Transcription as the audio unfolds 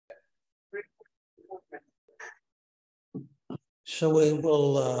So we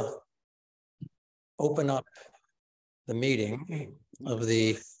will open up the meeting of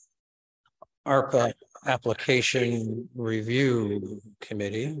the ARPA Application Review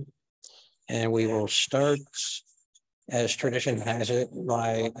Committee. And we will start, as tradition has it,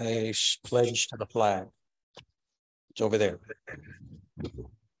 by a pledge to the flag. It's over there.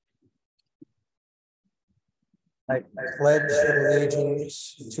 I pledge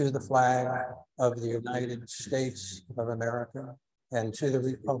allegiance to the flag of the United States of America and to the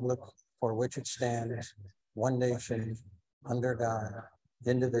republic for which it stands, one nation, under God,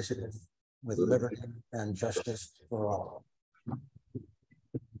 indivisible, with liberty and justice for all.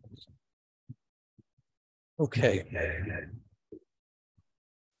 Okay.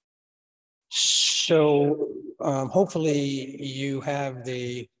 So hopefully you have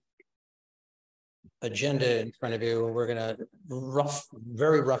the agenda in front of you. We're going to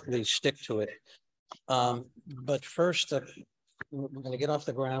very roughly stick to it. But first, we're going to get off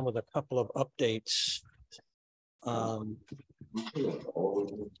the ground with a couple of updates. It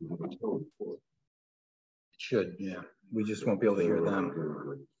should, yeah. We just won't be able to hear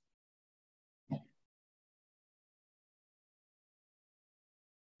them.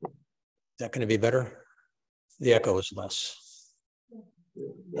 Is that going to be better? The echo is less.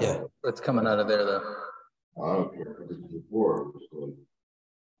 Yeah. It's coming out of there, though.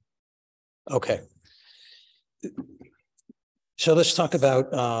 Okay. So let's talk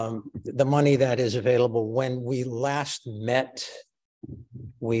about the money that is available. When we last met,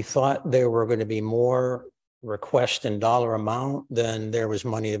 we thought there were going to be more requests in dollar amount than there was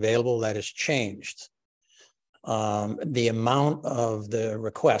money available. That has changed. The amount of the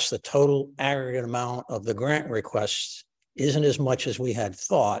requests, the total aggregate amount of the grant requests isn't as much as we had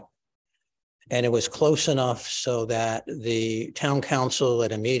thought. And it was close enough so that the town council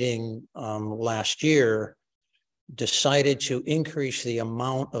at a meeting last year decided to increase the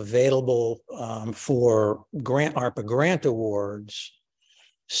amount available for ARPA grant awards,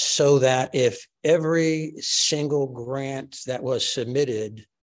 so that if every single grant that was submitted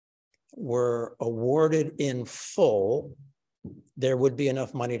were awarded in full, there would be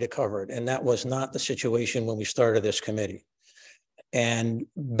enough money to cover it. And that was not the situation when we started this committee. And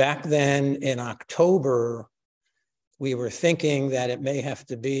back then in October, we were thinking that it may have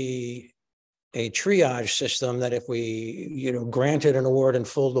to be a triage system, that if we, granted an award in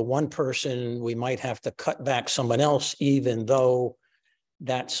full to one person, we might have to cut back someone else, even though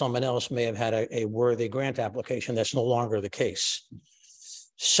that someone else may have had a worthy grant application. That's no longer the case.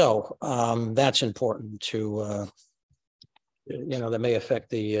 So that's important to, that may affect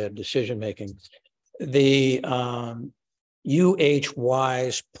the decision-making. The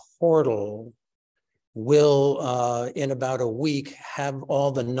UHY's portal will, in about a week, have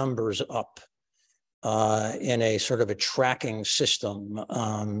all the numbers up in a sort of a tracking system.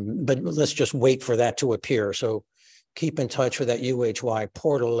 But let's just wait for that to appear. So keep in touch with that UHY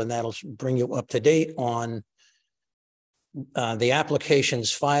portal, and that'll bring you up to date on the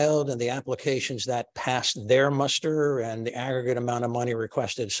applications filed and the applications that passed their muster and the aggregate amount of money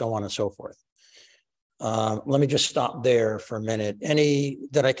requested, so on and so forth. Let me just stop there for a minute.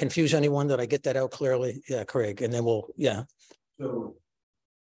 Did I confuse anyone? Did I get that out clearly? Yeah, Craig, and then yeah. So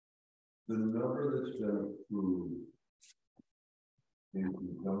the number that's been approved in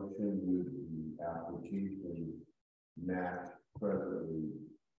conjunction with the application match presently,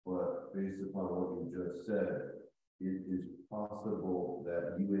 but based upon what you just said, it is possible that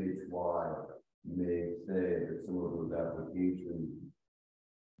UHY may say that some of those applications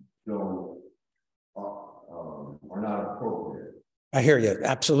are not appropriate. I hear you,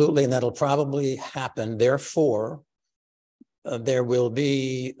 absolutely, and that'll probably happen. Therefore, there will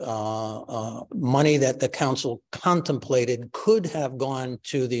be money that the council contemplated could have gone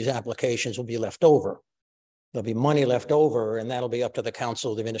to these applications will be left over. There'll be money left over, and that'll be up to the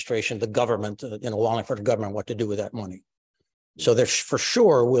council, the administration, the government, Wallingford government, what to do with that money. So there's for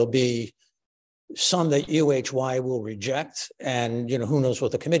sure will be some that UHY will reject, and who knows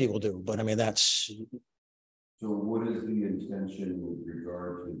what the committee will do. But I mean, that's. So what is the intention with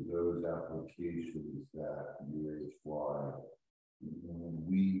regard to those applications that UHY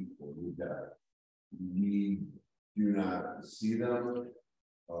we do not see them?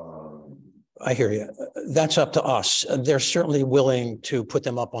 I hear you. That's up to us. They're certainly willing to put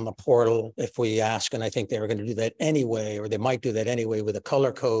them up on the portal if we ask, and I think they were going to do that anyway, or they might do that anyway with a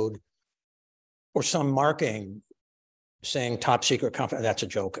color code or some marking saying top secret confidential. That's a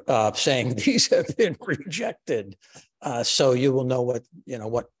joke. Saying these have been rejected, so you will know what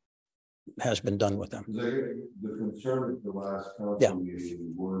has been done with them. The concern with the last council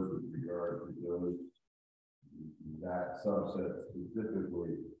meeting was with regard to those that subset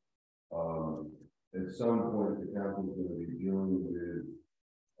specifically, at some point, the council is going to be dealing with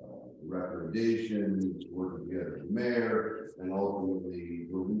recommendations, working together with the mayor, and ultimately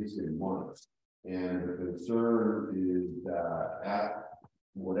releasing money. And the concern is that at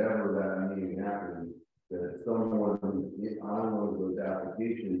whatever that meeting happens, that someone on one of those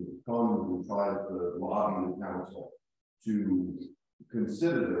applications comes and tries to lobby the council to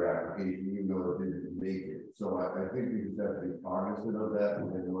consider their application, even though it didn't make it. So I think we just have to be cognizant of that. And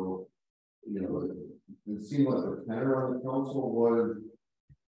I know, it seemed like the tenor on the council was,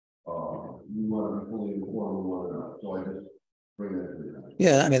 you want to be fully informed of one another. So I just bring that to you.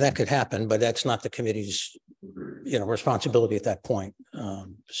 Yeah, I mean, that could happen, but that's not the committee's, responsibility at that point.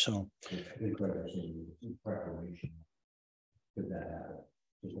 So. Preparation. Could that happen?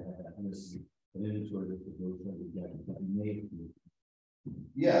 Just to have that, and this is an inventory that the made.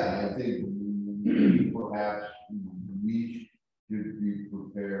 Yeah, I think perhaps we should be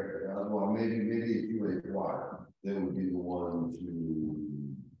prepared. Well, maybe if you inquire, they would be the one to.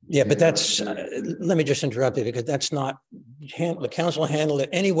 Yeah, but that's, let me just interrupt you because that's not, the council handle it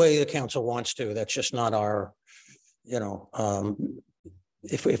any way the council wants to. That's just not our,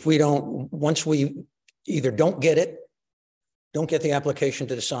 if we don't, once we either don't get the application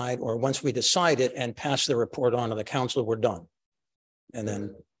to decide, or once we decide it and pass the report on to the council, we're done. And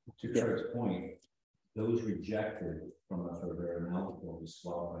then. To Craig's point, those rejected from us or they're ineligible,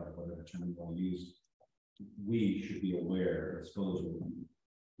 disqualified, whatever term you want to use, we should be aware, exposed to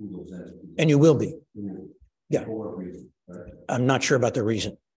who those entities. And you will be. Yeah. For what reason? Right? I'm not sure about the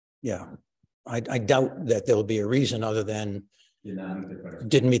reason. Yeah. I doubt that there'll be a reason other than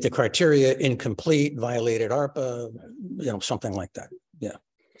didn't meet the criteria, incomplete, violated ARPA, something like that. Yeah.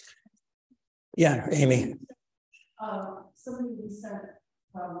 Yeah, Amy. Somebody who sent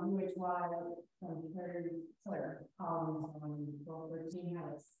from UHY from Claire Collins on 1213 had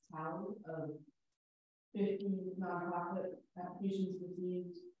a tally of 50 nonprofit applications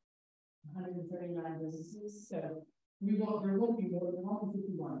received, 139 businesses. So there won't be more than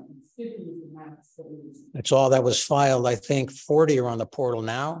 151. 50 is the max that we received. That's all that was filed. I think 40 are on the portal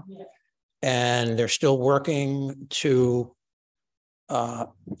now. Yeah. And they're still working to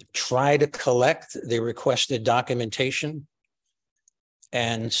try to collect the requested documentation.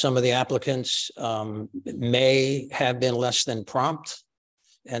 And some of the applicants may have been less than prompt.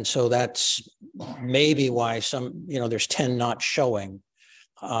 And so that's maybe why there's 10 not showing.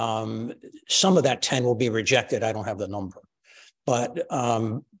 Some of that 10 will be rejected. I don't have the number, but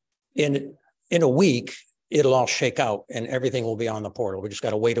in a week, it'll all shake out and everything will be on the portal. We just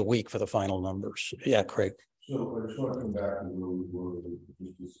got to wait a week for the final numbers. Yeah, Craig. So I just want to come back to where we were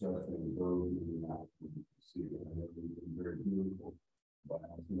just discussing those in the see that I have been very beautiful, but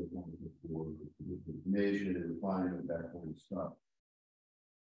I think for information and refinement, that kind of stuff.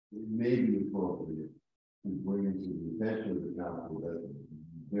 It may be appropriate to bring into the attention of the council that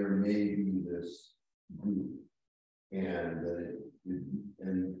there may be this group, and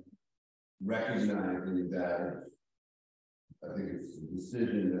and recognizing that I think it's a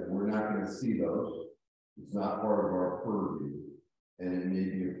decision that we're not going to see those. It's not part of our purview, and it may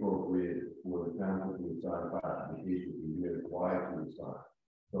be appropriate for the council to decide classification to give why to decide.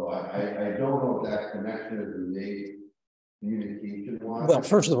 So I don't know if that connection has been made communication wise. Well,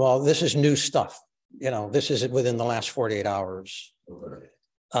 first of all, this is new stuff. This is within the last 48 hours. Okay.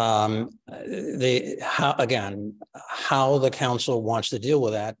 How the council wants to deal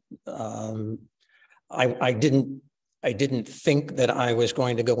with that. I didn't think that I was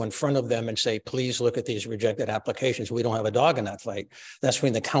going to go in front of them and say, please look at these rejected applications. We don't have a dog in that fight. That's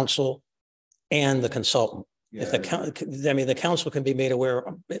between the council and the consultant. Yeah. If the council can be made aware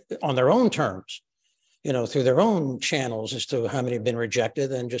on their own terms, through their own channels as to how many have been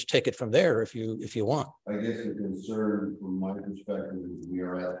rejected, and just take it from there if you want. I guess the concern from my perspective is we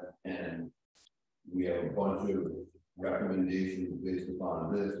are at, and we have a bunch of recommendations based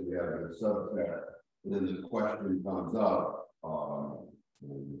upon this. We have a subset. Then the question comes up,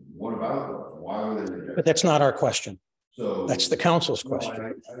 what about those? Why were they rejected? But that's not our question. So that's the council's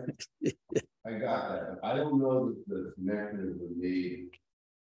question. I got that. I don't know that the connection has been made,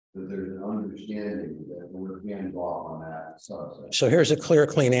 that there's an understanding that we're hands off on that subset. So here's a clear,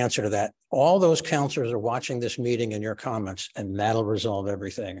 clean answer to that. All those counselors are watching this meeting in your comments, and that'll resolve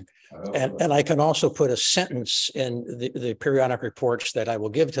everything. And I can also put a sentence in the periodic reports that I will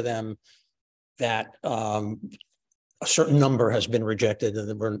give to them that a certain number has been rejected,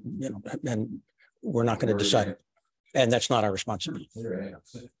 and we're not going to decide it. And that's not our responsibility.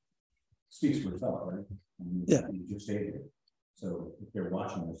 Speaks for itself, right? Yeah. You just stated it. So if they're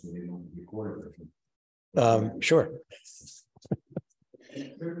watching this, they don't record it. Sure.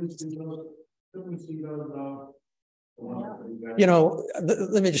 You know,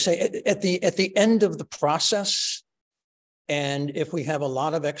 let me just say, at the end of the process, and if we have a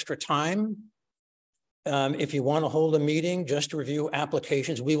lot of extra time, if you want to hold a meeting just to review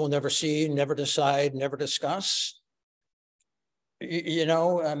applications we will never see, never decide, never discuss, you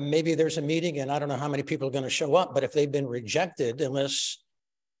know, maybe there's a meeting and I don't know how many people are going to show up, but if they've been rejected, unless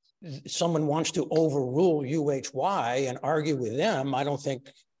someone wants to overrule UHY and argue with them, I don't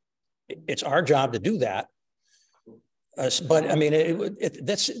think it's our job to do that. But I mean,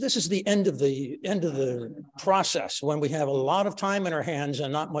 this is the end of the process. When we have a lot of time in our hands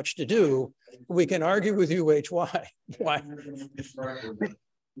and not much to do, we can argue with UHY. Why?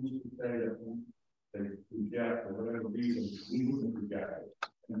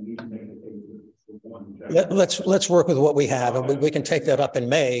 Let's work with what we have, and we can take that up in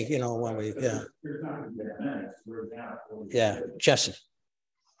May. You know, when we Jesse.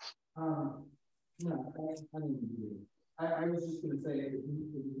 I was just going to say, it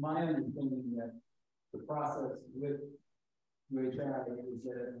was my understanding that the process with UHI is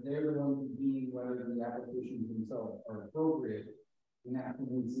that they're the ones deem whether the applications themselves are appropriate in that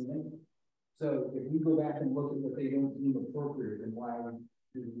community. So if we go back and look at what they don't deem appropriate, then why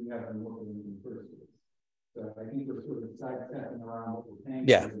do we have them look at them in the first place? So I think we're sort of sidestepping around what we're paying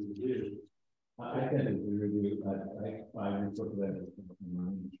for them to do. I tend to agree with you. I report that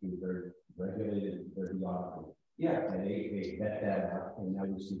very regulated, very logical. Yeah, and they vet that out, and now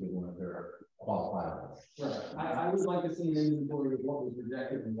you see the one that are qualified. Right. I would like to see an inventory of what was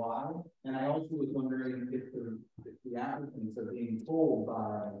rejected and why. And I also was wondering if the applicants are being told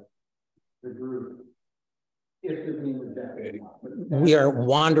by the group if they're being rejected. We are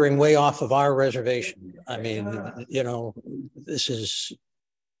wandering way off of our reservation. I mean, you know,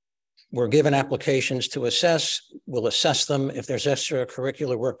 we're given applications to assess. We'll assess them. If there's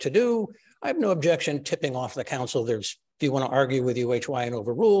extracurricular work to do, I have no objection tipping off the council. If you want to argue with UHY and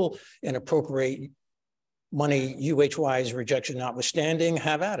overrule and appropriate money, UHY's rejection notwithstanding,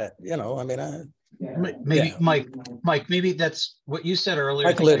 have at it. You know, I mean, maybe Mike, maybe that's what you said earlier.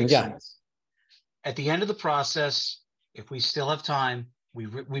 Mike Liddon, At the end of the process, if we still have time, we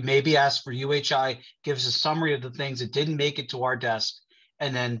maybe ask for UHI, gives a summary of the things that didn't make it to our desk,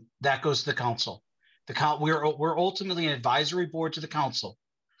 and then that goes to the council. We're ultimately an advisory board to the council.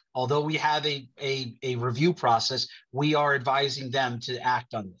 Although we have a review process, we are advising them to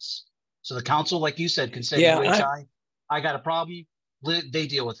act on this. So the council, like you said, can say, UHI, I got a problem, they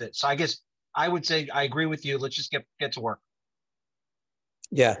deal with it. So I guess I would say I agree with you. Let's just get to work.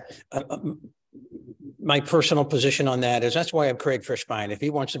 Yeah. My personal position on that is that's why I have Craig Fishbein. If he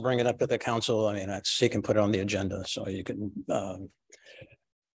wants to bring it up to the council, I mean, he can put it on the agenda. So you can,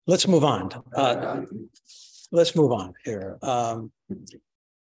 let's move on. Let's move on here.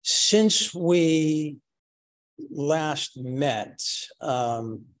 Since we last met,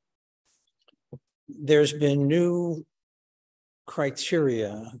 there's been new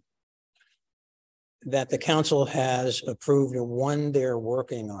criteria that the council has approved and one they're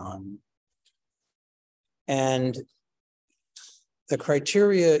working on. And the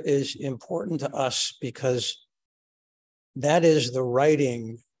criteria is important to us because that is the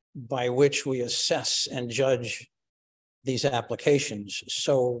writing by which we assess and judge these applications.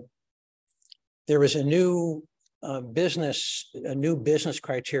 So there is a new business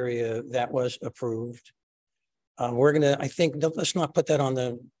criteria that was approved. We're gonna, I think, let's not put that on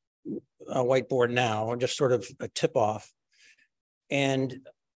the whiteboard now, just sort of a tip off. And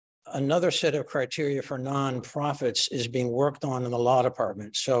another set of criteria for nonprofits is being worked on in the law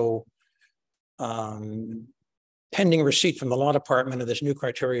department. So pending receipt from the law department of this new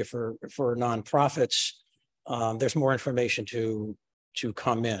criteria for nonprofits, there's more information to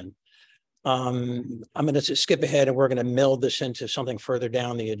come in. I'm going to skip ahead and we're going to meld this into something further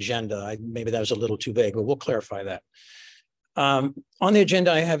down the agenda. Maybe that was a little too vague, but we'll clarify that. On the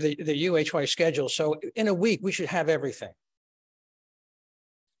agenda, I have the UHY schedule. So in a week, we should have everything.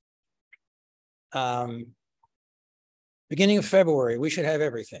 Beginning of February, we should have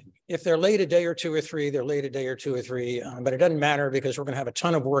everything. If they're late a day or two or three, they're late a day or two or three, but it doesn't matter because we're going to have a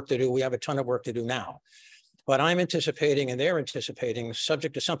ton of work to do. We have a ton of work to do now. But I'm anticipating and they're anticipating,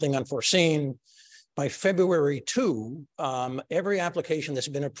 subject to something unforeseen, by February 2, every application that's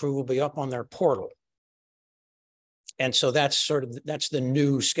been approved will be up on their portal. And so that's the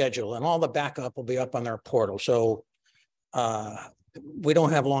new schedule, and all the backup will be up on their portal. So we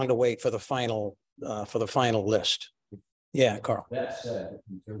don't have long to wait for the final list. Yeah, Carl. That said,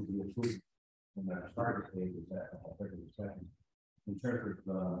 in terms of the approval, when that target date is at February 2nd, in terms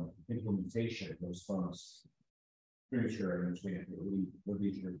of implementation of those funds, pretty sure I understand what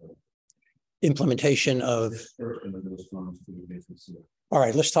these are. Implementation of, Disbursement of those funds to the business. all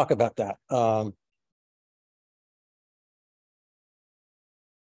right, let's talk about that.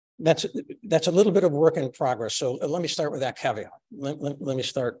 That's a little bit of work in progress. So let me start with that caveat. Let me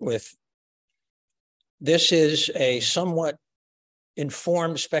start with, this is a somewhat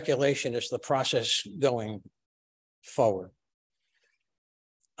informed speculation as the process going forward.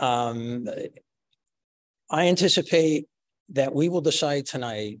 I anticipate that we will decide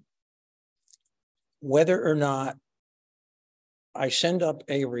tonight whether or not I send up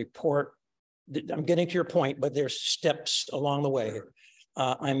a report. I'm getting to your point, but there's steps along the way.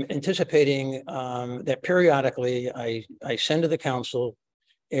 I'm anticipating that periodically I send to the council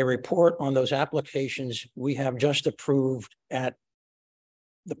a report on those applications we have just approved at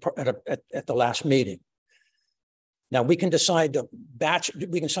the last meeting. Now we can decide to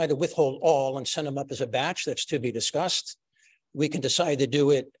withhold all and send them up as a batch. That's to be discussed. We can decide to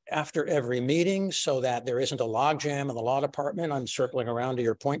do it after every meeting so that there isn't a logjam in the law department. I'm circling around to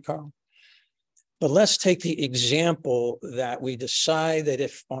your point, Carl. But let's take the example that we decide that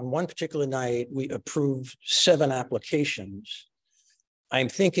if on one particular night we approve 7 applications, I'm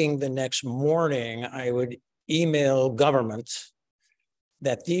thinking the next morning I would email government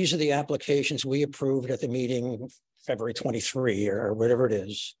that these are the applications we approved at the meeting February 23 or whatever it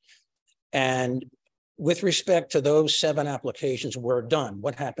is. And with respect to those 7 applications, we're done.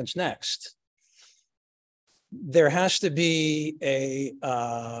 What happens next? There has to be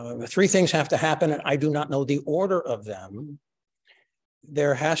 3 things have to happen, and I do not know the order of them.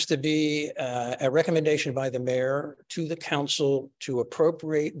 There has to be a recommendation by the mayor to the council to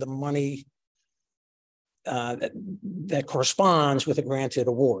appropriate the money that corresponds with a granted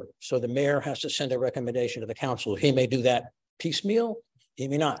award. So the mayor has to send a recommendation to the council. He may do that piecemeal, he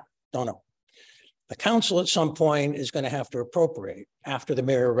may not, don't know. The council at some point is going to have to appropriate after the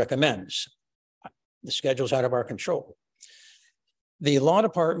mayor recommends. The schedule's out of our control. The law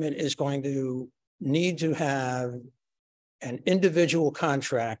department is going to need to have an individual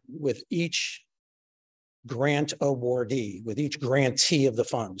contract with each grant awardee, with each grantee of the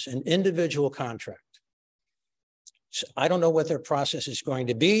funds, an individual contract. So I don't know what their process is going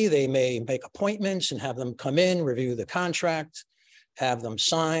to be. They may make appointments and have them come in, review the contract, have them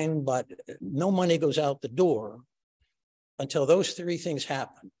sign, but no money goes out the door until those 3 things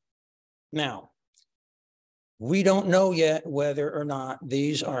happen. Now, we don't know yet whether or not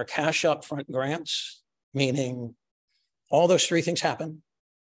these are cash upfront grants, meaning all those 3 things happen,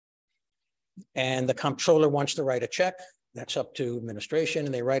 and the comptroller wants to write a check. That's up to administration,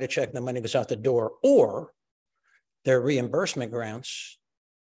 and they write a check and the money goes out the door, or they're reimbursement grants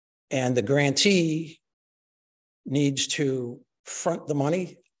and the grantee needs to front the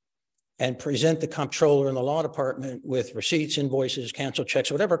money and present the comptroller in the law department with receipts, invoices, canceled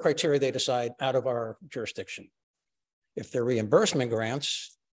checks, whatever criteria they decide out of our jurisdiction. If they're reimbursement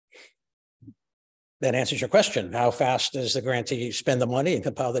grants, that answers your question. How fast does the grantee spend the money and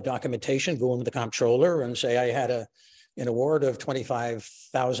compile the documentation, go into the comptroller and say, I had an award of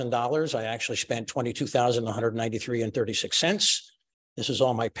 $25,000. I actually spent $22,193.36. This is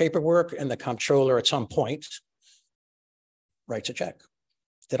all my paperwork, and the comptroller at some point writes a check.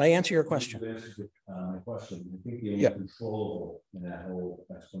 Did I answer your question? My question. I think the only control in that whole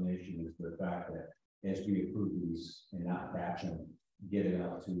explanation is the fact that as we approve these and not batch them, get it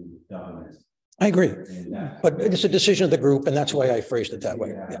out to government. I agree, but it's a decision of the group, and that's why I phrased it that way.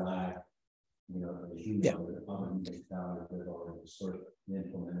 Yeah. You know, as you know, the other municipalities that are already sort of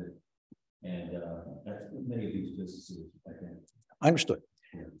implemented, and that's many of these businesses, I think. I understood.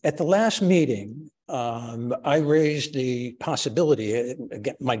 Yeah. At the last meeting, I raised the possibility.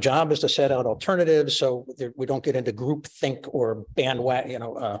 Again, my job is to set out alternatives, so we don't get into group think or bandwagon,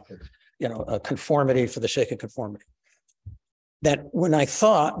 conformity for the sake of conformity. That when I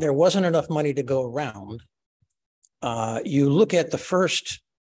thought there wasn't enough money to go around, you look at the first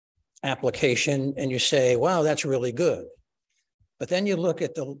application and you say, wow, that's really good. But then you look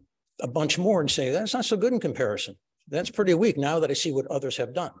at a bunch more and say, that's not so good in comparison. That's pretty weak now that I see what others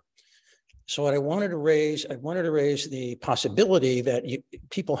have done. So what I wanted to raise the possibility that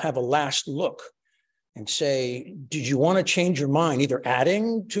people have a last look and say, did you want to change your mind, either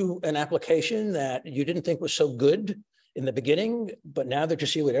adding to an application that you didn't think was so good in the beginning, but now that you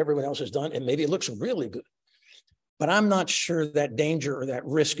see what everyone else has done, and maybe it looks really good. But I'm not sure that danger or that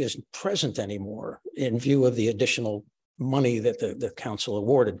risk is present anymore in view of the additional money that the council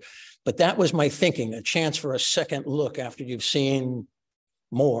awarded. But that was my thinking, a chance for a second look after you've seen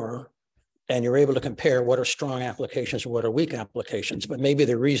more and you're able to compare what are strong applications and what are weak applications. But maybe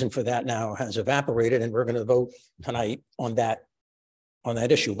the reason for that now has evaporated, and we're going to vote tonight on that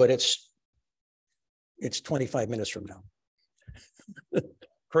issue. But it's 25 minutes from now.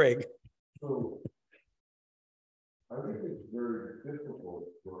 Craig. So I think it's very difficult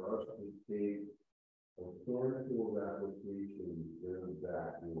for us to take a handful of applications in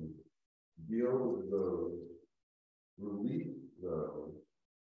that and deal with those, release those,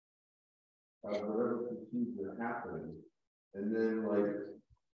 whatever procedure happens, and then like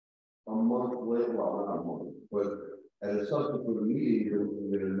a month later, well, not a month, but at a subsequent meeting,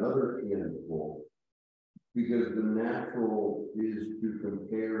 we get another handful, because the natural is to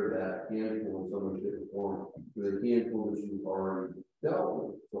compare that handful in some shape or form to the handful that you've already dealt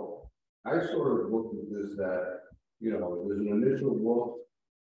with. So I sort of looked at this that, you know, there's an initial look,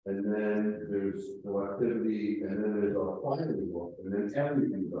 and then there's selectivity, and then there's a final look, and then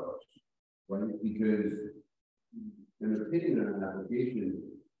everything goes, right? Because an opinion on an application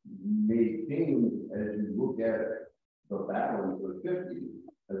may change as you look at the balance of 50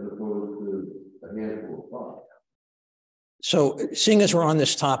 as opposed to a handful of 5. So seeing as we're on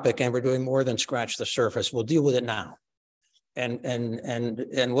this topic and we're doing more than scratch the surface, we'll deal with it now. And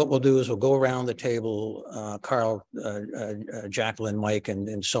what we'll do is we'll go around the table, Carl, Jacqueline, Mike,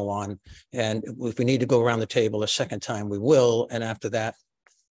 and so on. And if we need to go around the table a second time, we will. And after that,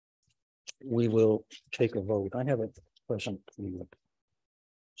 we will take a vote. I have a person.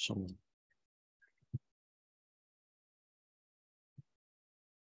 Someone.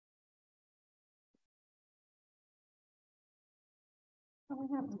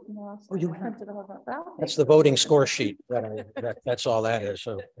 Oh, you have. That's the voting score sheet. That's all that is.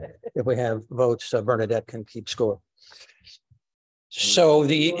 So if we have votes, Bernadette can keep score. So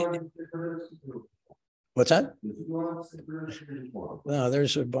what's that? No,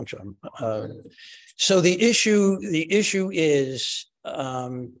 there's a bunch of them. So the issue is,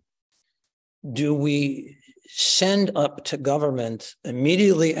 do we send up to government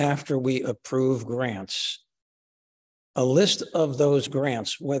immediately after we approve grants a list of those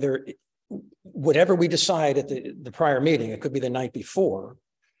grants, whatever we decide at the prior meeting, it could be the night before,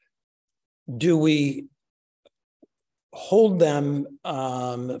 do we hold them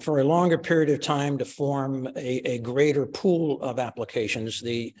for a longer period of time to form a greater pool of applications,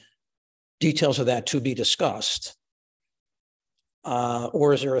 the details of that to be discussed?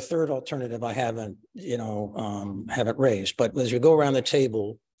 Or is there a third alternative I haven't raised? But as you go around the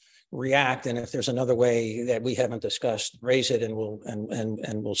table, react, and if there's another way that we haven't discussed, raise it, and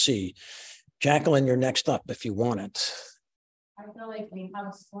we'll see. Jacqueline, you're next up if you want it. I feel like we have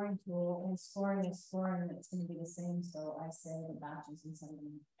a scoring tool, and scoring is scoring, and it's going to be the same. So I say the batches and send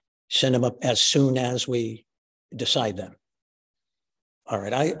them. Send them up as soon as we decide them. All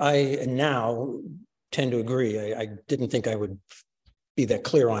right. I now tend to agree. I didn't think I would be that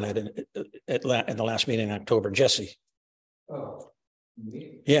clear on it in the last meeting in October. Jesse. Oh.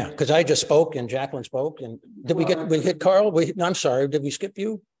 Yeah, because I just spoke and Jacqueline spoke, and did we hit Carl? No, I'm sorry. Did we skip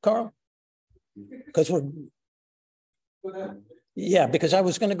you, Carl? Because yeah, because I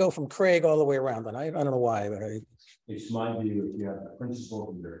was going to go from Craig all the way around, but I don't know why. But it's my view, if you have the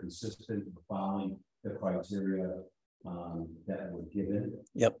principles and they're consistent with following the criteria that were given.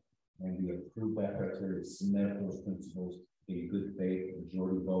 Yep. And we approve that criteria, submit those principles, a good faith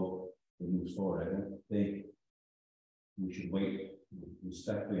majority vote, and move forward. I don't think we should wait.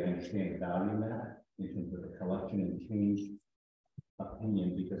 Respectfully, I understand the value in that in terms of the collection and change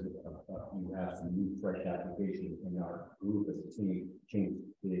opinion, because you have some new fresh applications in our group as a team. Change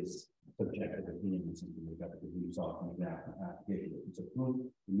is subjective opinion and something we've got to review off from the application. It's approved,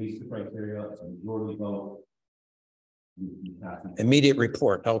 it meets the criteria, it's a majority vote. Immediate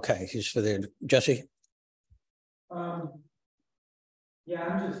report. Okay, he's for the Jesse. Yeah,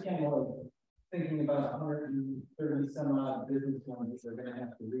 I'm just kind of thinking about 130 some odd business ones they're going to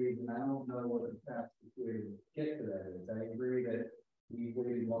have to read, and I don't know what the fastest way to get to that is. I agree that we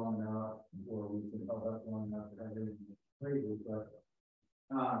waited long enough, or we can held up long enough to have everything crazy, but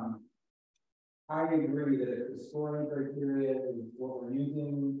I agree that if the scoring criteria is what we're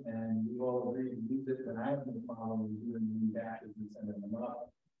using, and we all agree to use it, then I have no problem doing the batches and sending them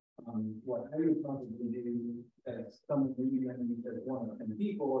up. What I would probably do as someone reading them as one of 10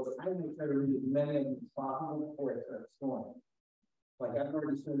 people is I would try to read as many of them as possible before I start scoring. Like I've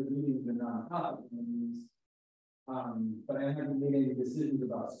already started reading the non-topic ones, but I haven't made any decisions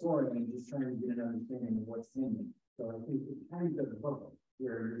about scoring. I'm just trying to get an understanding of what's in them. So I think it's kind of the book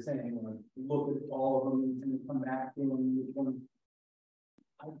where you're saying, like, look at all of them and come back to them.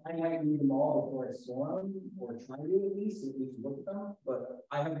 I might read them all before I score them, or try to at least look at them, but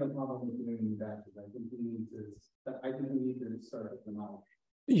I have no problem with doing them back. I think we need to start with them out.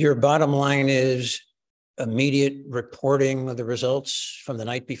 Your bottom line is immediate reporting of the results from the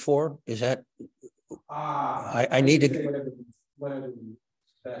night before? Is that? I need to. Whatever is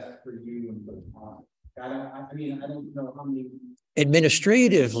best for you and for the town. I mean, I don't know how many.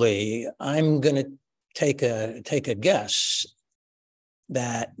 Administratively, I'm going to take a guess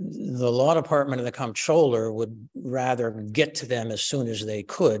that the law department and the comptroller would rather get to them as soon as they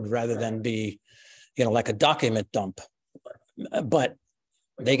could, rather than be, you know, like a document dump. But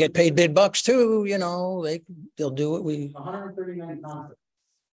they get paid big bucks too, you know. They'll do what we. 139 contracts.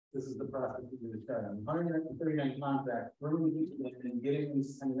 This is the process we're describing. 139 contracts, bringing each of them and getting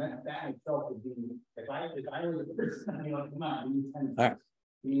these. I mean, that itself would be. If I were the person, you know, come on, we need 10. All right.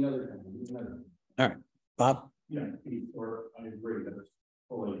 We need another 10. We need another. All right, Bob. Yeah, or I agree that it's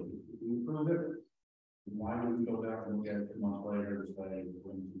fully, if we improve it, why would we go back and look at it 2 months later to say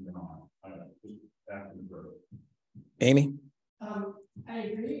when it's on? I don't know, just back and forth. Amy? I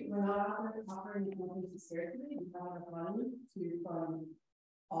agree. We're not offering anything to scarcity. We don't have money to fund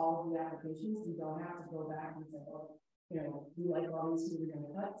all of the applications. We don't have to go back and say, oh, you know, we like all these who we're going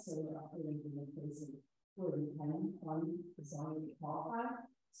to cut, so we're offering them in place where we can fund as long as we qualify.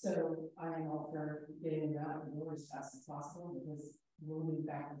 So I am all for getting that out of the door as fast as possible, because we'll move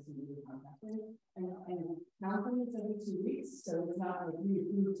back into the contracting and counseling is every 2 weeks. So it's not like we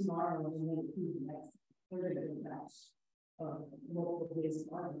approve tomorrow and then approve the next. We're going to do that. Multiple days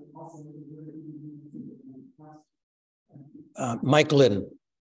of art, also Mike Liddon.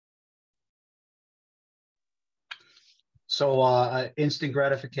 So instant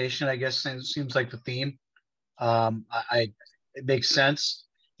gratification, I guess, seems like the theme. It makes sense.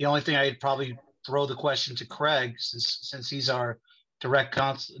 The only thing I'd probably throw the question to Craig, since he's our direct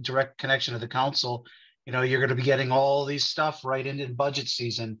connection to the council. You know, you're going to be getting all these stuff right into budget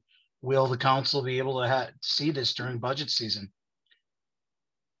season. Will the council be able to see this during budget season?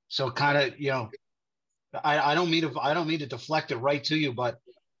 So kind of, you know, I don't mean to deflect it right to you, but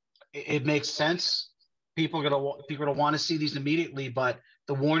it makes sense. People are gonna want to see these immediately, but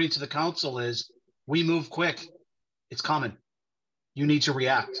the warning to the council is we move quick. It's coming. You need to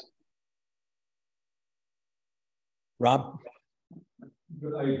react. Rob?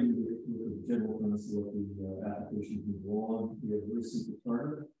 I agree with the general premise of the application being wrong. We have very simple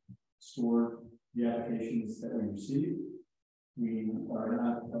target, score the applications that we receive. We are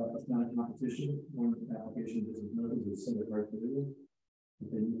not, it's not a competition. When the application doesn't know, we set a criteria.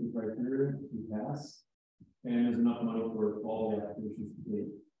 If they meet the criteria, we pass. And there's enough money for all the applications to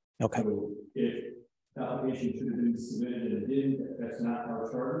date. Okay. So if the application should have been submitted and it didn't, that's not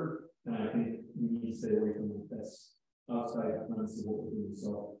our charter. And I think we need to stay away from it. That's outside of what we're doing.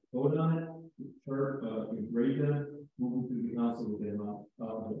 So vote on it, chart, grade them, move them to the council with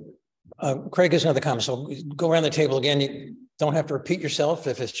them. Craig has another comment. So go around the table again. You don't have to repeat yourself.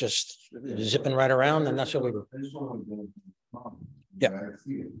 If it's just zipping right around, then that's what we do. Yeah.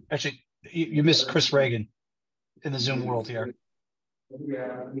 Actually, you missed Chris Reagan in the Zoom world here. Every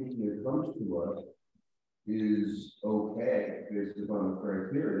application that comes to us is okay based upon the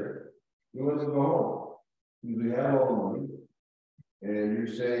criteria. You want to go home. We have all the money, and you're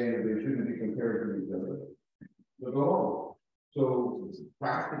saying that they shouldn't be compared to each other. So go home. So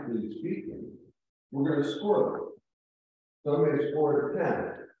practically speaking, we're going to score them. Some may score at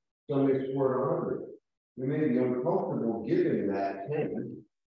 10, some may score at 100. We may be uncomfortable giving that 10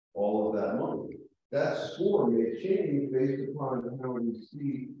 all of that money. That score may change based upon how we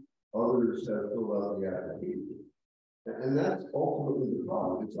see others have filled out the application. And that's ultimately the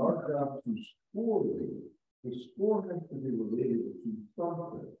problem. It's our job to score them. The score has to be related to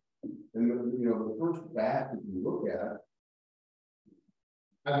something. And the first batch that you look at,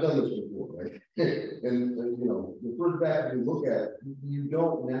 I've done this before, right? and the first batch you look at, you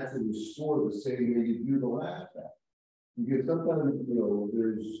don't naturally score the same way you do the last batch. Because sometimes,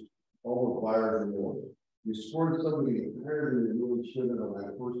 there's almost buyers and more. You scored somebody higher than you really should have on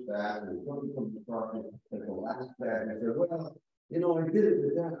that first batch, and something comes across at the last batch, and say, well, I did it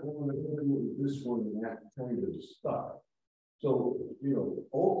with that one, I did it with this one, and that kind of stuff. So,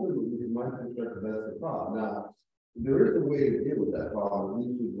 ultimately, in my perspective, that's the problem. Now, there is a way to deal with that problem, at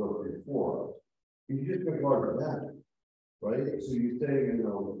least with what before us. You just make larger batches, right? So you say,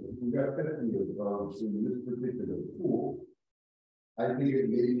 we've got 50 of dollars in this particular pool. I think it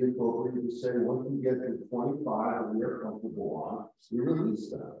may be appropriate to say once we get to 25 that we are comfortable on, we release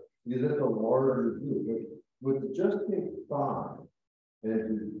that. Because that's a larger group. But to just take 5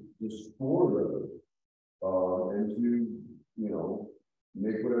 and to score those, and to,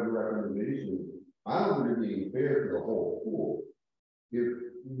 make whatever recommendation. I don't think they're being fair to the whole pool. If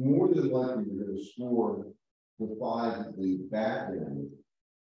more than likely you're going to score the 5 at the back end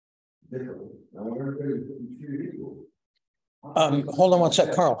differently. I want everybody to be treated equal. Hold on one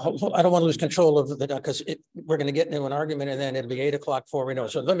sec, Carl. I don't want to lose control of the, because we're going to get into an argument and then it'll be 8 o'clock before we know.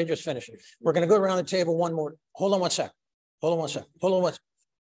 So let me just finish. We're going to go around the table one more. Hold on one sec. Hold on one sec. Hold on one sec.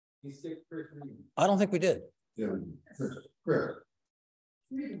 I don't think we did. Yeah, Chris.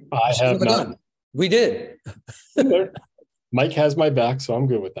 I have not. We did. Mike has my back, so I'm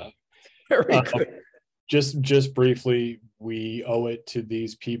good with that. Very good. Just briefly, we owe it to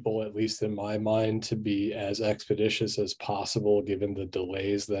these people, at least in my mind, to be as expeditious as possible, given the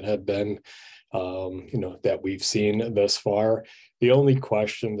delays that have been, that we've seen thus far. The only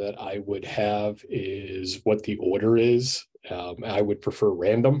question that I would have is what the order is. I would prefer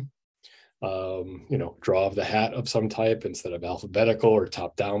random, draw of the hat of some type instead of alphabetical or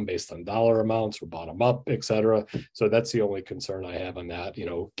top down based on dollar amounts or bottom up, etc. So that's the only concern I have on that.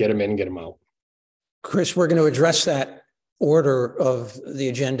 Get them in, get them out. Chris, we're going to address that order of the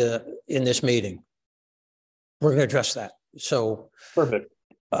agenda in this meeting. We're going to address that. So perfect.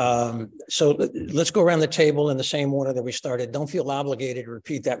 So let's go around the table in the same order that we started. Don't feel obligated to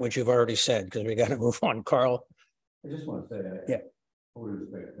repeat that which you've already said, because we got to move on. Carl. I just want to say that. Yeah. Full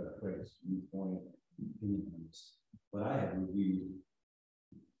respect to Chris, point, but I have reviewed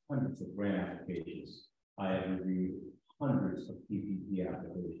hundreds of grant applications. I have reviewed hundreds of PPP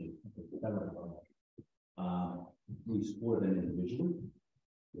applications at the federal level. We score them individually.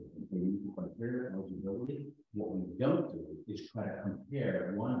 They meet the criteria, eligibility. What we don't do is try to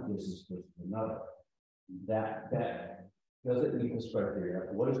compare one business with another. That does it meet this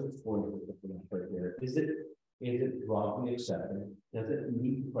criteria? What is the scoring for the criteria? Is it broadly accepted? Does it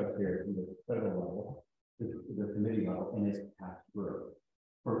meet the criteria from the federal level, the committee level, and is it passed through?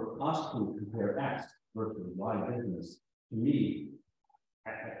 For us to compare X versus Y business, to me,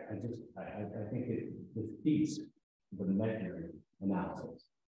 I think it defeats the measuring analysis.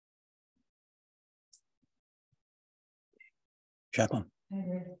 Jacqueline.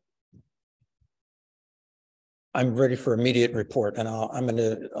 I'm ready for immediate report, and I'm going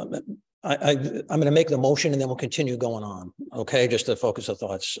to make the motion, and then we'll continue going on. Okay, just to focus the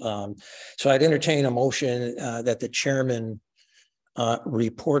thoughts. So I'd entertain a motion that the chairman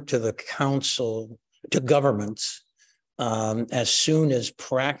report to the council, to governments, as soon as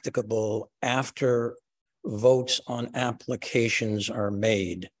practicable after votes on applications are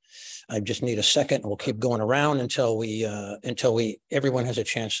made. I just need a second, and we'll keep going around until everyone has a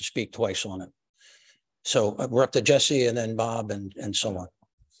chance to speak twice on it. So we're up to Jesse and then Bob and so on.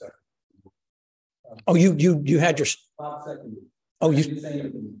 Oh, you had your. Bob second. Oh,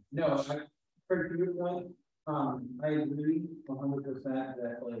 you. No, for your point, I agree 100%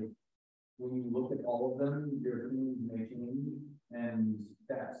 that when you look at all of them, your opinion may change, and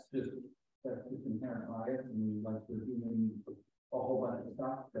that's just inherent bias, and we're doing a whole bunch of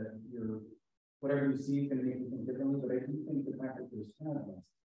stuff that whatever you see can make you think differently. But I do think the fact that there's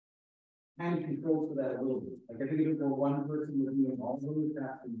kind of control for that a little bit. I think if there were one person reviewing all those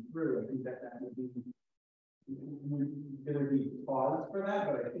passing through, I think that would be there would be pause for that.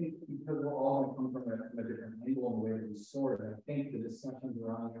 But I think because we're all going to come from a different angle in the way that we sort it, I think the discussions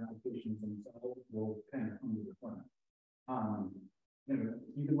around the applications themselves will kind of come to the front.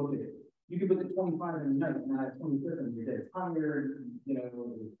 You can look at 25 in the night and not 25 in your day. Tired,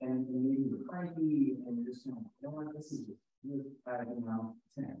 and maybe you're cranky, and you're just what, this is just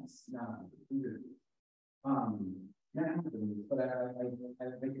tense. Not weird. But I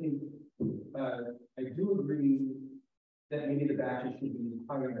think I do agree that maybe the batches should be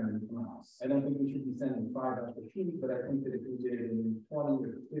higher than anything else. I don't think we should be sending 5 out the sheet, but I think that if we did it in 20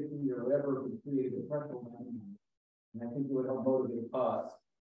 or 50 or whatever, we created a threshold, and I think it would help motivate us.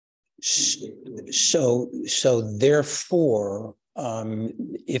 So therefore,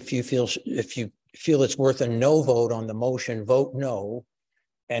 if you feel it's worth a no vote on the motion, vote no,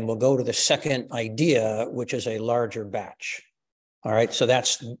 and we'll go to the second idea, which is a larger batch. All right, so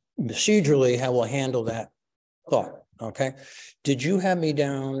that's procedurally how we'll handle that thought. Okay, did you have me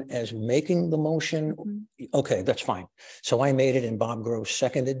down as making the motion? Mm-hmm. Okay, that's fine. So I made it and Bob Gross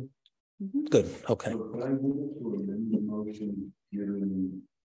seconded. Mm-hmm. Good. Okay. So can I move to amend the motion given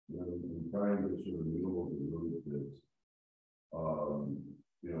trying to sort of middle of the road this?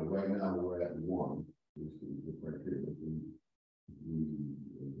 Right now we're at 1. This is the criteria. We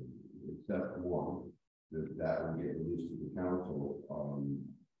accept 1 that will get released to the council.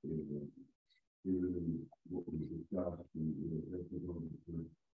 Given what we discussed,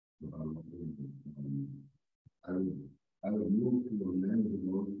 I would move to amend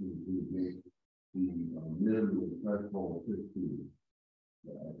threshold 15.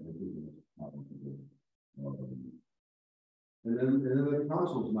 Yeah, I think it's probably, and then the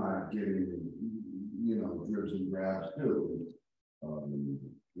council's not getting, you know, dribs and grabs too.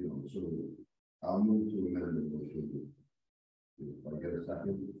 You know, so I'll move to amend the motion. If I get a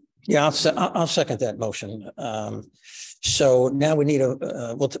second. Yeah, I'll second that motion. So now we need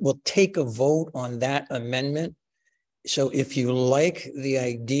we'll take a vote on that amendment. So if you like the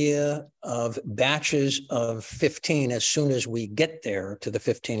idea of batches of 15 as soon as we get there to the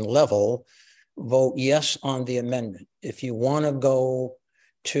 15 level, vote yes on the amendment. If you want to go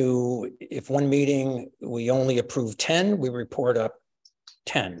to, if one meeting we only approve 10, we report up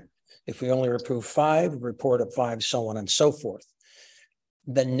 10. If we only approve 5, we report up 5, so on and so forth.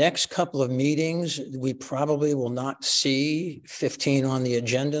 The next couple of meetings, we probably will not see 15 on the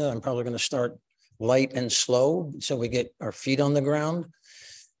agenda. I'm probably going to start light and slow so we get our feet on the ground.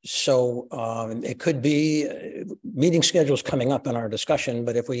 So it could be meeting schedules coming up in our discussion,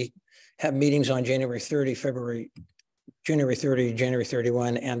 but if we have meetings on January 30, January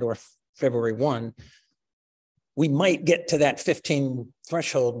 31, and or February 1, we might get to that 15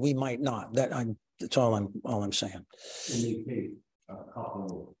 threshold. We might not. That's all I'm saying. It may take a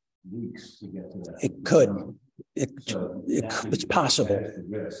couple of weeks to get to that. It could. It's possible.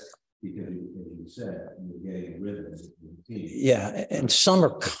 Risk, because as you said, you're getting a rhythm. Yeah, and some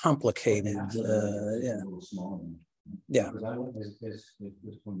are complicated. Yeah. Yeah. Because I want this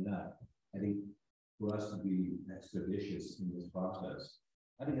pointed out. I think for us to be expeditious in this process,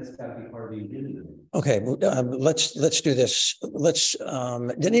 I think that's got to be part of the agenda. Okay, let's do this.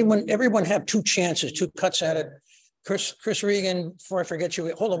 Did everyone have 2 chances, 2 cuts at it? Chris Regan, before I forget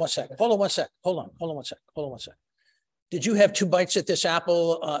you, hold on one sec. Hold on one sec. Did you have 2 bites at this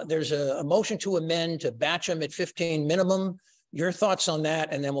apple? There's a motion to amend to batch them at 15 minimum. Your thoughts on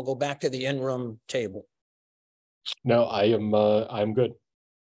that, and then we'll go back to the in-room table. No, I'm good.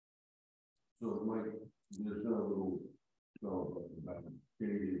 So Mike, there's no little, so about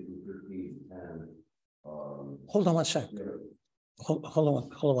changes to 15 and Hold on one sec. Hold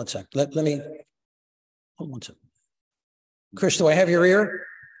on one sec. Let me hold on one sec. Chris, do I have your ear?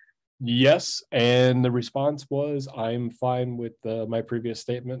 Yes, and the response was, I'm fine with my previous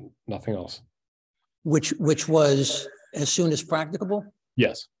statement, nothing else. Which was as soon as practicable?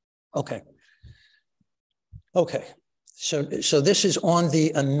 Yes. Okay. Okay. So this is on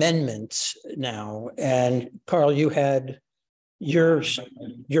the amendments now, and Carl, you had your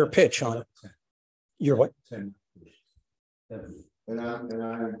pitch on it. Your what? And I'd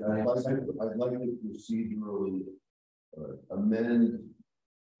like to procedurally amend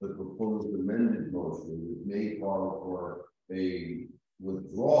the proposed amended motion. It may call for a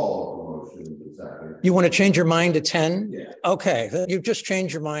withdrawal of the motion in the second. You want to change your mind to 10? Yeah. Okay, you've just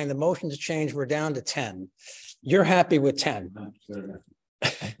changed your mind. The motion's changed. We're down to 10. You're happy with 10.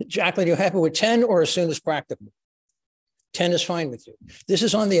 Jacqueline, you happy with 10 or as soon as practical? 10 is fine with you. This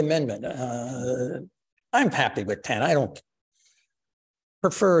is on the amendment. I'm happy with 10. I don't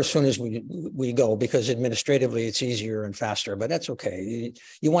prefer as soon as we go, because administratively it's easier and faster, but that's okay.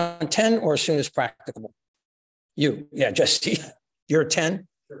 You want 10 or as soon as practicable? Yeah, Jesse, you're 10.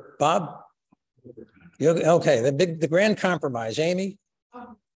 Bob? Okay, the grand compromise. Amy?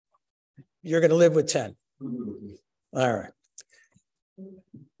 You're going to live with 10. All right.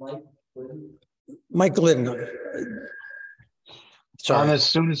 Mike Glidden. So as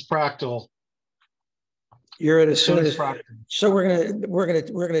soon as practical. You're at as soon as practical. So we're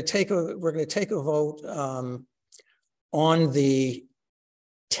gonna take a vote on the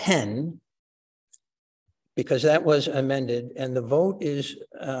 10, because that was amended, and the vote is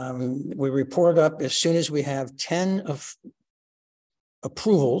we report up as soon as we have 10 of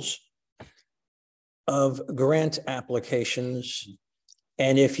approvals of grant applications.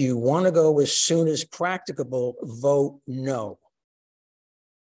 And if you want to go as soon as practicable, vote no.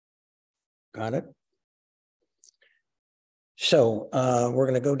 Got it? So we're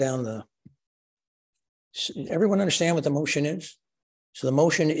going to go down everyone understand what the motion is? So the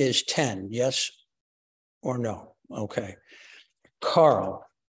motion is 10, yes or no? Okay. Carl?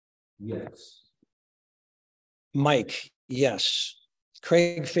 Yes. Mike? Yes.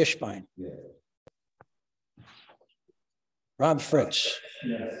 Craig Fishbein? Yes. Rob Fritz?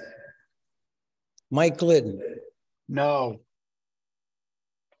 Yes. Mike Glidden? No.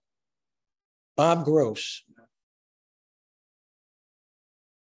 Bob Gross?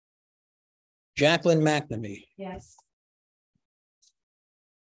 Jacqueline McNamee? Yes.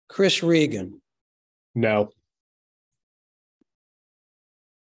 Chris Regan? No.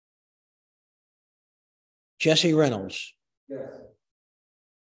 Jesse Reynolds? Yes.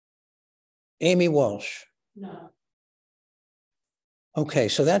 Amy Walsh? No. Okay,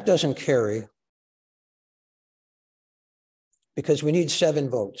 so that doesn't carry. Because we need 7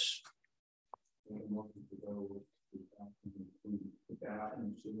 votes.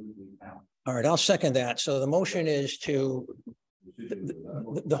 All right, I'll second that. So the motion is to,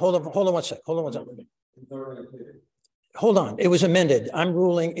 hold on one sec, Hold on, it was amended. I'm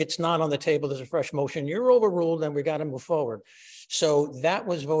ruling it's not on the table. There's a fresh motion. You're overruled and we got to move forward. So that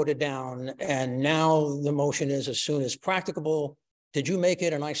was voted down. And now the motion is as soon as practicable. Did you make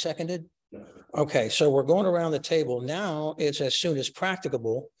it and I seconded? Okay, so we're going around the table. Now it's as soon as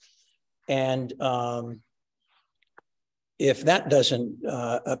practicable. And if that doesn't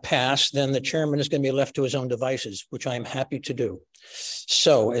pass, then the chairman is going to be left to his own devices, which I am happy to do.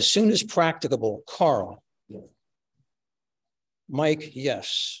 So as soon as practicable, Carl. Yes. Mike,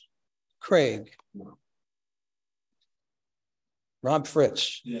 yes. Craig. No. Rob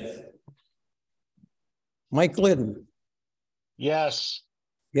Fritz. Yes. Mike Glidden. Yes.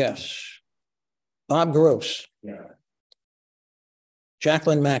 Yes. Bob Gross. Yeah.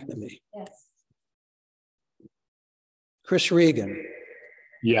 Jacqueline McNamee. Yes. Chris Regan.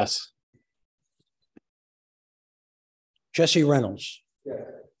 Yes. Jesse Reynolds. Yeah.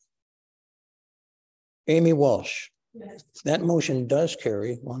 Amy Walsh. Yes. That motion does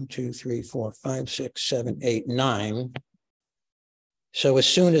carry 1, 2, 3, 4, 5, 6, 7, 8, 9. So as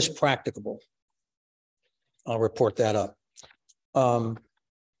soon as practicable, I'll report that up.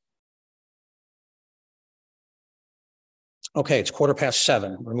 Okay, it's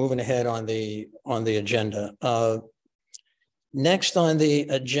 7:15. We're moving ahead on the agenda. Next on the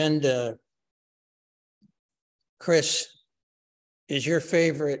agenda, Chris, is your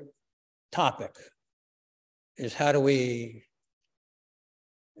favorite topic is how do we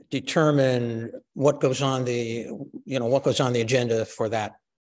determine what goes on what goes on the agenda for that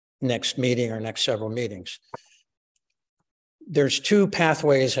next meeting or next several meetings? There's 2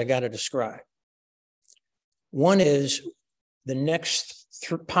 pathways I got to describe. One is the next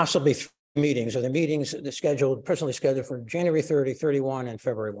possibly 3 meetings are the meetings that are personally scheduled for January 30, 31, and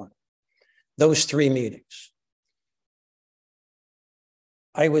February 1. Those 3 meetings.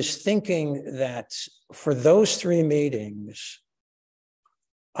 I was thinking that for those 3 meetings,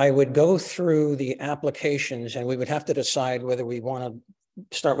 I would go through the applications and we would have to decide whether we want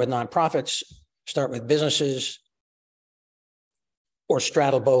to start with nonprofits, start with businesses, or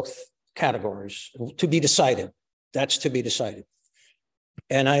straddle both categories. To be decided. That's to be decided.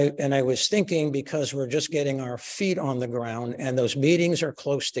 And I was thinking, because we're just getting our feet on the ground and those meetings are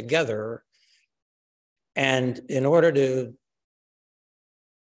close together, and in order to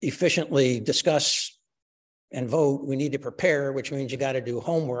efficiently discuss and vote, we need to prepare, which means you got to do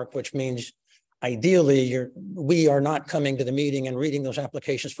homework, which means ideally we are not coming to the meeting and reading those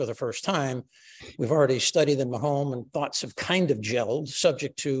applications for the first time. We've already studied them at home and thoughts have kind of gelled,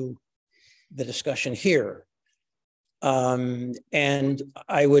 subject to the discussion here. And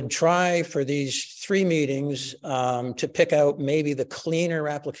I would try for these 3 meetings to pick out maybe the cleaner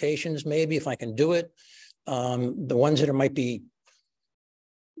applications, maybe if I can do it, the ones that might be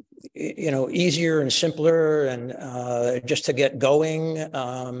easier and simpler and just to get going.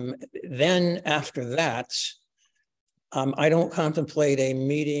 Then after that, I don't contemplate a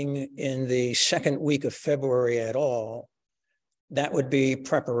meeting in the second week of February at all. That would be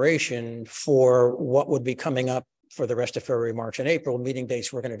preparation for what would be coming up for the rest of February, March, and April, meeting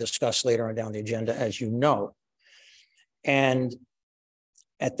dates we're going to discuss later on down the agenda, as you know. And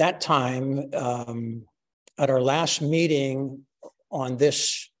at that time, at our last meeting on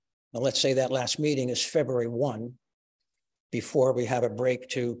this, let's say that last meeting is February 1, before we have a break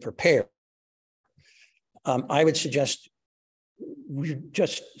to prepare. I would suggest we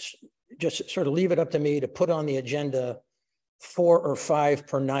just sort of leave it up to me to put on the agenda 4 or 5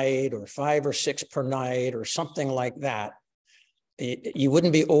 per night, or 5 or 6 per night, or something like that. You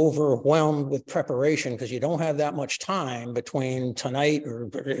wouldn't be overwhelmed with preparation because you don't have that much time between tonight or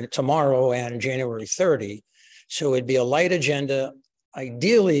tomorrow and January 30. So it'd be a light agenda,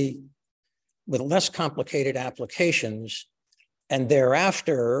 ideally with less complicated applications. And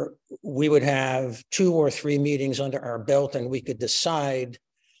thereafter, we would have 2 or 3 meetings under our belt and we could decide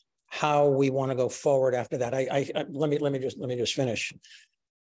how we want to go forward after that. Let me just finish.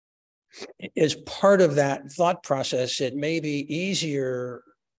 As part of that thought process, it may be easier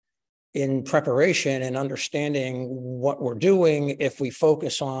in preparation and understanding what we're doing if we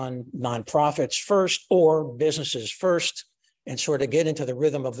focus on nonprofits first or businesses first, and sort of get into the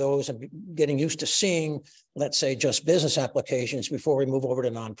rhythm of those and getting used to seeing, let's say, just business applications before we move over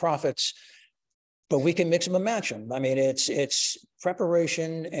to nonprofits. but we can mix them and match them. I mean, it's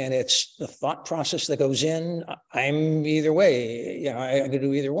preparation and it's the thought process that goes in. I'm either way, you know, I could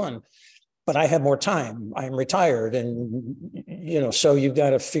do either one, but I have more time. I'm retired, and you know, so you've got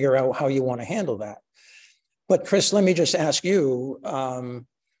to figure out how you want to handle that. But Chris, let me just ask you,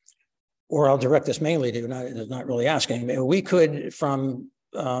 or I'll direct this mainly to you, not really asking. We could, from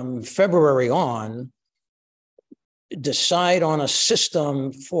February on, decide on a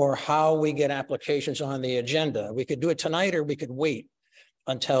system for how we get applications on the agenda. We could do it tonight, or we could wait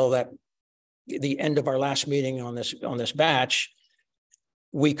until the end of our last meeting on this batch.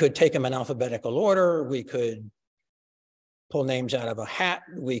 We could take them in alphabetical order. We could pull names out of a hat.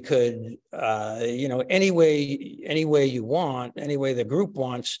 We could, you know, any way you want, any way the group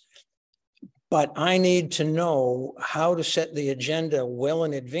wants. But I need to know how to set the agenda well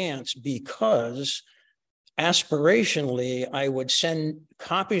in advance, because aspirationally, I would send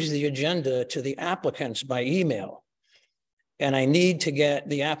copies of the agenda to the applicants by email. And I need to get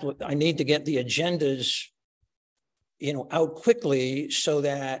the agendas, you know, out quickly so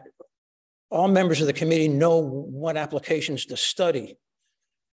that all members of the committee know what applications to study.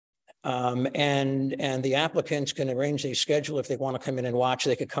 And the applicants can arrange a schedule. If they want to come in and watch,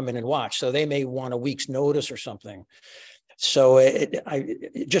 they could come in and watch. So they may want a week's notice or something. So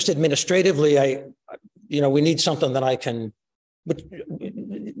just administratively, you know, we need something that I can,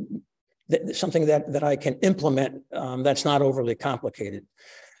 something that I can implement that's not overly complicated.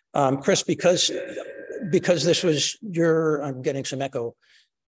 Chris, because this was I'm getting some echo,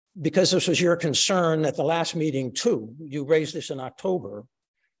 because this was your concern at the last meeting too, you raised this in October.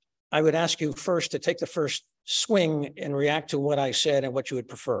 I would ask you first to take the first swing and react to what I said and what you would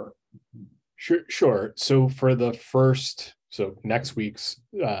prefer. Sure. So for the next week's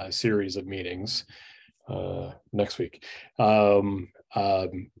series of meetings, next week,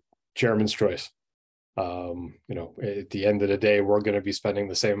 chairman's choice. You know, at the end of the day, we're going to be spending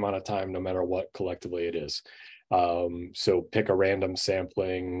the same amount of time, no matter what collectively it is. So pick a random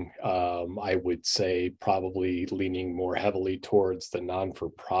sampling. I would say probably leaning more heavily towards the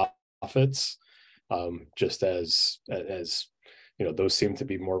non-for-profits, just as you know, those seem to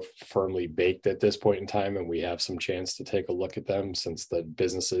be more firmly baked at this point in time, and we have some chance to take a look at them since the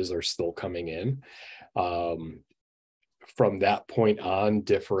businesses are still coming in. From that point on,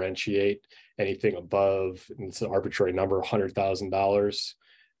 differentiate anything above, and it's an arbitrary number,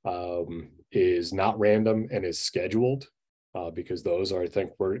 $100,000 is not random and is scheduled, because those are, I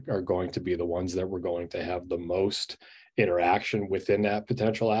think, are going to be the ones that we're going to have the most interaction within that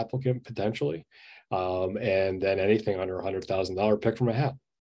potential applicant potentially. And then anything under $100,000, pick from a hat.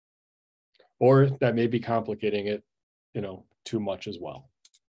 Or that may be complicating it, you know, too much as well.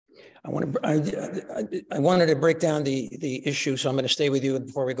 I wanted to break down the issue, so I'm going to stay with you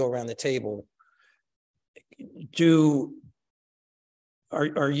before we go around the table.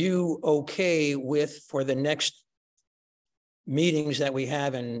 Are you okay with, for the next meetings that we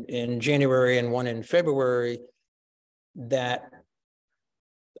have in January and one in February, that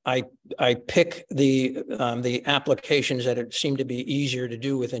I pick the applications that seem to be easier to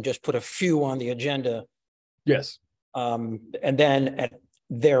do with and just put a few on the agenda? Yes. And then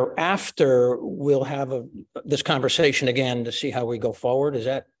thereafter, we'll have this conversation again to see how we go forward. Is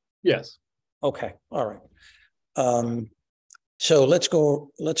that? Yes. Okay. All right. So let's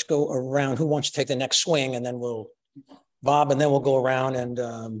go around. Who wants to take the next swing? And then Bob, and then we'll go around and.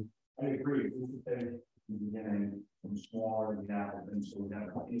 I agree. Beginning from smaller applicants, so we have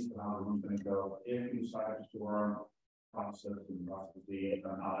a piece of how we're going to go. If you decide to store process and how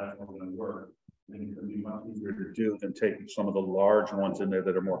that's going to work, then it can be much easier To do than taking some of the large ones in there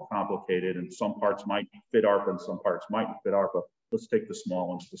that are more complicated, and some parts might fit ARPA and some parts might fit ARPA. Let's take the small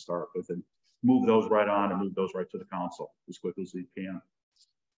ones to start with and move those right on and move those right to the council as quickly as we can.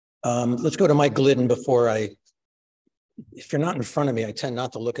 Let's go to Mike Glidden before if you're not in front of me, I tend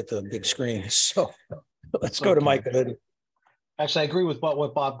not to look at the big screen. So let's go to Mike Glidden. Actually, I agree with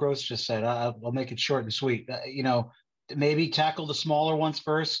what Bob Gross just said. I'll make it short and sweet. You know, maybe tackle the smaller ones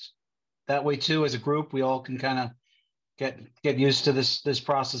first. That way too, as a group, we all can kind of get used to this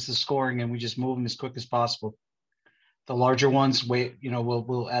process of scoring, and we just move them as quick as possible. The larger ones,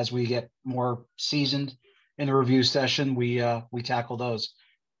 we'll as we get more seasoned in the review session, we tackle those.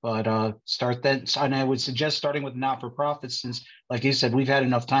 But start then, and I would suggest starting with not-for-profits, since, like you said, we've had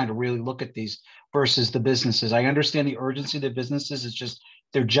enough time to really look at these versus the businesses. I understand the urgency of the businesses. It's just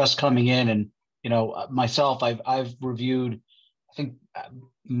they're just coming in, and you know, myself, I've reviewed, I think,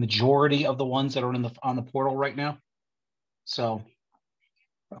 majority of the ones that are on the portal right now. So,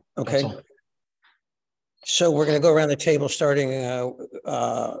 okay. So we're going to go around the table, starting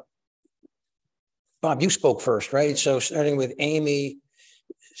Bob, you spoke first, right? So starting with Amy.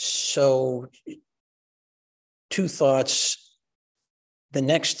 So two thoughts. The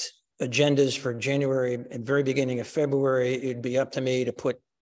next agendas for January and very beginning of February, it'd be up to me to put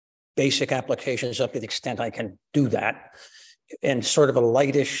basic applications up to the extent I can do that, and sort of a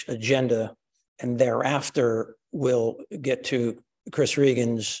lightish agenda. And thereafter, we'll get to Chris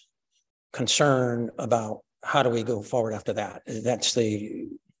Regan's concern about how do we go forward after that. That's the,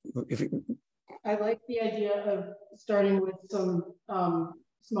 I like the idea of starting with some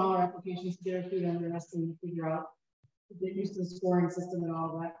smaller applications to get our feet under us and figure out, get used to the scoring system and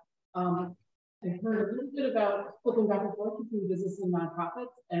all of that. I've heard a little bit about flipping back and forth between business and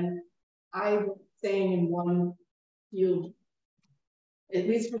nonprofits, and I'm staying in one field, at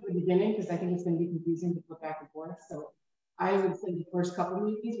least for the beginning, because I think it's going to be confusing to flip back and forth. So I would say the first couple of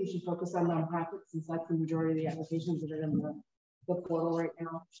meetings, we should focus on nonprofits, since that's the majority of the applications that are in the portal right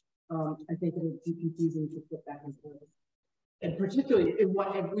now. I think it would be confusing to flip back and forth. And particularly if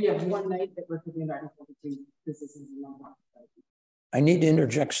we have one night that we're flipping back and forth between businesses and nonprofits. I need to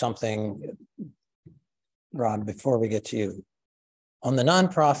interject something, Rob, before we get to you. On the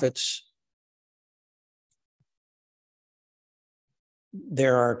nonprofits,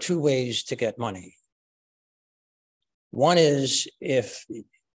 there are two ways to get money. One is if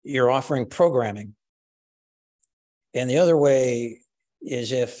you're offering programming, and the other way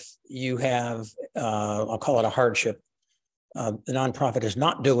is if you have, I'll call it a hardship. The nonprofit is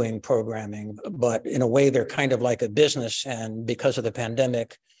not doing programming, but in a way they're kind of like a business, and because of the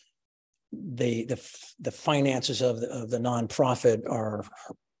pandemic, the finances of the nonprofit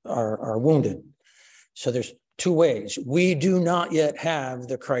are wounded. So there's two ways. We do not yet have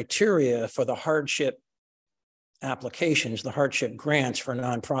the criteria for the hardship applications, the hardship grants for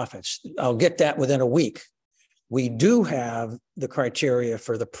nonprofits. I'll get that within a week. We do have the criteria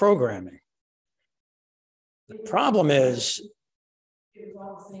for the programming. The problem is it's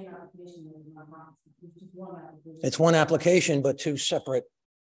all the same application as nonprofits. It's just one application. it's one application, but two separate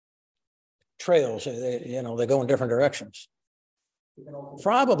trails. They go in different directions.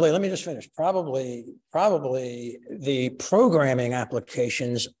 Probably, let me just finish. Probably the programming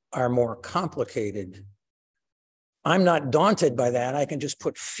applications are more complicated. I'm not daunted by that. I can just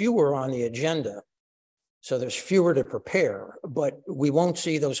put fewer on the agenda. So there's fewer to prepare, but we won't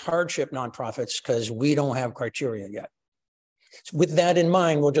see those hardship nonprofits because we don't have criteria yet. With that in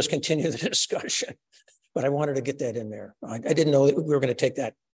mind, we'll just continue the discussion, but I wanted to get that in there. I didn't know that we were going to take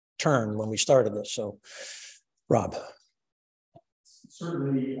that turn when we started this. So, Rob.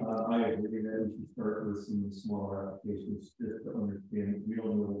 Certainly, I agree that we should start with some smaller applications just to understand. We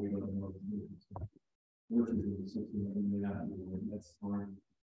don't know what we don't know. Which is in the system that we may not be doing. That's fine.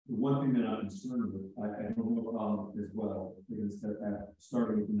 The one thing that I'm concerned with, I don't have a problem as well, is that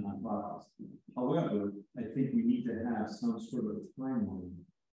starting with the nonprofits. However, I think we need to have some sort of timeline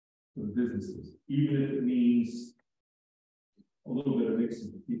for the businesses, even if it means a little bit of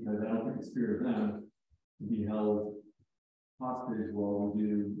mixing, because I don't think it's fair to them to be held hostage while we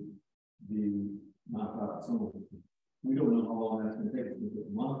do the nonprofits. We don't know how long that's going to take. Is it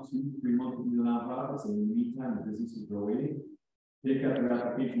a month, 2, 3 months to do the nonprofits, and in the meantime, the businesses are waiting. They've got their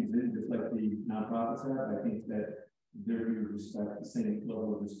applications in just like the nonprofits have. I think that they're going to respect the same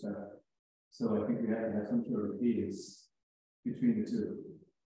level of respect. So I think we have to have some sort of cadence between the two.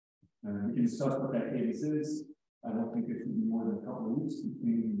 We can discuss what that cadence is. I don't think it should be more than a couple of weeks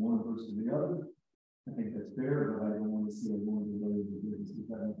between one versus the other. I think that's fair, but I don't want to see a more delay in the business.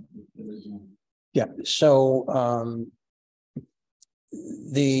 Yeah. So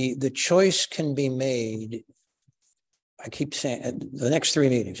the choice can be made. I keep saying the next 3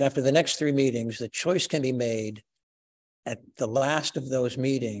 meetings. After the next 3 meetings, the choice can be made at the last of those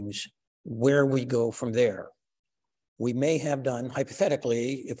meetings where we go from there. We may have done,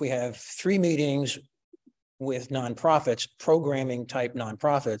 hypothetically, if we have 3 meetings with nonprofits, programming type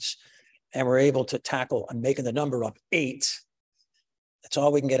nonprofits, and we're able to tackle, I'm making the number up, 8. That's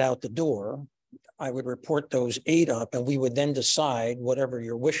all we can get out the door. I would report those 8 up, and we would then decide whatever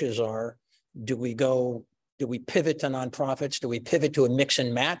your wishes are. Do we pivot to nonprofits? Do we pivot to a mix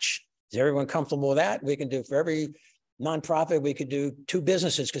and match? Is everyone comfortable with that? We can do for every nonprofit, we could do 2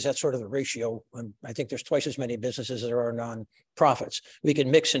 businesses because that's sort of the ratio. I think there's twice as many businesses as there are nonprofits. We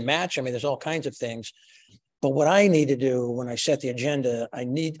can mix and match. I mean, there's all kinds of things. But what I need to do when I set the agenda, I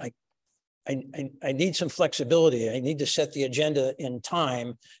need some flexibility. I need to set the agenda in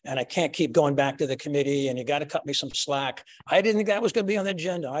time, and I can't keep going back to the committee and you got to cut me some slack. I didn't think that was going to be on the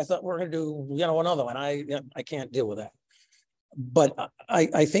agenda. I thought we were going to do, another one. I can't deal with that. But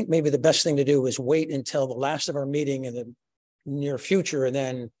I think maybe the best thing to do is wait until the last of our meeting in the near future and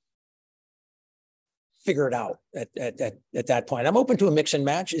then figure it out at that point. I'm open to a mix and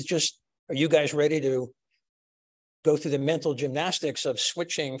match. It's just, are you guys ready to go through the mental gymnastics of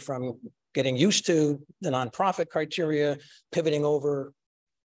switching from getting used to the nonprofit criteria, pivoting over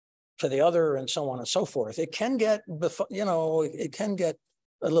to the other, and so on and so forth? It can get, it can get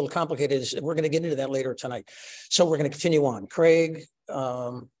a little complicated. We're going to get into that later tonight. So we're going to continue on. Craig.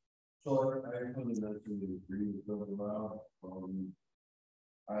 So I fundamentally agree with Bill about.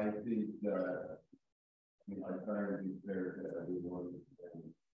 I think that, I try to be fair to everyone.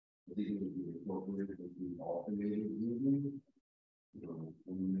 I think it would be appropriate if we alternated using. When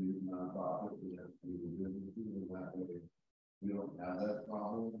we use nonprofit, we have to do businesses, and that way we don't have that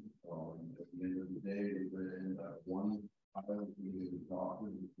problem. At the end of the day, we're going to end up one pilot meeting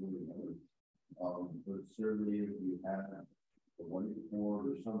doctors, including others. But certainly if we have a whiteboard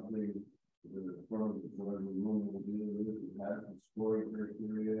or something, the front of whatever room we'll do with, we have some scoring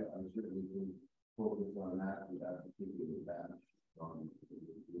criteria. I certainly would focus on that for that particular batch.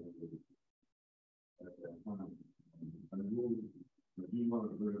 At that time, I do want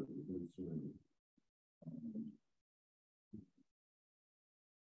to bring up the concern.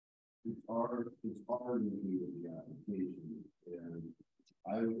 It's hard to do the application, and I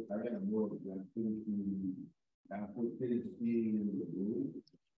have more objection to applicants being in the room,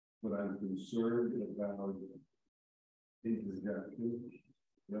 but I'm concerned about interjection.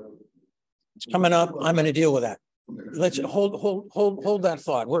 Yep. It's coming up. I'm going to deal with that. Let's hold that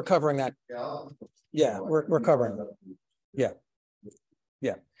thought. We're covering that. Yeah, we're covering that. Yeah.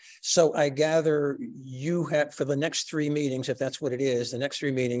 Yeah. So I gather you have, for the next 3 meetings, if that's what it is, the next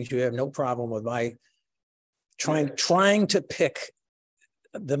 3 meetings, you have no problem with my trying to pick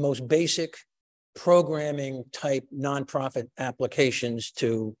the most basic programming type nonprofit applications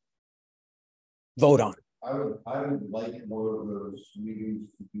to vote on. I would like more of those meetings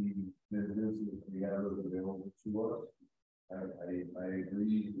to be business if we have those available to us. I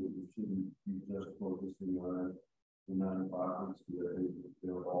agree that we shouldn't be just focusing on the nonprofits,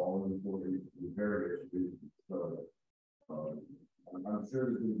 they're all important for various reasons. So I'm sure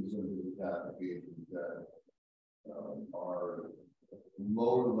there's going to be some of these applications that are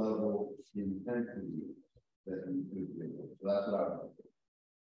lower level intensity that we could do. So that's what I would think.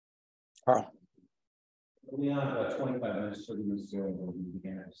 Carl. We have about 25 minutes, 30 minutes ago, when we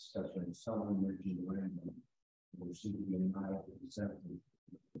began a discussion. Someone mentioned random. There seemed to be an consensus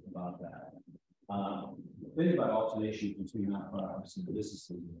about that. The thing about alternation between nonprofits and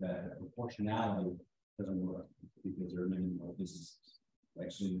businesses is that proportionality doesn't work because there are many more businesses.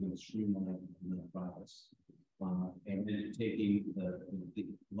 Actually, you're going to streamline nonprofits. And then taking the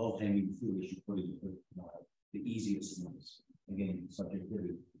low-hanging fruit, as you put it, the easiest ones. Again,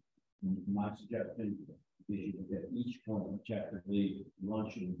 subjectivity. My suggestion is you look at each point objectively. One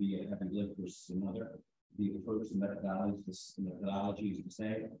should be a heavy lift versus another. The approach, the methodology is the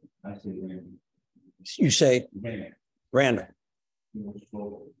same. I say random. You say random. And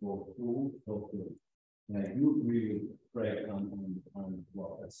I do agree with Craig on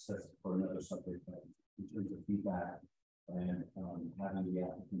well, that's for another subject, but in terms of feedback and having the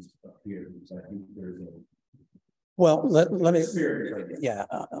applicants appear, because I think there's a well, let me. Yeah,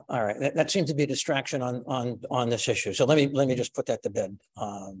 all right. That seems to be a distraction on this issue. So let me just put that to bed,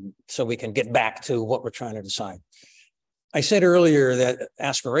 so we can get back to what we're trying to decide. I said earlier that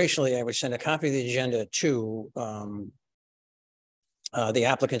aspirationally, I would send a copy of the agenda to the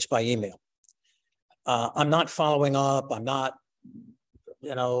applicants by email. I'm not following up. I'm not,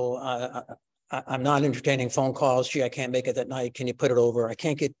 I'm not entertaining phone calls. Gee, I can't make it that night. Can you put it over? I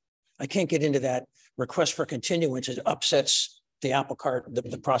can't get into that request for continuance. It upsets the apple cart,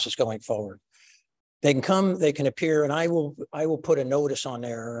 the process going forward. They can come, they can appear, and I will put a notice on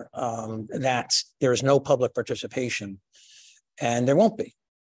there that there is no public participation, and there won't be.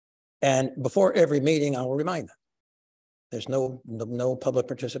 And before every meeting, I will remind them there's no public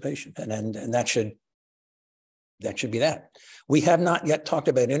participation, and that should be that. We have not yet talked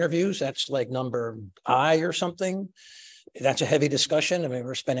about interviews. That's like number I or something. That's a heavy discussion. I mean,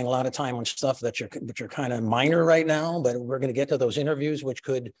 we're spending a lot of time on stuff that are kind of minor right now, but we're going to get to those interviews, which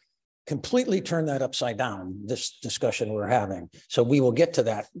could completely turn that upside down, this discussion we're having. So we will get to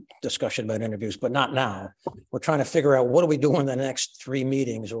that discussion about interviews, but not now. We're trying to figure out what do we do in the next 3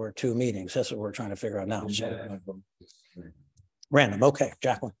 meetings or 2 meetings. That's what we're trying to figure out now. So, random. Okay,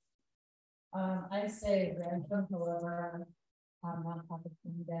 Jacqueline. I say random, however, nonprofit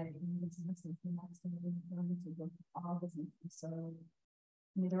that all businesses, so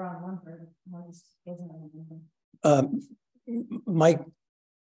neither on Wallingford. Mike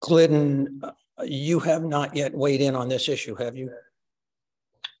Glidden, you have not yet weighed in on this issue, have you?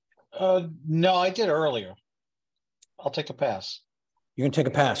 No, I did earlier. I'll take a pass. You can take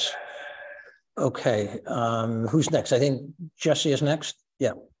a pass. Okay, who's next? I think Jesse is next.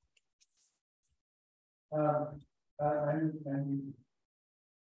 Yeah.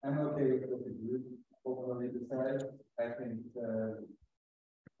 I'm okay with what the group ultimately decided. I think the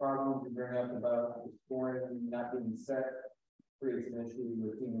problem you bring up about the scoring not being set creates an issue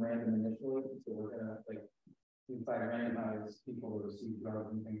with being random initially. So we're gonna like if I randomize people to receive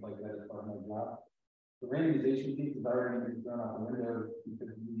drugs and things like that as part of my job. The randomization piece is already been thrown out the window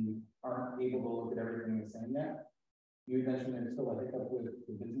because we aren't able to look at everything the same yet. You mentioned there's still a hiccup with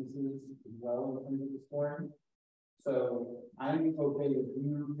the businesses as well in terms of the scoring. So I'm okay with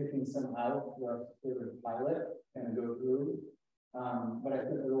you picking some out for a pilot and go through. But I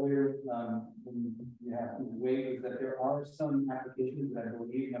said earlier, when you have to wait, is that there are some applications that I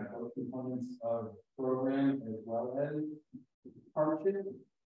believe have both components of program as well as hardship.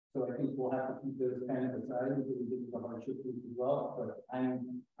 So I think we'll have to keep those kind of aside because we did the hardship piece as well. But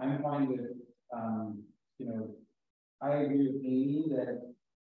I'm fine with, you know, I agree with Amy that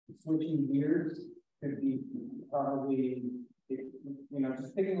switching gears could be probably, you know,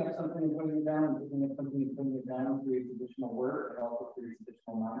 just picking up something and putting it down, and picking up something and putting it down creates additional work. It also creates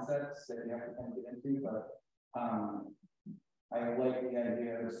additional mindsets that you have to kind of get into. But I like the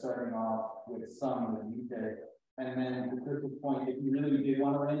idea of starting off with some that you pick. And then to Chris's point, if you really did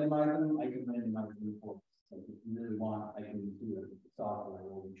want to randomize them, I can randomize them for you. Like if you really want, I can do it with the software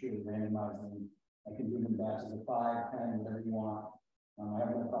or we truly randomize them. I can do them batches of 5, 10, whatever you want. I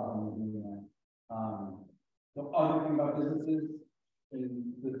have no problem with doing that. The other thing about businesses,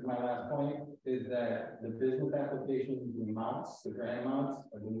 and this is my last point, is that the business applications, the amounts, the grant amounts,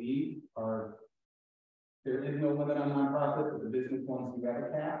 I believe, are there is no limit on nonprofit, but the business ones do have a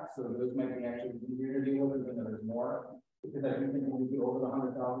cap, so those might be actually easier to deal with, even though there's more. Because I do think when we get over the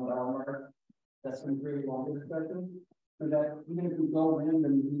 $100,000 mark, that's going to create a longer discussion. So that even if we go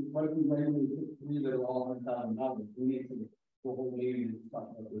random, what if we randomly pick 3 that are all $100,000? We need to go whole meeting and talk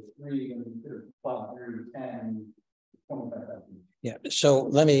about those 3 and we could plot through 10, 25,000. Yeah. So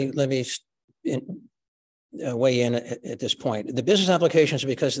let me weigh in at this point. The business applications,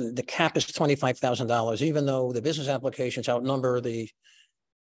 because the cap is $25,000, even though the business applications outnumber the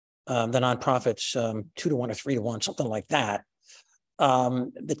nonprofits 2 to 1 or 3 to 1, something like that.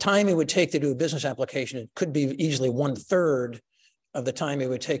 The time it would take to do a business application, it could be easily 1/3 of the time it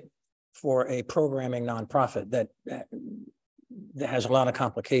would take for a programming nonprofit that has a lot of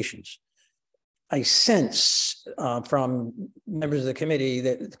complications. I sense from members of the committee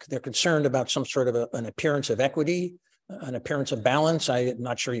that they're concerned about some sort of an appearance of equity, an appearance of balance. I'm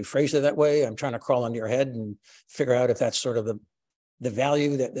not sure you phrased it that way. I'm trying to crawl under your head and figure out if that's sort of the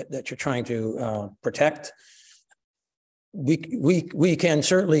value that you're trying to protect. We can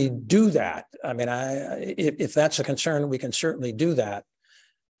certainly do that. I mean, if that's a concern, we can certainly do that.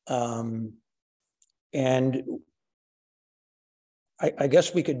 And I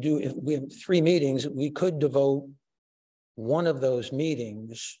guess we could do, if we have 3 meetings, we could devote one of those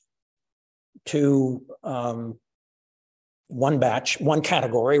meetings to one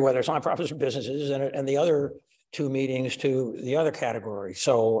category, whether it's nonprofits or businesses, and the other 2 meetings to the other category.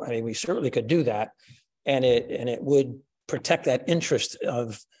 So, I mean, we certainly could do that, and it would protect that interest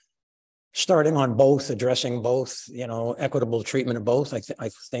of starting on both, addressing both, you know, equitable treatment of both. I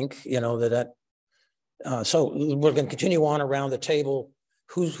think, you know, so we're going to continue on around the table.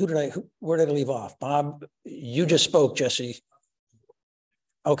 Where did I leave off? Bob, you just spoke, Jesse.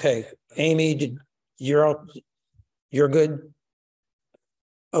 Okay, Amy, you're good.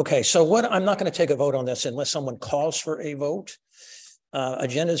 Okay, so I'm not going to take a vote on this unless someone calls for a vote.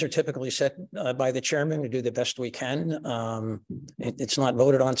 Agendas are typically set by the chairman. We do the best we can. It's not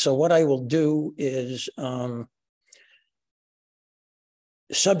voted on. So what I will do is,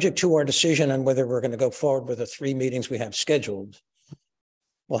 subject to our decision on whether we're going to go forward with the 3 meetings we have scheduled,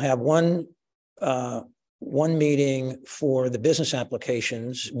 we'll have one meeting for the business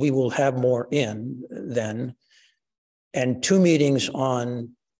applications. We will have more in then, and 2 meetings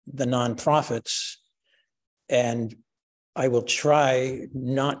on the nonprofits. And I will try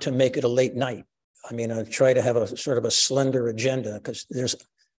not to make it a late night. I mean, I'll try to have a sort of a slender agenda because there's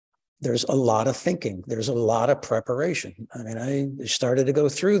a lot of thinking. There's a lot of preparation. I mean, I started to go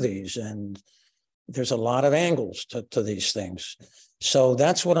through these and there's a lot of angles to these things. So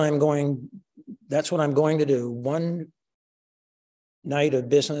that's what I'm going to do. 1 night of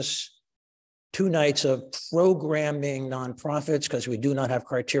business, 2 nights of programming nonprofits, because we do not have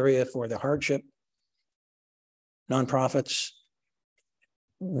criteria for the hardship nonprofits.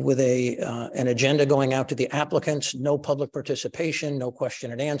 with an agenda going out to the applicants, no public participation, no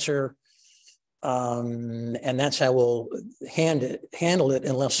question and answer. And that's how we'll handle it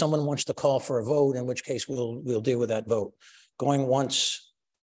unless someone wants to call for a vote, in which case we'll deal with that vote. Going once,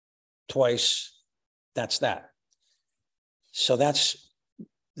 twice, that's that. So that's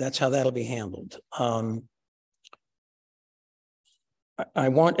how that'll be handled. I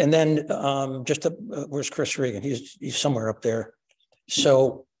want, and then where's Chris Regan? He's somewhere up there.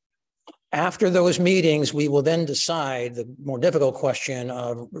 So after those meetings, we will then decide the more difficult question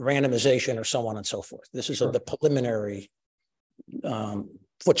of randomization or so on and so forth. This is the preliminary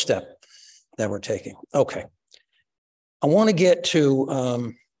footstep that we're taking. Okay. I want to get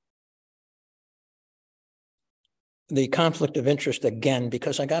to the conflict of interest again,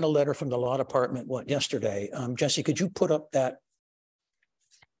 because I got a letter from the law department, yesterday. Jesse, could you put up that?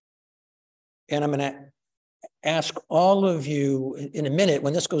 And I'm going to ask all of you in a minute,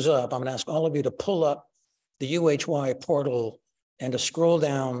 when this goes up, I'm going to ask all of you to pull up the UHY portal and to scroll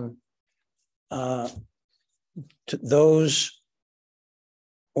down to those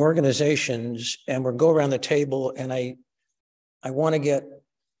organizations, and we'll go around the table, and I want to get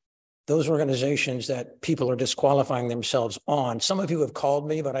those organizations that people are disqualifying themselves on. Some of you have called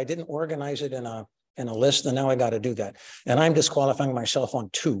me, but I didn't organize it in a list, and now I got to do that. And I'm disqualifying myself on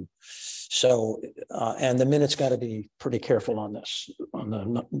 2. So, and the minutes got to be pretty careful on this,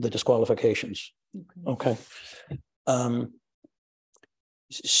 on the disqualifications. Okay.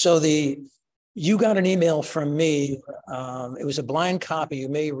 So you got an email from me. It was a blind copy. You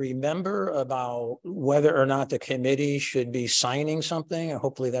may remember about whether or not the committee should be signing something.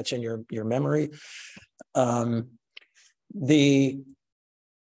 Hopefully that's in your memory. The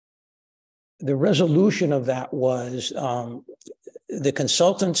resolution of that was the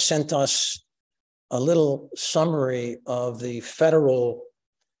consultant sent us a little summary of the federal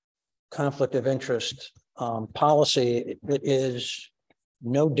conflict of interest policy. It is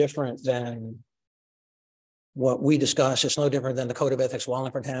no different than what we discussed. It's no different than the Code of Ethics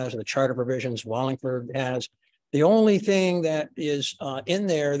Wallingford has, or the charter provisions Wallingford has. The only thing that is in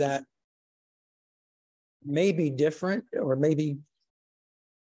there that may be different, or maybe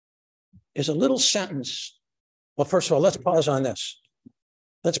is a little sentence. Well, first of all, let's pause on this.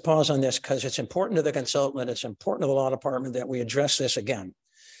 Let's pause on this because it's important to the consultant. It's important to the law department that we address this again.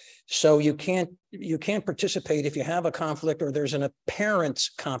 So you can't participate if you have a conflict or there's an apparent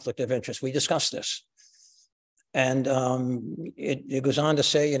conflict of interest. We discussed this, and it goes on to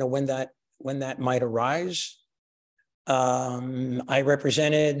say, when that might arise. I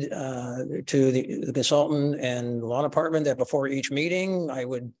represented to the consultant and law department that before each meeting, I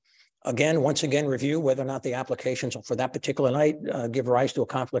would once again review whether or not the applications for that particular night give rise to a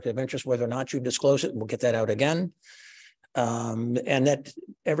conflict of interest, whether or not you disclose it. We'll get that out again. And that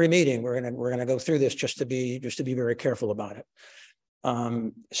every meeting we're gonna go through this just to be very careful about it.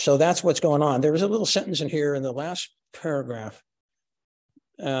 So that's what's going on. There was a little sentence in here in the last paragraph.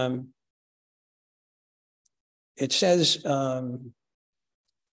 It says,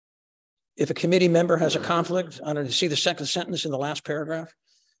 if a committee member has a conflict, I don't know, see the second sentence in the last paragraph?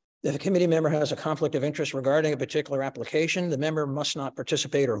 If a committee member has a conflict of interest regarding a particular application, the member must not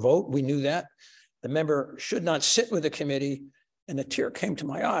participate or vote. We knew that. The member should not sit with the committee, and a tear came to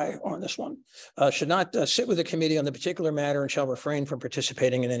my eye on this one, should not sit with the committee on the particular matter and shall refrain from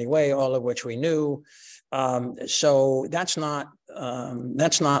participating in any way, all of which we knew. So that's not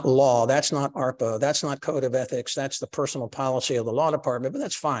law. That's not ARPA. That's not Code of Ethics. That's the personal policy of the law department, but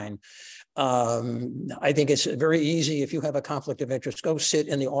that's fine. I think it's very easy. If you have a conflict of interest, go sit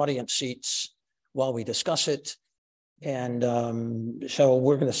in the audience seats while we discuss it. And so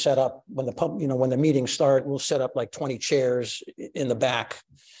we're going to set up when the meetings start, we'll set up like 20 chairs in the back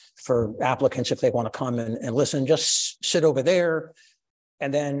for applicants if they want to come and listen. Just sit over there.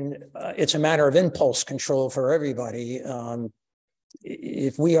 And then it's a matter of impulse control for everybody.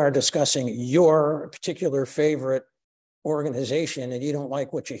 If we are discussing your particular favorite organization and you don't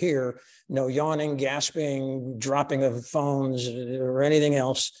like what you hear, no yawning, gasping, dropping of phones or anything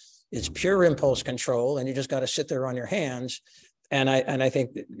else. It's pure impulse control, and you just got to sit there on your hands. And I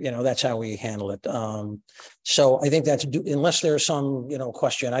think that's how we handle it. So I think that's, unless there's some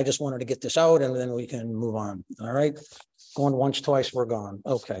question. I just wanted to get this out, and then we can move on. All right, going once, twice, we're gone.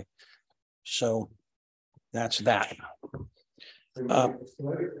 Okay, so that's that.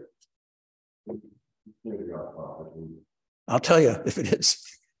 I'll tell you if it is.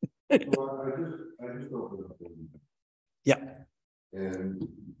 Well, I just opened up. Yeah. And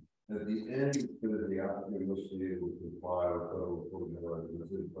at the end, the applicant must be able to file a federal code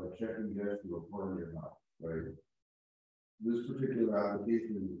by checking yes to affirm or not, right? this particular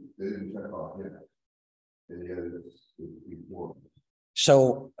application, they didn't check off yet. And yet it's before.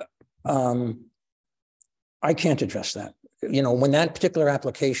 So I can't address that. You know, when that particular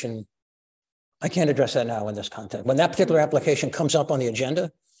application, I can't address that now in this context. When that particular application comes up on the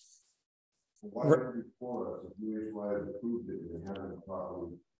agenda, Why are you before us? If you have approved it and haven't properly.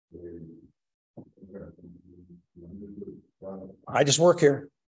 I just work here.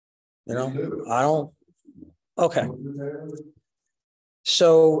 You know, I don't. Okay.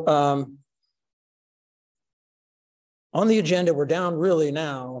 So on the agenda, we're down really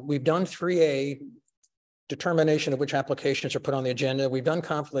now. We've done 3A, determination of which applications are put on the agenda. We've done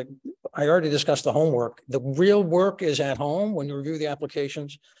conflict. I already discussed the homework. The real work is at home when you review the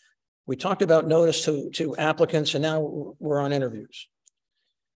applications. We talked about notice to applicants, and now we're on interviews.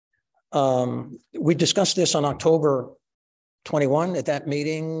 We discussed this on October 21 at that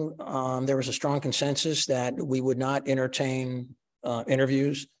meeting. There was a strong consensus that we would not entertain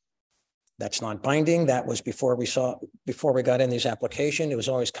interviews. That's not binding. That was before we got in these applications. It was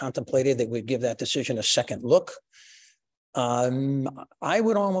always contemplated that we'd give that decision a second look. I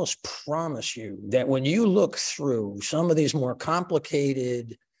would almost promise you that when you look through some of these more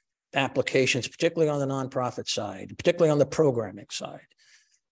complicated applications, particularly on the nonprofit side, particularly on the programming side,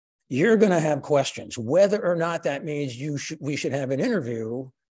 you're going to have questions. Whether or not that means we should have an interview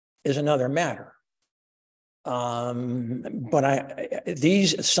is another matter. But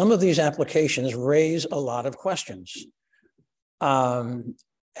some of these applications raise a lot of questions.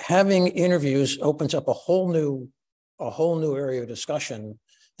 Having interviews opens up a whole new area of discussion.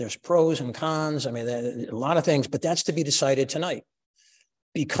 There's pros and cons. I mean, a lot of things, but that's to be decided tonight.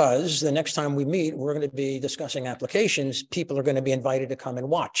 Because the next time we meet, we're going to be discussing applications. People are going to be invited to come and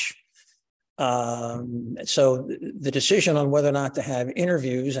watch. So the decision on whether or not to have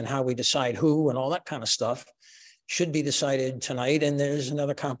interviews and how we decide who and all that kind of stuff should be decided tonight. And there's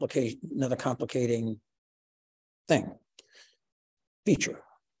another complicating thing. Feature.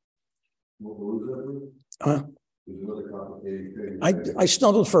 What was that? Another complicated thing. I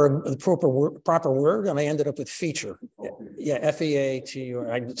stumbled for a proper word, and I ended up with feature. Yeah,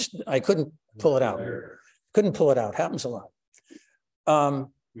 FEATUR. I couldn't pull it out. Couldn't pull it out. Happens a lot.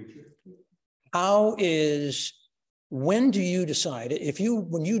 When do you decide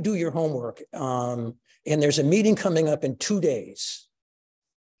when you do your homework and there's a meeting coming up in 2 days,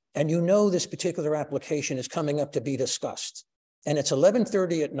 and you know this particular application is coming up to be discussed, and it's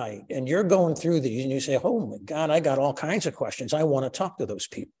 11:30 at night, and you're going through these and you say, oh my God, I got all kinds of questions. I want to talk to those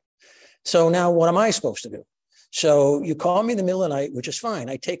people. So now what am I supposed to do? So you call me in the middle of the night, which is fine.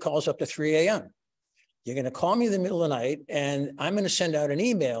 I take calls up to 3 a.m. You're going to call me in the middle of the night, and I'm going to send out an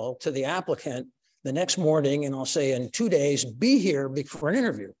email to the applicant the next morning, and I'll say, in 2 days, be here for an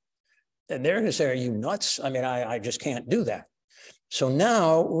interview. And they're going to say, are you nuts? I mean, I just can't do that. So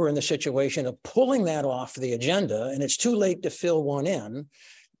now we're in the situation of pulling that off the agenda, and it's too late to fill one in.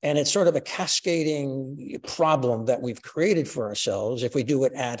 And it's sort of a cascading problem that we've created for ourselves if we do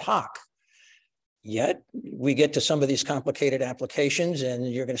it ad hoc. Yet we get to some of these complicated applications,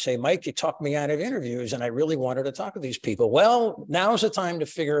 and you're going to say, Mike, you talked me out of interviews, and I really wanted to talk to these people. Well, now's the time to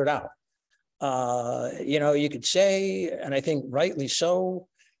figure it out. You could say, and I think rightly so,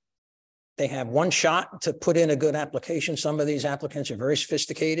 they have one shot to put in a good application. Some of these applicants are very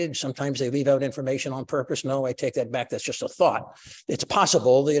sophisticated. Sometimes they leave out information on purpose. No, I take that back. That's just a thought. It's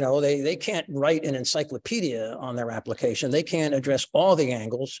possible, they can't write an encyclopedia on their application. They can't address all the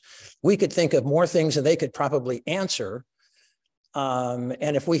angles. We could think of more things that they could probably answer.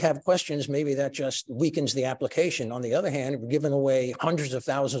 And if we have questions, maybe that just weakens the application. On the other hand, we're giving away hundreds of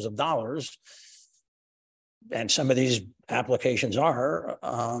thousands of dollars, and some of these applications are,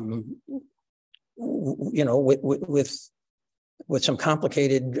 with some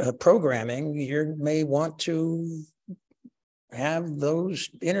complicated programming, you may want to have those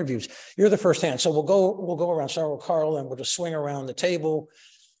interviews. You're the first hand, so we'll go around. Start with Carl, and we'll just swing around the table.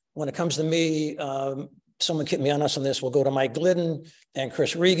 When it comes to me, someone keep me honest on this. We'll go to Mike Glidden and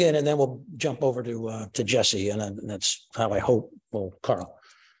Chris Regan, and then we'll jump over to Jesse, and that's how I hope. Well, Carl.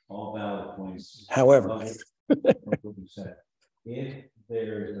 All valid points. However, if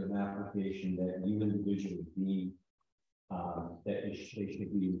there is an application that you individually deem that they should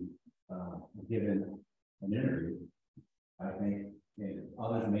be given an interview, I think, and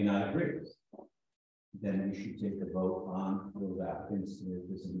others may not agree, then we should take a vote on those applicants. If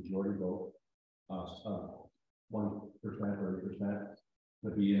there's a majority vote, 1% or 30%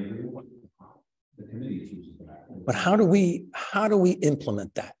 would be interviewed. The committee chooses that. But how do we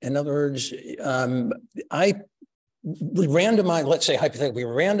implement that? In other words, we randomize, let's say hypothetically,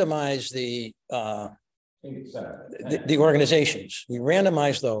 we randomize the the organizations. We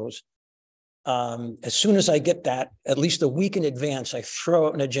randomize those. As soon as I get that, at least a week in advance, I throw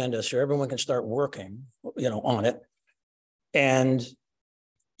out an agenda so everyone can start working, on it. And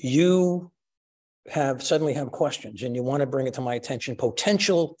you suddenly have questions and you want to bring it to my attention,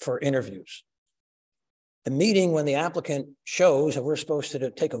 potential for interviews. The meeting, when the applicant shows and we're supposed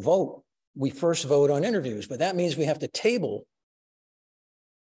to take a vote, we first vote on interviews, but that means we have to table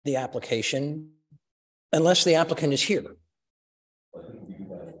the application unless the applicant is here.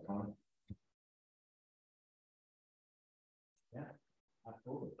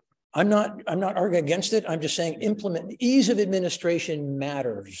 I'm not arguing against it. I'm just saying ease of administration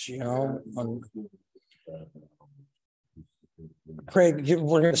matters, Craig,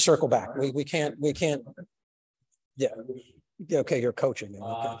 we're going to circle back. We can't. Yeah. Okay, you're coaching.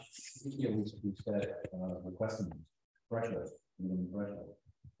 Okay. We said requesting threshold, right?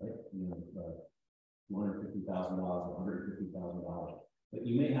 $250,000, $150,000. But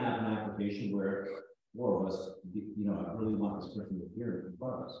you may have an application where four of us, I really want this person to hear in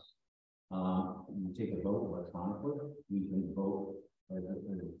front of us. You take a vote electronically. You can vote.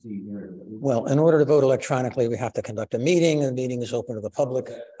 Well, in order to vote electronically, we have to conduct a meeting, and the meeting is open to the public.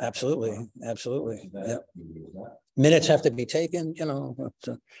 Absolutely. Yeah. Minutes have to be taken,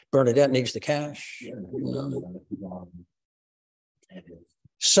 Bernadette needs the cash.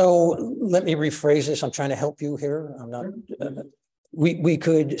 So let me rephrase this. I'm trying to help you here. I'm not, we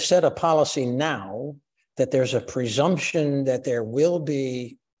could set a policy now that there's a presumption that there will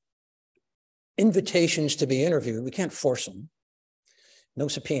be invitations to be interviewed. We can't force them. No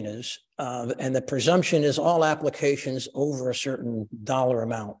subpoenas. And the presumption is all applications over a certain dollar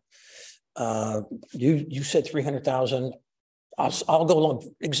amount. You said 300,000. I'll go along.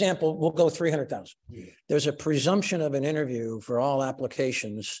 Example, we'll go 300,000. There's a presumption of an interview for all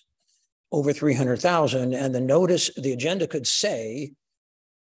applications over 300,000, and the agenda could say,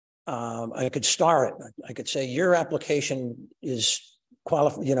 I could star it. I could say your application is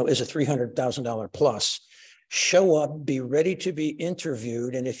qualified, is a $300,000 plus. Show up, be ready to be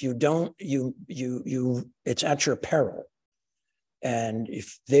interviewed, and if you don't, it's at your peril. And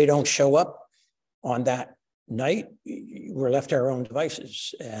if they don't show up on that night, we're left to our own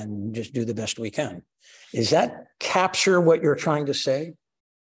devices and just do the best we can. Does that capture what you're trying to say?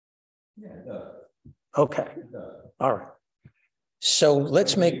 Yeah, it does. Okay. It does. All right. So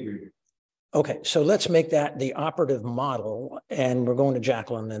let's make that the operative model, and we're going to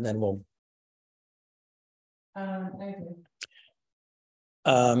Jacqueline, and then we'll. Thank you.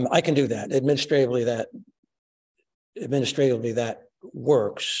 I can do that. Administratively, that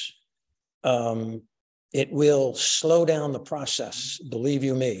works. It will slow down the process, believe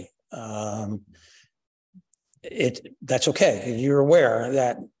you me. That's okay. You're aware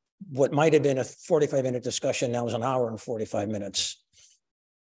that what might have been a 45-minute discussion now is an hour and 45 minutes.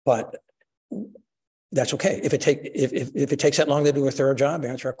 But that's okay. If it takes that long to do a thorough job,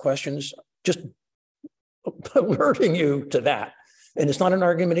 answer our questions, just alerting you to that. And it's not an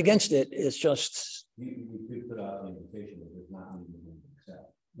argument against it. It's just. We could put out the invitation, but there's not anything to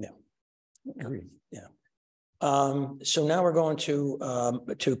accept. Yeah. Agreed. Yeah. So now we're going to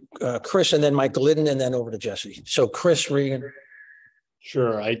Chris, and then Mike Glidden, and then over to Jesse. So Chris Regan.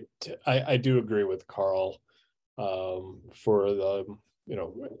 Sure. I do agree with Carl for the,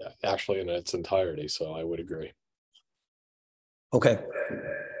 actually in its entirety. So I would agree. Okay.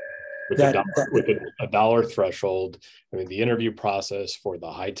 With a dollar threshold, I mean, the interview process for the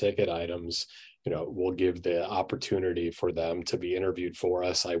high ticket items, will give the opportunity for them to be interviewed for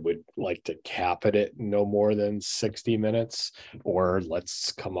us. I would like to cap it at no more than 60 minutes, or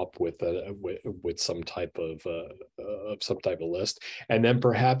let's come up with some type of list. And then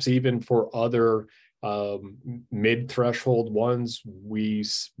perhaps even for other mid-threshold ones, we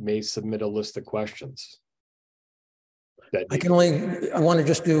may submit a list of questions. I want to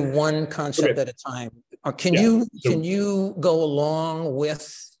just do one concept at a time. Can you go along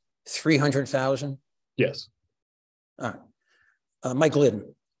with 300,000? Yes. All right. Mike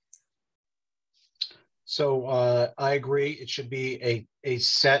Glidden. So I agree. It should be a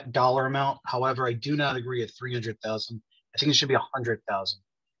set dollar amount. However, I do not agree at 300,000. I think it should be 100,000.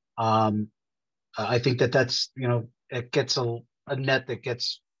 I think that's, it gets a net that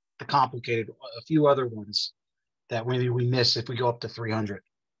gets complicated. A few other ones that maybe we miss if we go up to 300.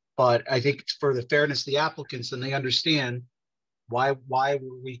 But I think for the fairness of the applicants, and they understand why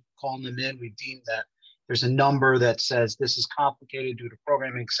were we calling them in. We deem that there's a number that says this is complicated due to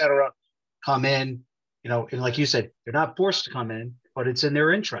programming, et cetera. Come in, and like you said, they're not forced to come in, but it's in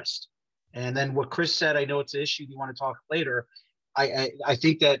their interest. And then what Chris said, I know it's an issue you want to talk later. I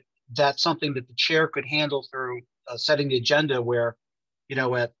think that that's something that the chair could handle through setting the agenda where, you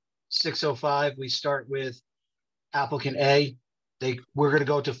know, at 6:05, we start with applicant A. We're going to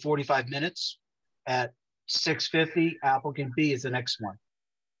go to 45 minutes. At 6:50, applicant B is the next one.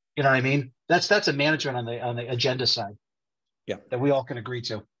 You know what I mean? That's a management on the agenda side. Yeah. That we all can agree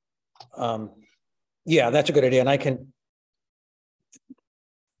to. Yeah, that's a good idea. And I can,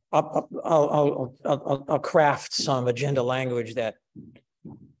 I'll craft some agenda language that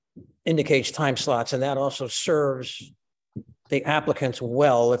indicates time slots, and that also serves the applicants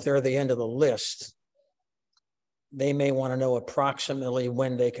well. If they're at the end of the list, they may want to know approximately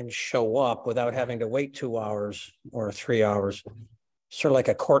when they can show up without having to wait 2 hours or 3 hours. Sort of like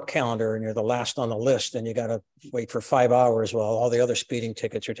a court calendar, and you're the last on the list and you got to wait for 5 hours while all the other speeding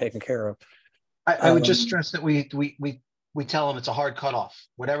tickets are taken care of. I would just stress that we tell them it's a hard cutoff.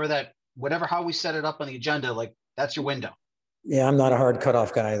 How we set it up on the agenda, like that's your window. Yeah, I'm not a hard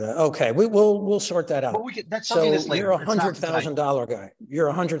cutoff guy. Okay, we'll sort that out. But that's something that's later. You're $100,000 guy.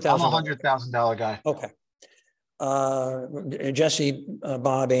 You're $100,000. I'm $100,000 guy. Okay. Jesse,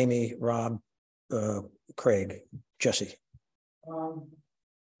 Bob, Amy, Rob, Craig, Jesse.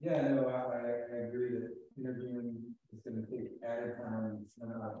 Yeah, no, I agree that interviewing is going to take added time. I'm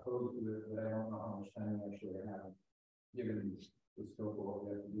not opposed to it, but I don't know how much time I actually have, given the scope of what we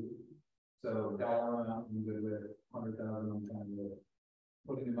have to do. So dollar amount, I'm good with 100,000. I'm kind of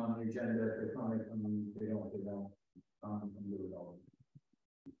putting them on the agenda. If they're coming, they don't. I'm good with all of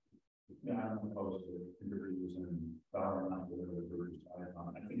it. Yeah, I'm opposed to interviews and dollar amount whatever the first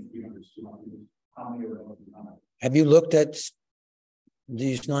I think we understood how many are going to be on it. Have you looked at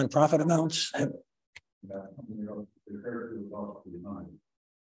these nonprofit amounts?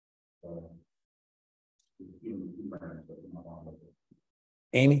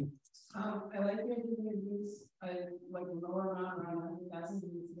 Amy? I like the idea of use. I like the lower amount around 100,000 is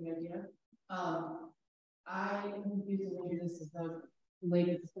a good idea. I am confused with this is the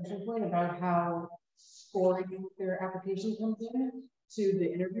latest discussion point about how scoring their application comes in to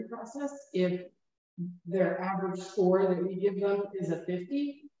the interview process. If their average score that we give them is a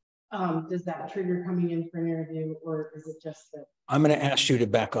 50, does that trigger coming in for an interview, or is it just that? I'm going to ask you to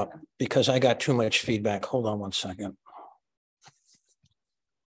back up because I got too much feedback. Hold on one second.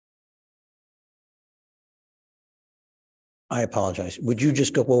 I apologize. Would you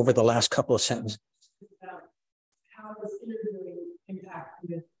just go over the last couple of sentences? How does interviewing impact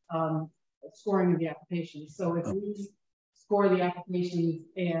with scoring of the applications? So if we score the applications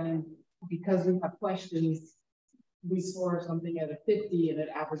and because we have questions, we score something at a 50 and it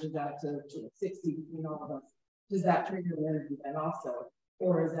averages out to 60 between all of us. Does that trigger the interview then also?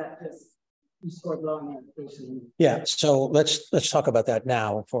 Or is that just you scored low on the application? Yeah, so let's talk about that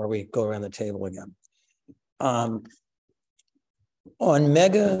now before we go around the table again. On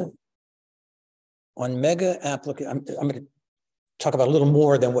mega applicant, I'm going to talk about a little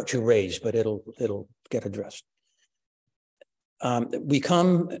more than what you raised, but it'll get addressed. We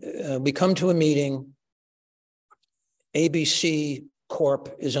come to a meeting. ABC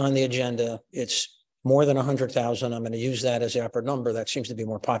Corp is on the agenda. It's more than 100,000. I'm going to use that as the upper number. That seems to be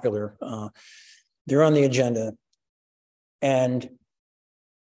more popular. They're on the agenda, and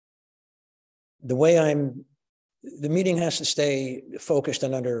the way the meeting has to stay focused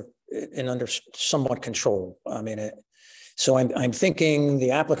and under somewhat control. I mean, so I'm thinking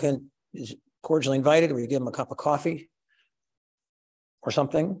the applicant is cordially invited. We give them a cup of coffee or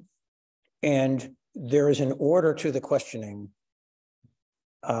something, and there is an order to the questioning,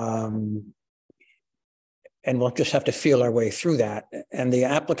 and we'll just have to feel our way through that. And the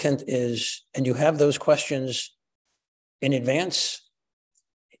applicant and you have those questions in advance.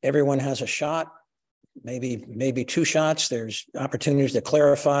 Everyone has a shot, maybe 2 shots. There's opportunities to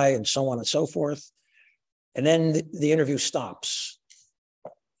clarify and so on and so forth. And then the interview stops.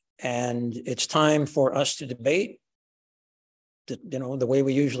 And it's time for us to debate, the way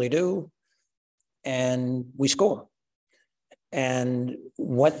we usually do. And we score. And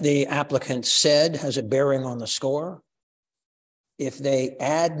what the applicant said has a bearing on the score. If they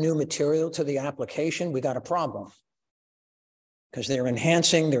add new material to the application, we got a problem. Because they're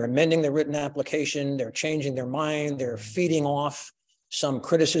enhancing, they're amending the written application, they're changing their mind, they're feeding off some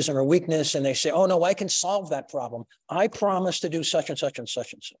criticism or weakness, and they say, oh no, I can solve that problem. I promise to do such and such and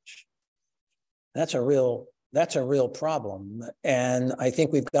such and such. That's a real problem. And I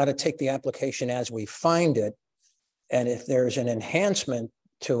think we've got to take the application as we find it. And if there's an enhancement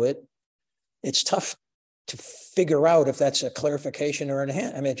to it, it's tough to figure out if that's a clarification or an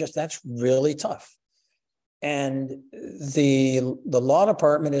enhancement. I mean, that's really tough. And the law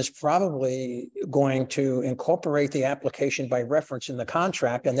department is probably going to incorporate the application by reference in the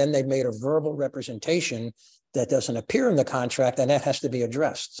contract, and then they've made a verbal representation that doesn't appear in the contract, and that has to be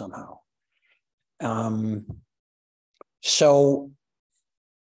addressed somehow. So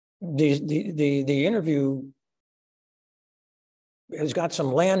the interview has got some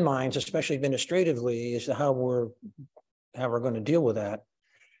landmines, especially administratively, as to how we're going to deal with that.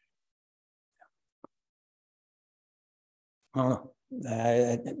 I don't know.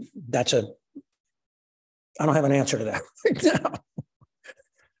 I don't have an answer to that right now.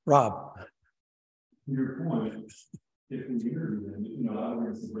 Rob. To your point, if we interview them, you know, I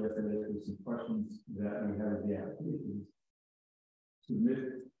would suggest that if there's some questions that we have in the applications, submit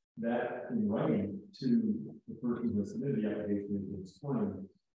that in writing to the person who submitted the application to explain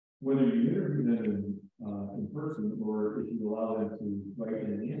whether you interview them in person or if you allow them to write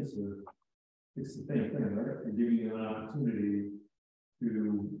an answer. It's the same thing, right? You're giving them an opportunity to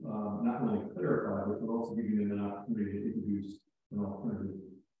not only clarify, but also giving them an opportunity to introduce an alternative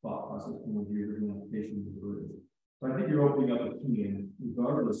thought process from the original application. So I think you're opening up a key in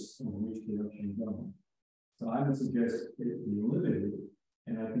regardless of which direction you're going. So I would suggest it be limited,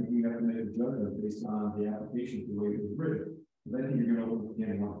 and I think we have to make a judgment based on the application, the way it was written. Because I think you're going to open it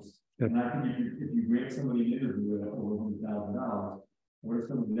again once. And I think if you grant somebody an interview at over $100,000, what if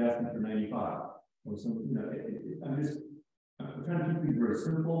somebody's asking for 95 or something? You know, I'm trying to keep things very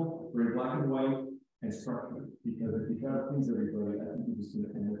simple, very black and white, and structured. Because if you try to please everybody, I think you're just going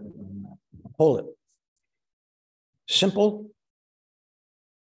to end up with that. Hold it. Simple,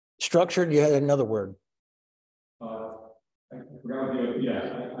 structured. You had another word. I forgot what the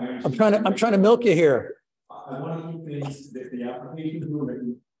I'm trying to milk you here. I want to keep things that the applications were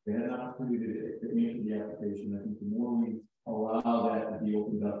written. They had an opportunity to answer the application. I think the more we allow that to be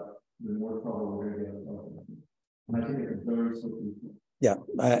opened up, the more trouble we're going to get ourselves in. And I think it's a very slippery. Yeah,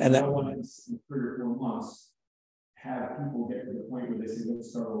 and that. I want in 3 or 4 months have people get to the point where they say, let's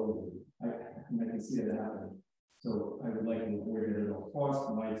start all over. I can see that happening. So I would like to avoid it at all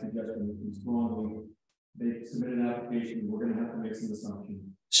costs. My suggestion is strongly, they submit an application, we're going to have to make some assumptions.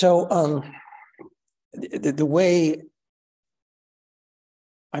 So the way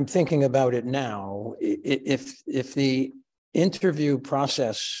I'm thinking about it now, if the interview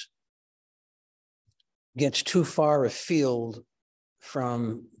process gets too far afield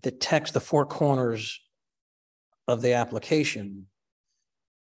from the text, the 4 corners of the application,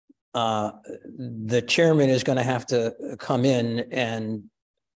 the chairman is going to have to come in and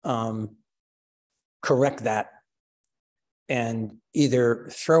correct that and either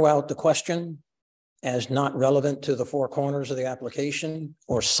throw out the question as not relevant to the 4 corners of the application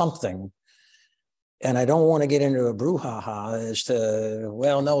or something. And I don't want to get into a brouhaha as to,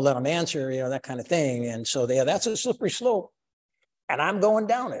 well, no, let them answer, you know, that kind of thing. And so that's a slippery slope. And I'm going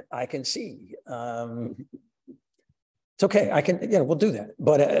down it. I can see. It's okay. I can, you know, we'll do that.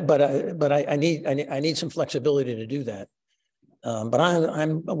 But I need some flexibility to do that. But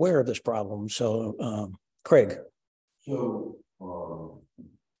I'm aware of this problem. So, Craig. So,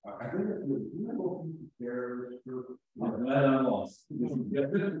 I think I'm glad I'm lost. it's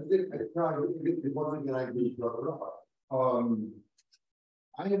one thing that I agree with.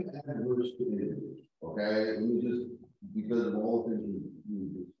 I am adverse to interviews, okay? Let me just, because of all things we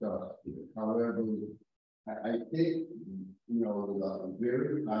discussed here. However, I think, you know,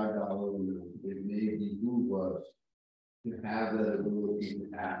 very high dollar, it may behoove us to have that ability to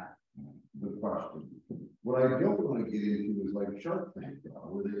ask the question. What I don't want to get into is like Shark Tank,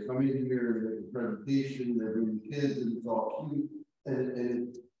 where they come in here and make a presentation, they bring kids and it's all cute,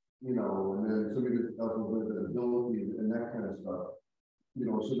 and you know, and then somebody that doesn't with an ability and that kind of stuff. You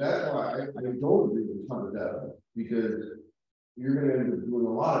know, so that's why I don't agree with some of that, because you're going to end up doing a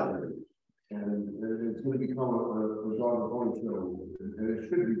lot of interviews, and it's going to become a dog and pony show, and it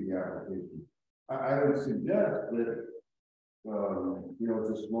should be the application. I would suggest that, you know,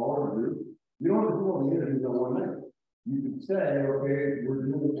 it's a smaller group. You don't have to do all the interviews on one night. You could say, okay, we're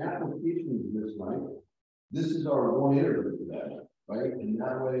doing applications this night. This is our one interview for that night, right? And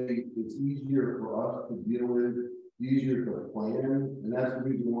that way it's easier for us to deal with, easier to plan. And that's the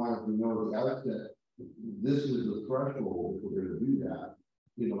reason why we know at the outset, this is the threshold if we're going to do that.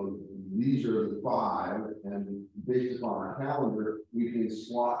 You know, these are the 5, and based upon our calendar, we can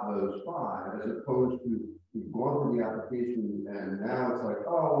slot those 5 as opposed to we've gone through the application and now it's like,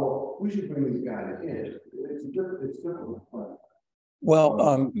 oh, we should bring these guys in. It's difficult. Well,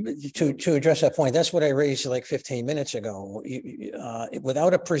 to address that point, that's what I raised like 15 minutes ago.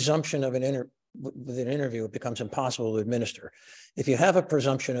 Without a presumption of an with an interview, it becomes impossible to administer. If you have a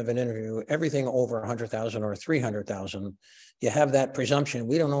presumption of an interview, everything over 100,000 or 300,000, you have that presumption.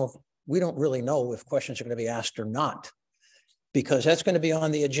 We don't really know if questions are going to be asked or not, because that's going to be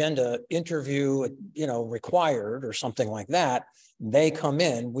on the agenda, interview, required or something like that. They come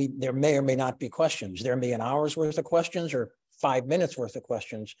in, there may or may not be questions. There may be an hour's worth of questions or 5 minutes worth of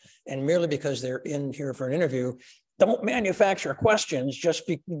questions. And merely because they're in here for an interview, don't manufacture questions. Just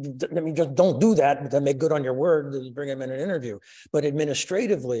don't do that. Then make good on your word to bring them in an interview. But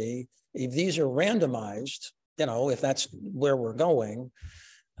administratively, if these are randomized, if that's where we're going,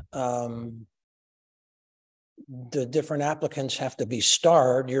 the different applicants have to be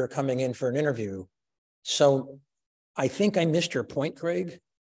starred. You're coming in for an interview. So I think I missed your point, Craig.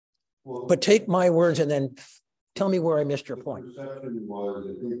 Well, but take my words and then tell me where I missed your point. The perception was,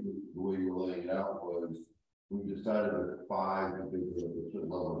 I think the way you were laying it out was, we decided at 5 to be a certain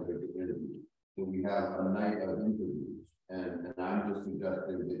level of interview. So we have a night of interviews, and I'm just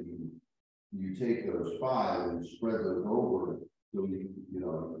suggesting that you take those 5 and spread those over. So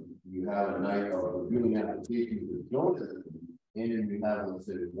you have a night of reviewing applications that don't interview, and you have, let's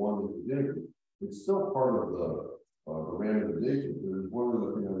say, one with the interview. It's still part of the randomization. There's one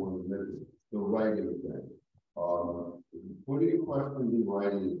other thing I want to mention: the writing thing. Putting questions in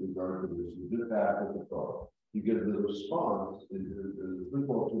writing with regard to this is just that at the thought. You get the response, and the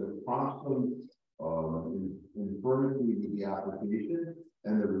people to prompt them informally with the application,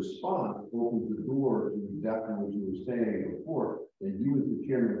 and the response opens the door to exactly what you were saying before. And you, as the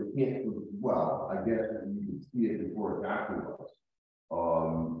chairman, can't. Well, I guess you can see it before it's afterwards.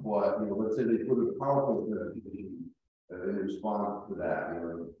 But let's say they put a PowerPoint presentation in response to that.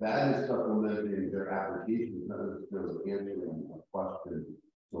 That is supplementing their application, not necessarily answering a question.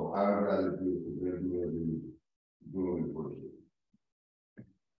 So I would rather do it doing person.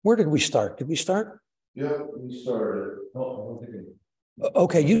 Where did we start? Did we start? Yeah, we started.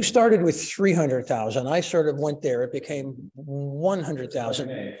 Okay, you started with 300,000. I sort of went there. It became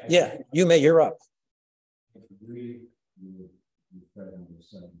 100,000. Yeah, you're up.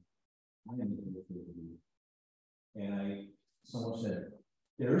 And someone said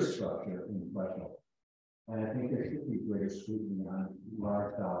there is structure in the threshold, and I think there should be greater scrutiny on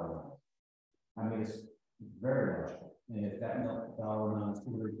large dollar amounts. I mean, it's very large, and if that dollar amount is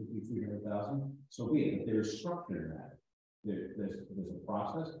 250, 300,000, so be it. If there's structure in that, there's a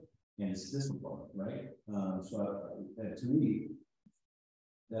process and it's discipline, right? So to me,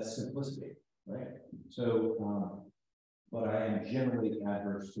 that's simplicity, right? So, but I am generally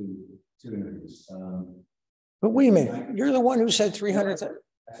adverse to interviews. But wait a minute, you're the one who said 300,000.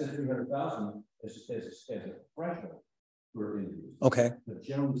 I said 300,000 as a threshold for interviews. Okay. But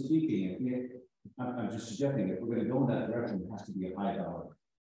generally speaking, I'm just suggesting if we're going to go in that direction, it has to be a high dollar.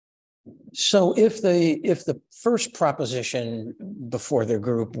 So if the first proposition before the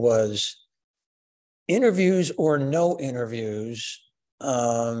group was interviews or no interviews,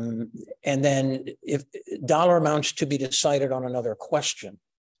 and then if dollar amounts to be decided on another question,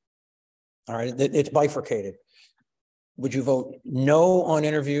 all right, it's bifurcated. Would you vote no on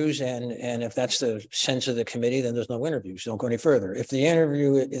interviews? And if that's the sense of the committee, then there's no interviews. Don't go any further. If the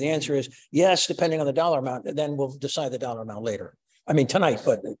answer is yes, depending on the dollar amount, then we'll decide the dollar amount later. I mean, tonight,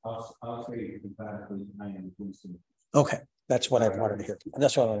 but. I'll say emphatically, I am pleased. Okay, that's what I wanted to hear.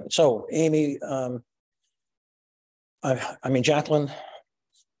 That's what I wanted. So, Amy, I mean, Jacqueline?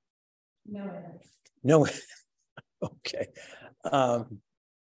 No. Okay.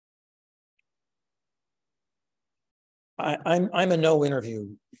 I'm a no interview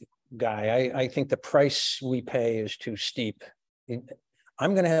guy. I think the price we pay is too steep.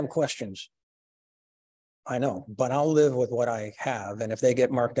 I'm going to have questions. I know, but I'll live with what I have, and if they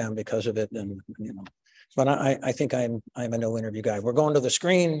get marked down because of it, then But I think I'm a no interview guy. We're going to the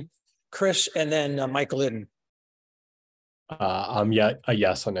screen, Chris, and then Mike Liddon. I'm a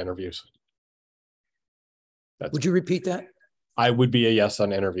yes on interviews. Would you repeat that? I would be a yes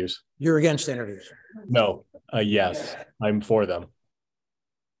on interviews. You're against interviews? No, a yes. I'm for them.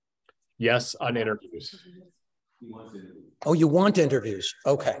 Yes on interviews. Oh, you want interviews?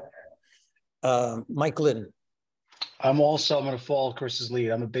 Okay. Mike Liddon. I'm going to follow Chris's lead.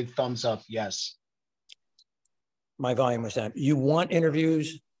 I'm a big thumbs up. Yes. My volume was down. You want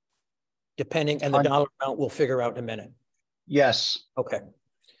interviews, depending, and the dollar amount we'll figure out in a minute. Yes. Okay.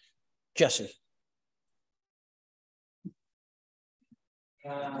 Jesse.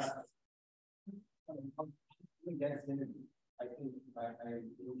 Against interviews. I think I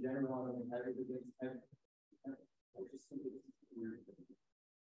in general want to have it against. I just think it's weird.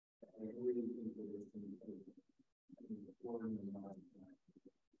 I really think that it's important in my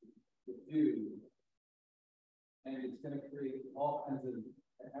do. And it's gonna create all kinds of,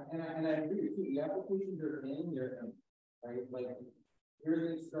 and I agree with you, the applications are in, they're in, right? Like, here are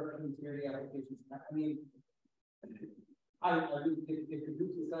the instructions, here are the applications. I mean, I do, if the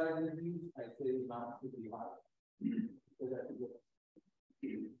group decided interviews, I'd say the amount would be high. So that would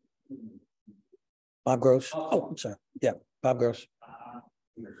be- Bob Gross. Oh, I'm sorry. Yeah, Bob Gross.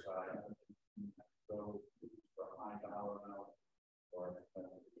 Your side. So, behind the hour now, or,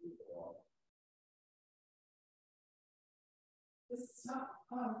 This,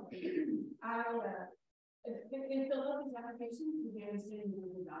 if the local application, you can see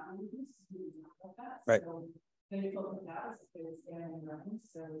the documents, that. Right. So they fill it out, so they stand in line,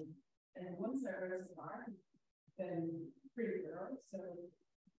 so, and once they're are, then pretty thorough, so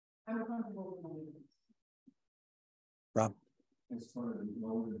I'm comfortable with my. Rob. as far as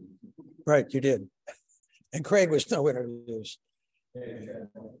no. Right, you did. And Craig was no interviews.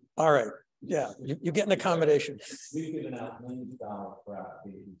 All right. Yeah, you get an accommodation. We've given out millions of dollars for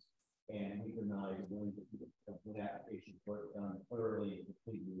applications, and we've been out millions of applications work done thoroughly and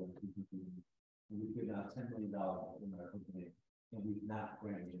completely. We've given out $10 million in our company, and we've not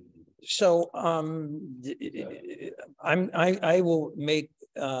granted anything. So I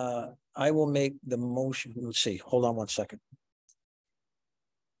will make the motion. Let's see. Hold on one second.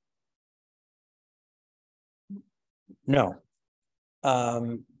 No.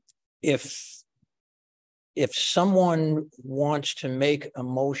 If someone wants to make a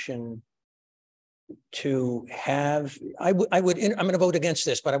motion to have, I'm going to vote against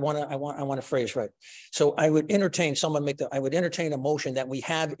this, but I want to phrase right. So I would entertain I would entertain a motion that we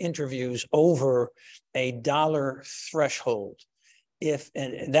have interviews over $1 threshold.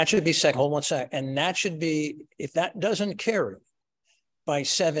 And that should be second, hold one sec. And that should be, if that doesn't carry by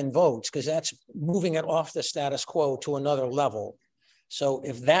 7 votes, because that's moving it off the status quo to another level. So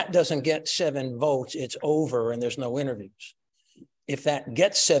if that doesn't get 7 votes, it's over and there's no interviews. If that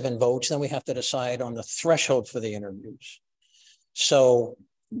gets 7 votes, then we have to decide on the threshold for the interviews. So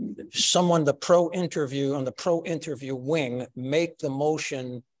someone, on the pro interview wing, make the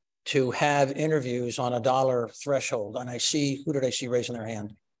motion to have interviews on $1 threshold. And I see, who did I see raising their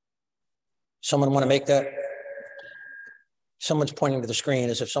hand? Someone want to make that? Someone's pointing to the screen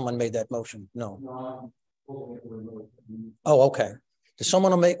as if someone made that motion. No. Oh, okay. Does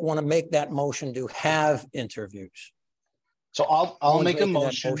someone want to make that motion to have interviews? So I'll make a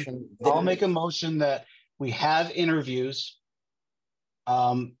motion. I'll make a motion. motion that we have interviews.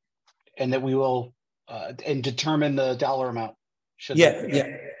 And that we will and determine the dollar amount. Yeah.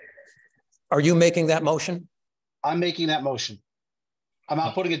 Are you making that motion? I'm making that motion. I'm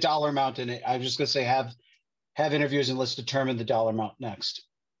not putting a dollar amount in it. I'm just gonna say have interviews and let's determine the dollar amount next.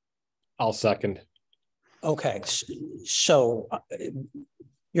 I'll second. Okay, so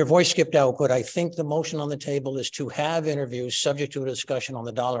your voice skipped out, but I think the motion on the table is to have interviews subject to a discussion on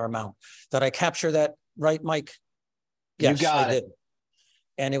the dollar amount. Did I capture that right, Mike? Yes, You got I it. did.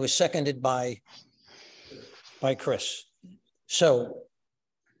 And it was seconded by Chris. So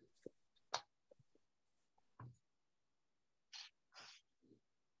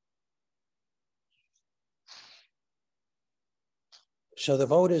the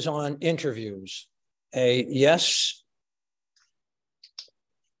vote is on interviews. A yes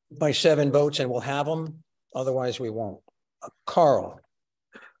by 7 votes, and we'll have them. Otherwise, we won't. Carl,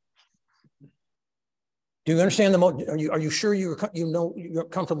 do you understand the motion? Are you sure you're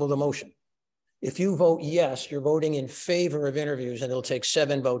comfortable with the motion? If you vote yes, you're voting in favor of interviews, and it'll take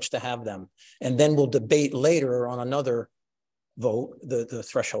 7 votes to have them. And then we'll debate later on another vote, the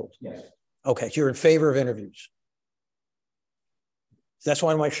threshold. Yes. Okay, so you're in favor of interviews. That's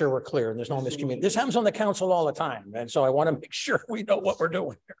why I want to make sure we're clear and there's no miscommunication. This happens on the council all the time. And so I want to make sure we know what we're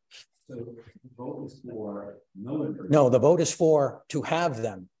doing here. So the vote is for no interview. No, the vote is for to have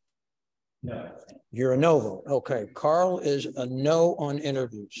them. No. You're a no vote. Okay. Carl is a no on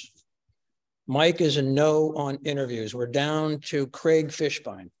interviews. Mike is a no on interviews. We're down to Craig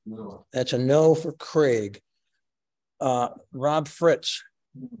Fishbein. No. That's a no for Craig. Rob Fritz,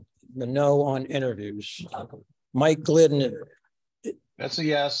 the no on interviews. Mike Glidden. That's a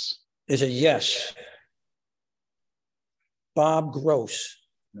yes. Is a yes. Bob Gross.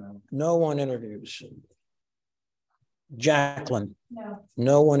 No on interviews. Jacqueline.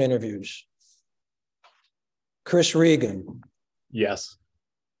 No on interviews. Chris Regan. Yes.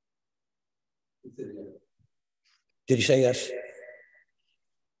 Did you say yes?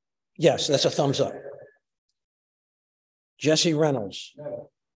 Yes, that's a thumbs up. Jesse Reynolds.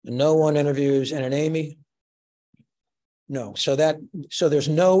 No on interviews. And an Amy. No. So there's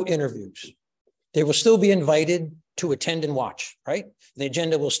no interviews. They will still be invited to attend and watch, right? The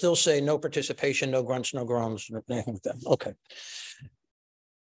agenda will still say no participation, no grunts, no groans, anything like that. Okay.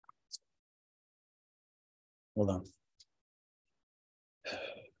 Hold on.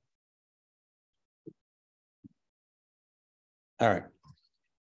 All right.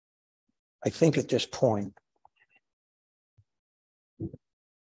 I think at this point,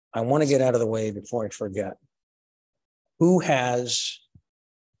 I want to get out of the way before I forget. Who is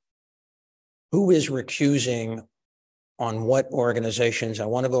recusing on what organizations? I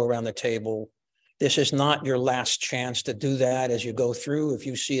want to go around the table. This is not your last chance to do that as you go through. If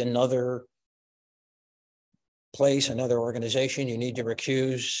you see another place, another organization, you need to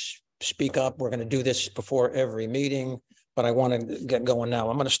recuse, speak up. We're going to do this before every meeting, but I want to get going now.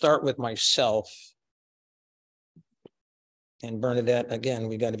 I'm going to start with myself. And Bernadette, again,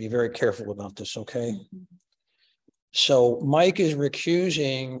 we got to be very careful about this, okay? So Mike is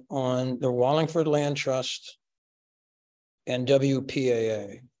recusing on the Wallingford Land Trust and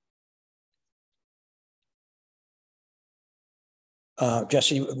WPAA.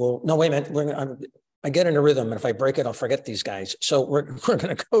 Jesse, well, no, wait a minute. I get in a rhythm, and if I break it, I'll forget these guys. So we're going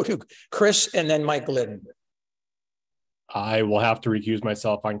to go to Chris and then Mike Glidden. I will have to recuse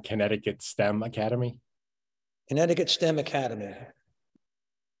myself on Connecticut STEM Academy. Connecticut STEM Academy.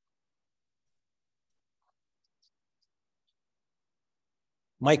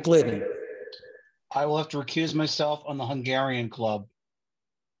 Mike Glidden. I will have to recuse myself on the Hungarian Club.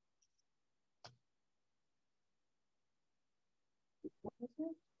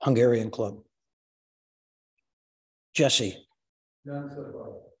 Hungarian Club. Jesse. None so far.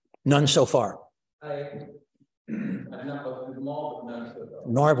 None so far. I've not looked at them all, but none so far.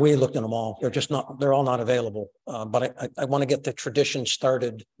 Nor have we looked at them all. They're all not available. But I want to get the tradition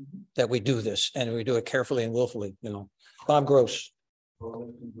started that we do this and we do it carefully and willfully, you know. Bob Gross.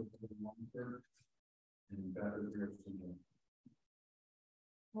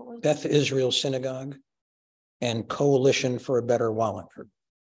 Beth Israel Synagogue and Coalition for a Better Wallingford.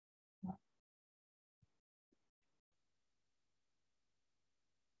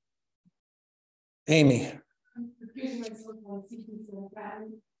 Amy.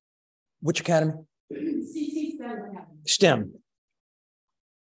 Which academy? STEM.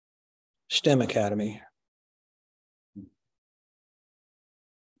 STEM Academy.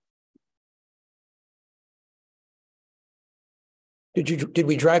 Did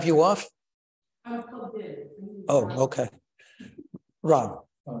we drive you off? Oh, okay. Rob.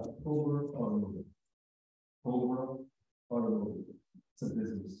 It's a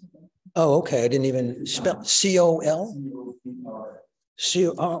business. Oh, okay. I didn't even spell C-O-L?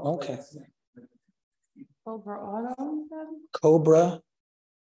 C-O, oh, okay. Cobra Auto? Cobra.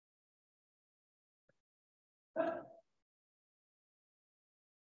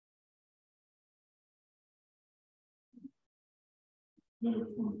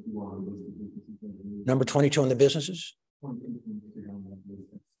 Number 22 on the businesses?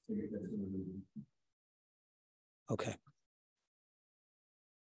 Okay.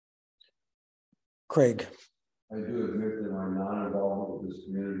 Craig. I do admit that my non-involvement with this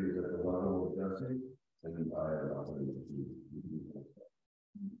community is at the level of Jesse, and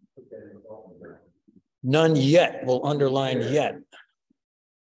None yet. We'll underline yet.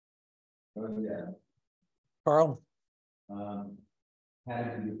 Carl.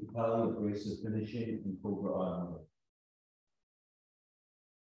 Had to be compelling, abrasive finishing, and Cobra Automotive.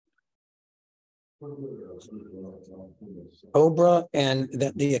 Cobra and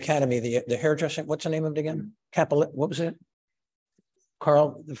the academy, the hairdressing. What's the name of it again? Capital. What was it?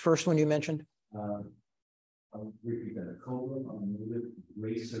 Carl, the first one you mentioned. I'll repeat that. Cobra Automotive,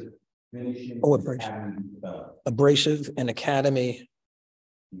 abrasive finishing. Oh, abrasive and academy.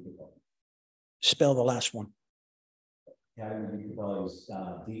 Spell the last one. Academy is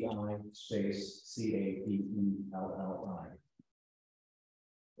D-I space C-A-P-E-L-L-I.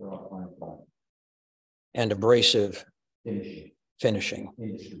 They're all fine. And abrasive Finishing.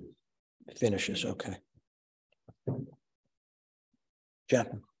 Finishes. Okay.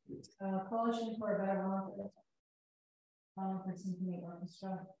 Jackman. Coalition for a Better Wallingford Symphony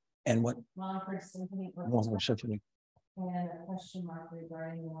Orchestra. And what? Wallingford Symphony Orchestra. Wallingford Symphony. And a question mark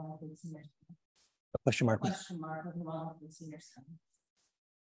regarding the Wallingford Senior Center. A question mark. Question mark of the Wallingford Senior Center.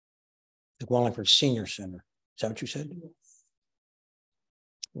 The Wallingford Senior Center. Is that what you said? Yes.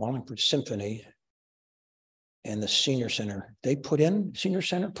 Wallingford Symphony and the Senior Center. They put in Senior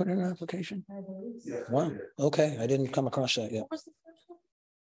Center, put in an application? I believe so. Wow. Okay. I didn't come across that yet. What was the first one?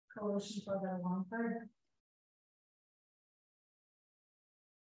 Coalition for the Wallingford.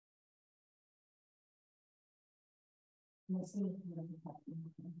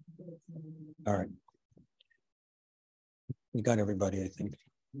 All right. You got everybody, I think.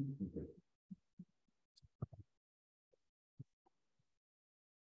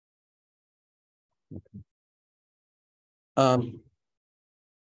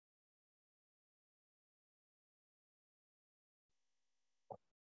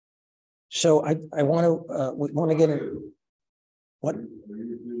 So I want to we want to get in. What?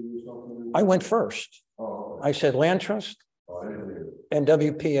 I went first. Oh, I said land trust I didn't hear it. and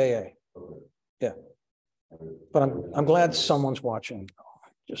WPAA. Okay. Yeah. But I'm glad someone's watching.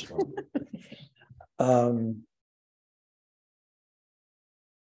 Just I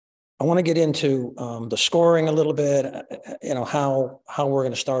want to get into the scoring a little bit, you know, how we're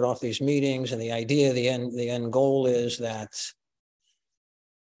going to start off these meetings, and the idea, the end goal is that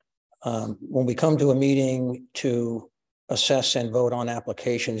when we come to a meeting to assess and vote on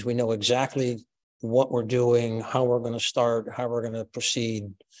applications, we know exactly what we're doing, how we're going to start, how we're going to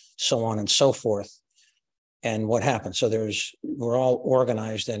proceed, so on and so forth, and what happens. So we're all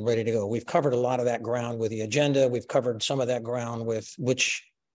organized and ready to go. We've covered a lot of that ground with the agenda. We've covered some of that ground with which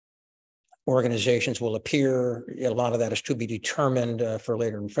organizations will appear. A lot of that is to be determined for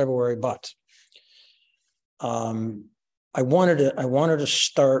later in February, but I wanted to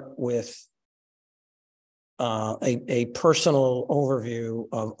start with a personal overview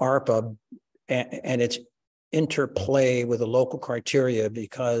of ARPA and its interplay with the local criteria,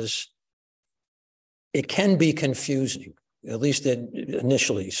 because it can be confusing, at least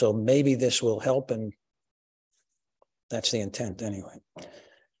initially. So maybe this will help, and that's the intent anyway.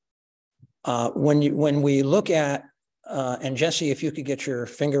 When we look at, and Jesse, if you could get your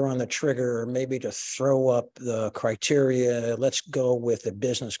finger on the trigger, maybe to throw up the criteria, let's go with the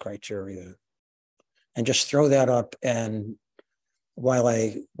business criteria, and just throw that up. And while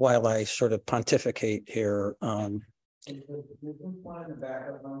I sort of pontificate here,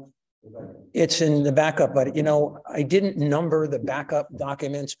 it's in the backup, but you know, I didn't number the backup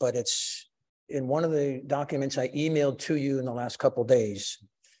documents, but it's in one of the documents I emailed to you in the last couple of days.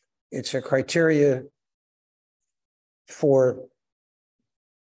 It's a criteria for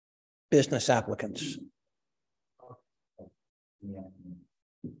business applicants.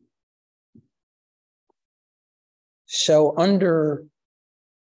 So under,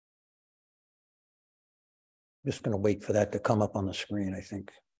 just going to wait for that to come up on the screen, I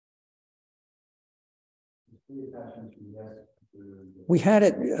think. We had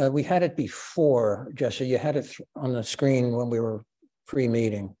it before, Jesse. You had it on the screen when we were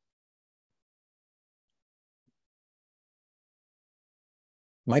pre-meeting.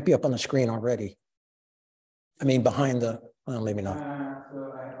 Might be up on the screen already. I mean, behind the, well, maybe not.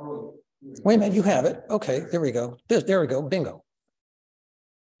 Wait a minute, you have it. Okay, there we go. There we go, bingo.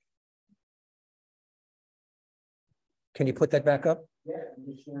 Can you put that back up? Yeah, I'm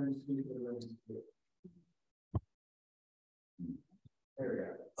just sharing the screen for the rest of the- There we go.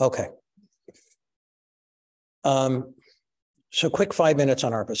 Okay. So quick 5 minutes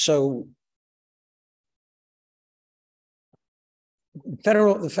on ARPA. So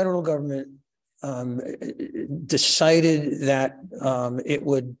the federal government decided that it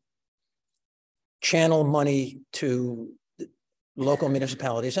would channel money to local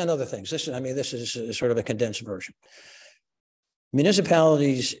municipalities and other things. This is sort of a condensed version.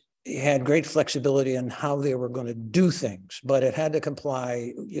 Municipalities had great flexibility in how they were going to do things, but it had to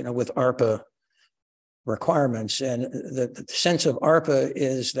comply, you know, with ARPA requirements. And the sense of ARPA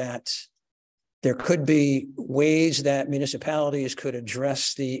is that there could be ways that municipalities could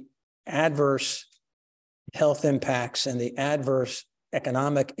address the adverse health impacts and the adverse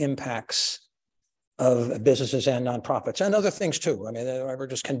economic impacts of businesses and nonprofits and other things too. I mean, we're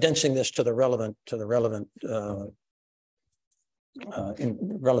just condensing this to the relevant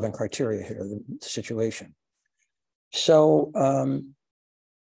relevant criteria here, the situation. So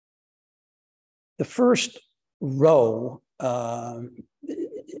the first row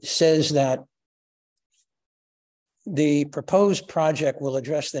says that the proposed project will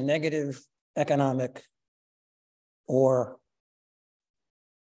address the negative economic or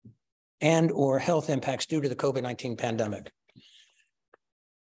health impacts due to the COVID-19 pandemic.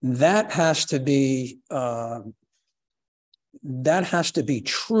 That has to be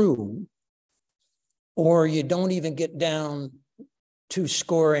true, or you don't even get down to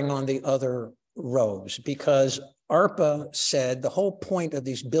scoring on the other rows, because ARPA said the whole point of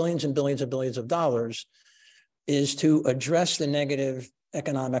these billions and billions and billions of dollars is to address the negative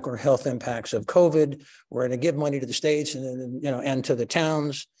economic or health impacts of COVID. We're going to give money to the states and, you know, and to the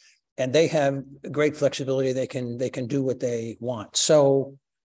towns, and they have great flexibility. They can do what they want. So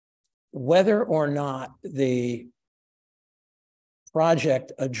whether or not the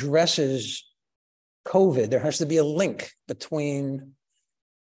project addresses COVID. There has to be a link between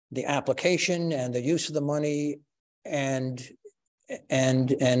the application and the use of the money and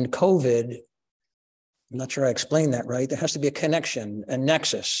COVID. I'm not sure I explained that right. There has to be a connection, a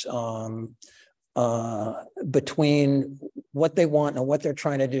nexus between what they want and what they're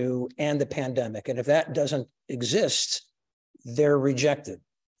trying to do and the pandemic. And if that doesn't exist, they're rejected.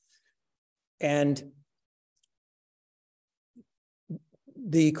 And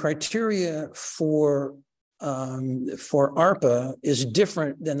the criteria for ARPA is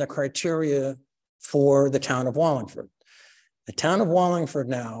different than the criteria for the town of Wallingford. The town of Wallingford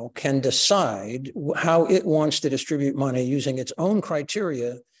now can decide how it wants to distribute money using its own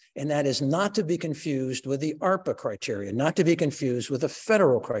criteria, and that is not to be confused with the ARPA criteria, not to be confused with the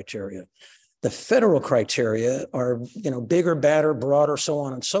federal criteria. The federal criteria are, bigger, badder, broader, so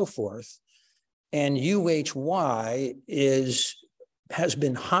on and so forth. And UHY has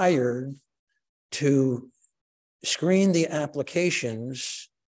been hired to screen the applications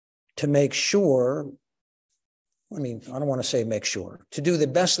to make sure, I don't want to say make sure, to do the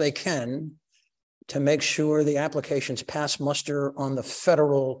best they can to make sure the applications pass muster on the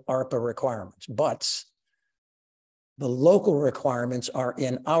federal ARPA requirements. But the local requirements are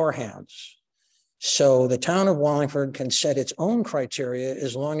in our hands. So the town of Wallingford can set its own criteria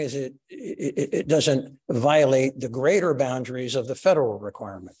as long as it doesn't violate the greater boundaries of the federal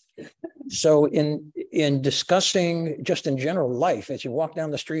requirement. So in discussing just in general life, as you walk down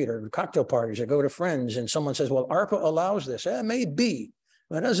the street or cocktail parties or go to friends and someone says, well, ARPA allows this, it may be,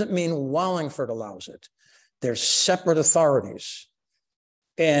 but it doesn't mean Wallingford allows it. There's separate authorities.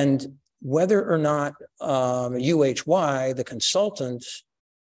 And whether or not UHY, the consultants,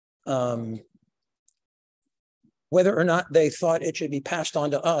 whether or not they thought it should be passed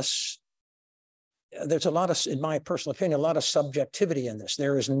on to us, there's a lot of, in my personal opinion, a lot of subjectivity in this.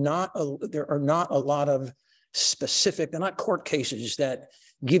 There are not a lot of specific, they're not court cases that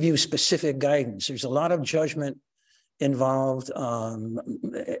give you specific guidance. There's a lot of judgment involved.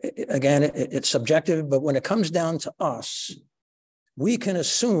 Again, it's subjective, but when it comes down to us, we can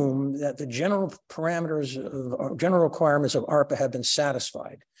assume that the general parameters of general requirements of ARPA have been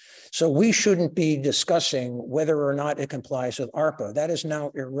satisfied. So we shouldn't be discussing whether or not it complies with ARPA. That is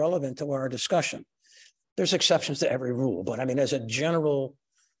now irrelevant to our discussion. There's exceptions to every rule, but as a general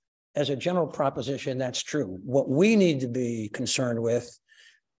proposition, that's true. What we need to be concerned with,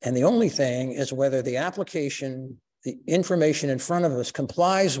 and the only thing, is whether the application, the information in front of us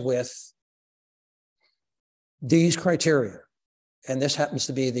complies with these criteria. And this happens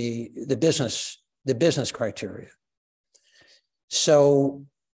to be the business criteria. So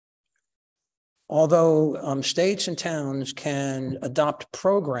although states and towns can adopt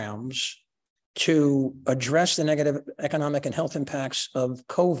programs to address the negative economic and health impacts of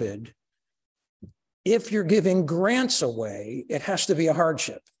COVID, if you're giving grants away, it has to be a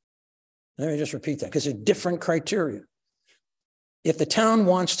hardship. Let me just repeat that, because it's different criteria. If the town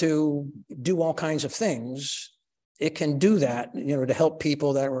wants to do all kinds of things, it can do that, to help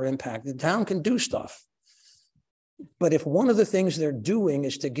people that were impacted. The town can do stuff. But if one of the things they're doing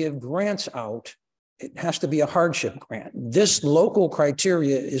is to give grants out, it has to be a hardship grant. This local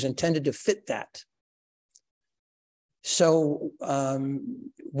criteria is intended to fit that. So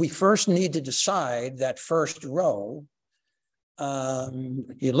we first need to decide that first row.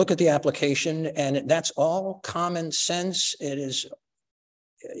 You look at the application and that's all common sense. It is,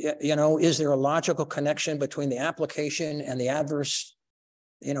 is there a logical connection between the application and the adverse,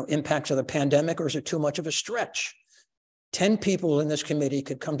 impacts of the pandemic, or is it too much of a stretch? 10 people in this committee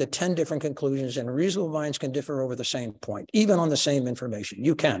could come to 10 different conclusions, and reasonable minds can differ over the same point, even on the same information.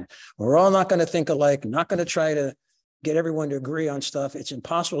 You can. We're all not going to think alike, not going to try to get everyone to agree on stuff. It's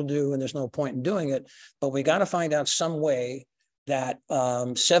impossible to do, and there's no point in doing it. But we got to find out some way that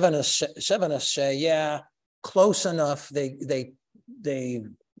seven of us say, yeah, close enough. They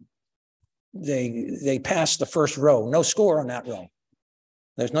passed the first row. No score on that row.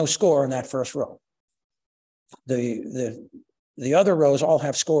 There's no score on that first row. The other rows all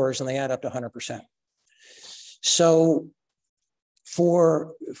have scores and they add up to 100%. So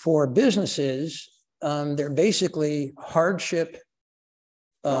for businesses, they're basically hardship.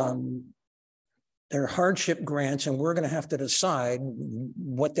 They're hardship grants, and we're going to have to decide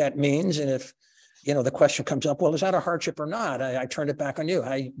what that means. And if the question comes up, well, is that a hardship or not? I turn it back on you.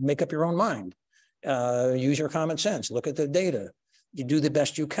 I make up your own mind. Use your common sense. Look at the data. You do the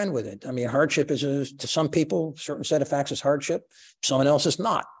best you can with it. Hardship is to some people, a certain set of facts is hardship. Someone else is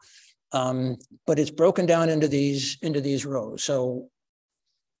not. But it's broken down into these rows. So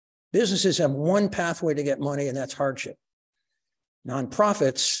businesses have one pathway to get money, and that's hardship.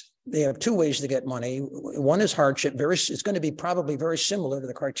 Nonprofits they have two ways to get money. One is hardship. It's going to be probably very similar to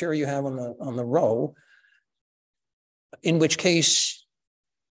the criteria you have on the row. In which case,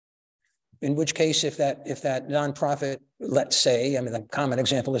 if that nonprofit, let's say, I mean, the common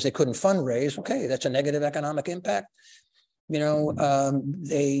example is they couldn't fundraise. Okay, that's a negative economic impact. You know,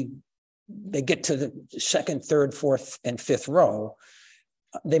 they get to the second, third, fourth, and fifth row.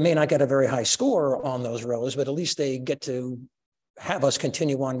 They may not get a very high score on those rows, but at least they get to have us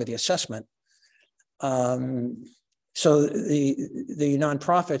continue on with the assessment. So the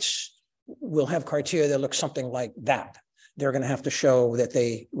nonprofits will have criteria that look something like that. They're going to have to show that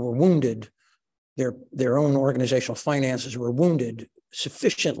they were wounded, their own organizational finances were wounded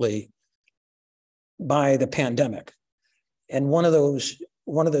sufficiently by the pandemic. And one of those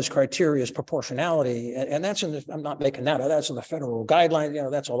criteria is proportionality, and that's I'm not making that up, that's in the federal guidelines, you know,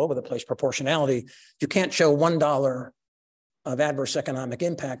 that's all over the place, proportionality. You can't show $1 of adverse economic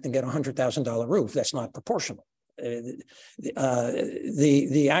impact and get a $100,000 roof. That's not proportional. The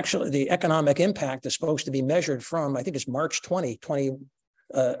economic impact is supposed to be measured from, I think it's March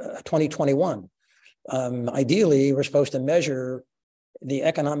 2021. Ideally, we're supposed to measure the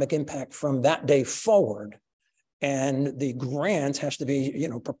economic impact from that day forward. And the grant has to be, you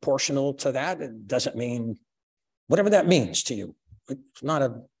know, proportional to that. It doesn't mean whatever that means to you. It's not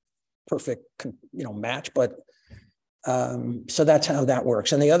a perfect, you know, match, but so that's how that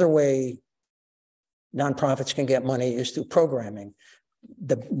works. And the other way nonprofits can get money is through programming.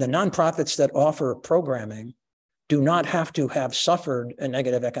 The nonprofits that offer programming do not have to have suffered a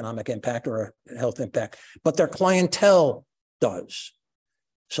negative economic impact or a health impact, but their clientele does.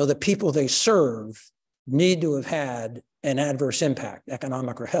 So the people they serve need to have had an adverse impact,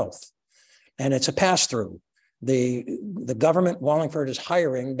 economic or health. And it's a pass-through. The government, Wallingford, is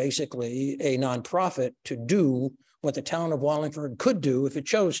hiring basically a nonprofit to do what the town of Wallingford could do if it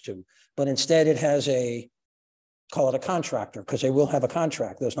chose to. But instead it has call it a contractor, because they will have a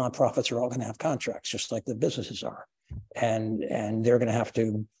contract. Those nonprofits are all going to have contracts, just like the businesses are. And they're going to have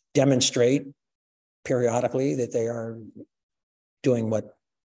to demonstrate periodically that they are doing what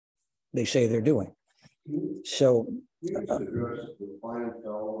they say they're doing. So address the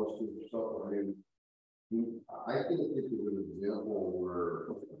clientele stuff. I think it's an example where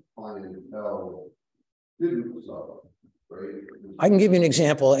clientele didn't suffer, right? I can give you an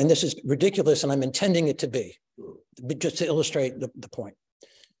example, and this is ridiculous, and I'm intending it to be, just to illustrate the point.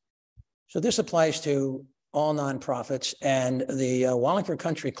 So this applies to all nonprofits, and the Wallingford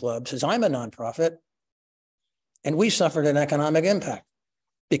Country Club says, I'm a nonprofit, and we suffered an economic impact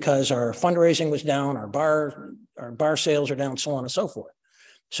because our fundraising was down, our bar sales are down, so on and so forth.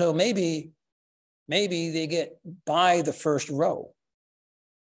 So maybe they get by the first row,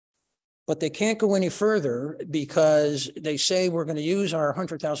 but they can't go any further because they say we're going to use our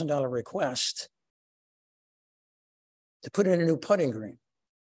 $100,000 request to put in a new putting green.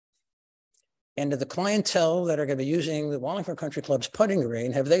 And to the clientele that are going to be using the Wallingford Country Club's putting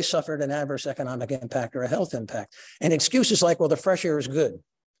green, have they suffered an adverse economic impact or a health impact? And excuses like, well, the fresh air is good,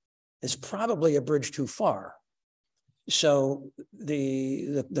 is probably a bridge too far. So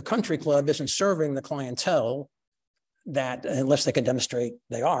the country club isn't serving the clientele that, unless they can demonstrate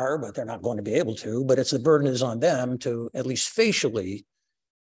they are, but they're not going to be able to, but the burden is on them to at least facially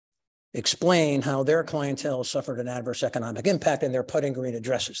explain how their clientele suffered an adverse economic impact, and their putting green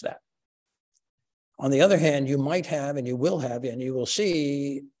addresses that. On the other hand, you might have, and you will have, and you will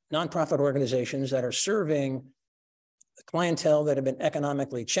see nonprofit organizations that are serving clientele that have been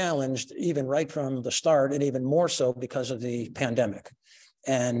economically challenged, even right from the start, and even more so because of the pandemic.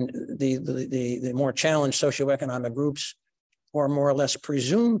 And the more challenged socioeconomic groups are more or less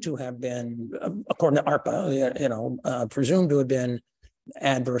presumed to have been, according to ARPA, presumed to have been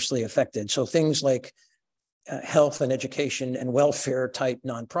adversely affected. So things like health and education and welfare type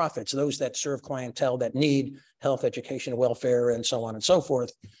nonprofits, those that serve clientele that need health, education, welfare, and so on and so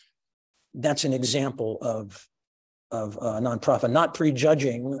forth. That's an example of a nonprofit, not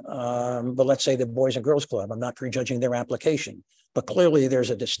prejudging, but let's say the Boys and Girls Club, I'm not prejudging their application, but clearly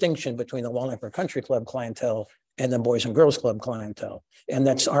there's a distinction between the Wallingford Country Club clientele and the Boys and Girls Club clientele. And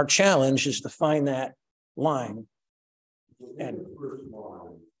that's our challenge, is to find that line. And the first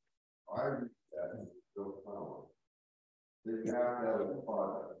line, I read that in the power. That you have to have a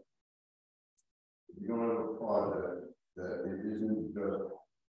product. If you don't have a product, that it isn't just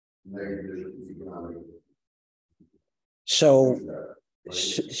negative economic. So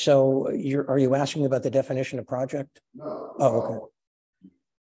are you asking about the definition of project? No. Oh, okay.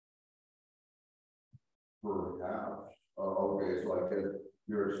 Perhaps. Okay, so I guess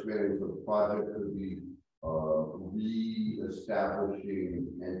you're expanding the project could be re-establishing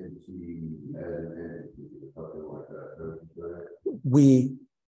entity as an entity, something like that.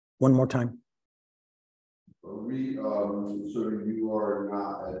 One more time. So you are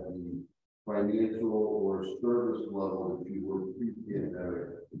not at the financial or service level that you were pre-pandemic,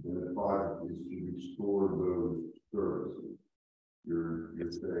 and the project is to restore those services. You're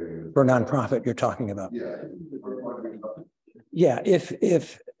saying For nonprofit, you're talking about. yeah. Yeah,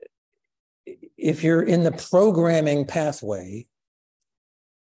 if you're in the programming pathway,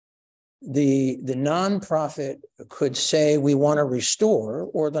 the nonprofit could say we want to restore,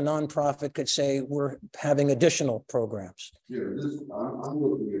 or the nonprofit could say we're having additional programs. Yeah, I'm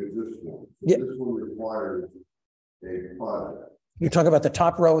looking at this one. Yeah. This one requires a project. You're talking about the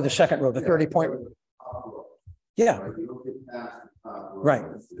top row, the second row, the 30-point. Yeah. Right, you don't get past the top row. Right.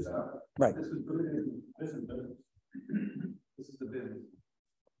 Right. This is the business.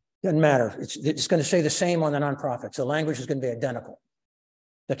 Doesn't matter. It's going to say the same on the nonprofits. The language is going to be identical.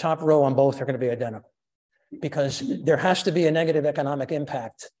 The top row on both are going to be identical, because there has to be a negative economic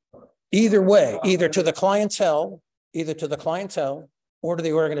impact either way, either to the clientele or to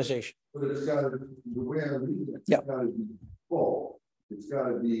the organization. But it's got to, the way I read it, Yeah. it's got to be full. It's got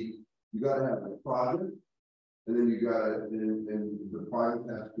to be, you got to have a project, and then you got to, and the project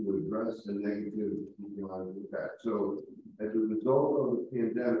has to address the negative economic impact. So as a result of the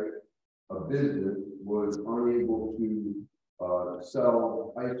pandemic, a business was unable to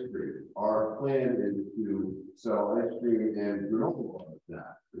sell ice cream. Our plan is to sell ice cream and granola bars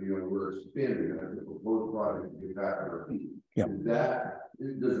now. You know, we're expanding. I think the proposed project to get back on our feet. Yeah.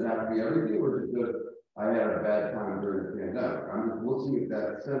 Does it have to be everything, or is it just I had a bad time during the pandemic? I'm just looking at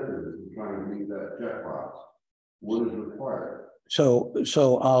that sentence and trying to meet that checkbox. What is required? So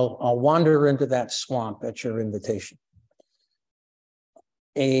I'll wander into that swamp at your invitation.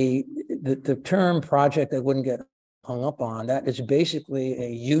 The term project that wouldn't get hung up on, that is basically a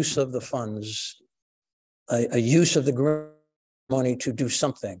use of the funds, a use of the grant money to do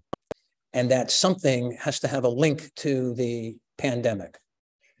something. And that something has to have a link to the pandemic.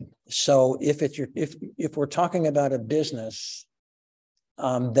 So if we're talking about a business,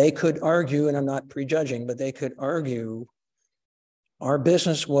 they could argue, and I'm not prejudging, but they could argue our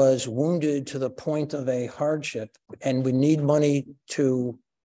business was wounded to the point of a hardship, and we need money to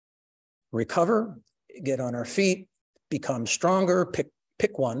recover, get on our feet, become stronger, pick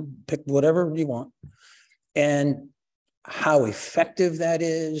one, pick whatever you want. And how effective that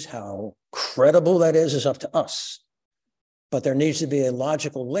is, how credible that is up to us. But there needs to be a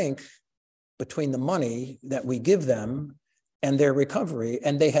logical link between the money that we give them and their recovery.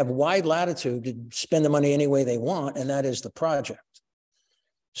 And they have wide latitude to spend the money any way they want, and that is the project.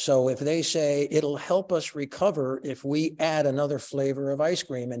 So if they say it'll help us recover if we add another flavor of ice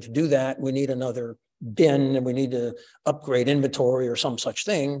cream, and to do that, we need another bin and we need to upgrade inventory or some such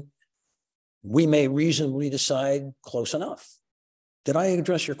thing, we may reasonably decide close enough. Did I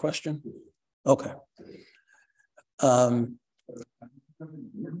address your question? Okay. You're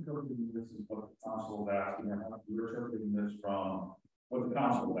interpreting this as what the council is asking, you're interpreting this from what the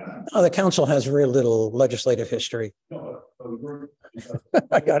council is asking. Oh, the council has very little legislative history. No,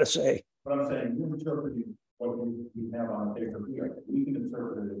 I gotta say. but I'm saying you're interpreting what we have on paper here. We can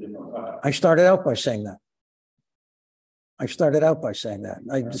interpret it a different way. I started out by saying that. I started out by saying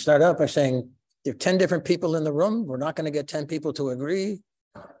there are 10 different people in the room. We're not going to get 10 people to agree.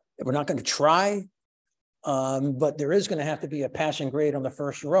 We're not going to try. But there is going to have to be a passing grade on the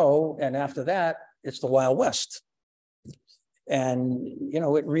first row. And after that, it's the Wild West. And, you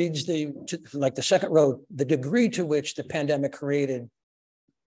know, it reads like the second row, the degree to which the pandemic created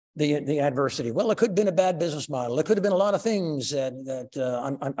the adversity. Well, it could have been a bad business model. It could have been a lot of things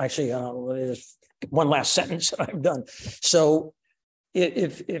that I see. There's one last sentence that I've done. So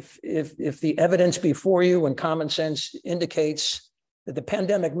if the evidence before you and common sense indicates that the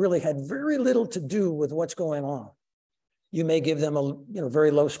pandemic really had very little to do with what's going on, you may give them a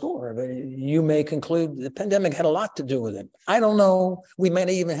very low score, but you may conclude the pandemic had a lot to do with it. I don't know. We may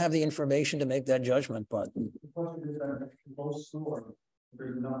not even have the information to make that judgment, but The question is that low score,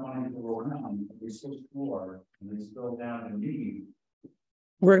 there's enough money to go around, we still score, and they still down in need.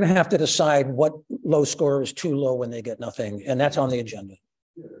 we're going to have to decide what low score is too low when they get nothing, and that's on the agenda.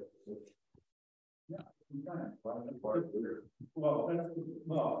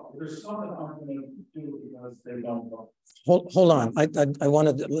 Well, there's some that aren't going to do it because they don't know. Hold on. I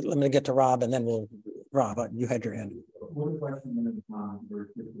wanted to, let me get to Rob, and then Rob, you had your hand. One question minute very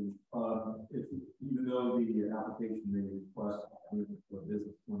quickly. If even though the application may request for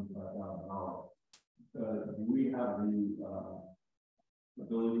business $25,000, do we have the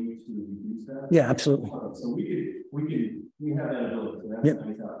ability to reduce that? Yeah, absolutely. So we have that ability. So that's Yep.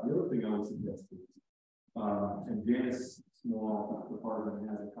 nice. The other thing I would suggest is, and Janice Small department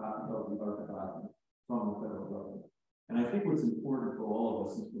has a copy of the ARPA document from the federal government. And I think what's important for all of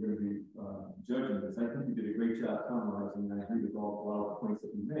us, since we're going to be judging this, I think you did a great job summarizing, and I agree with a lot of the points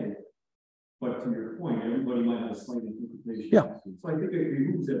that you made. But to your point, everybody might have a slight interpretation. Yeah. So I think it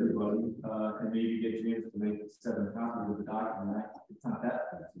behooves everybody, and maybe get Janice to make 7 copies of the document. It's not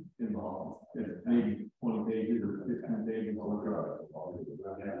that involved. It's maybe 20 pages or 15 pages.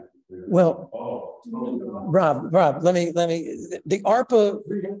 Well, Rob, let me, the ARPA,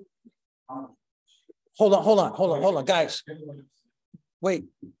 hold on, guys. Wait,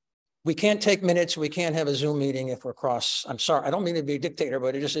 we can't take minutes. We can't have a Zoom meeting if we're cross. I'm sorry. I don't mean to be a dictator,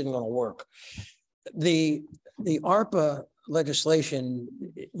 but it just isn't going to work. The ARPA legislation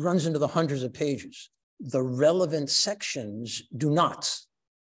runs into the hundreds of pages. The relevant sections do not.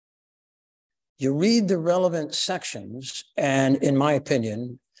 You read the relevant sections, and in my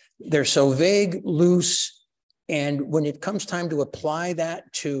opinion, they're so vague, loose, and when it comes time to apply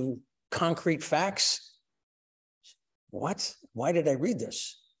that to concrete facts, what? Why did I read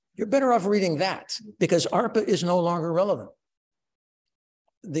this? You're better off reading that, because ARPA is no longer relevant.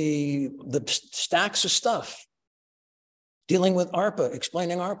 The stacks of stuff dealing with ARPA,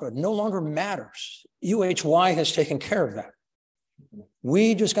 explaining ARPA, no longer matters. UHY has taken care of that.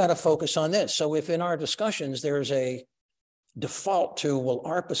 We just got to focus on this. So if in our discussions there's a default to, well,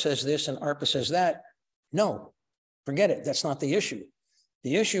 ARPA says this and ARPA says that, no, forget it. That's not the issue.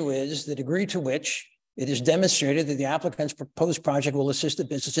 The issue is the degree to which it is demonstrated that the applicant's proposed project will assist the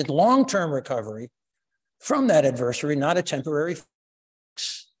business in long-term recovery from that adversary, not a temporary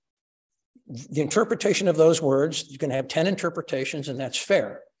fix. The interpretation of those words, you can have 10 interpretations, and that's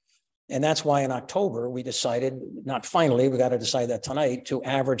fair. And that's why in October, we decided, not finally, we got to decide that tonight, to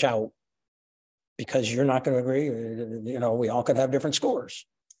average out, because you're not going to agree. You know, we all could have different scores.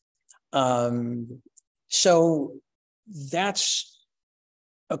 So that's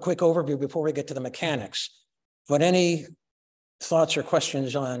a quick overview before we get to the mechanics. But any thoughts or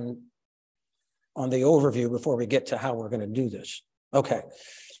questions on the overview before we get to how we're going to do this? Okay,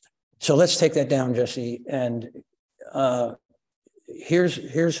 so let's take that down, Jesse. And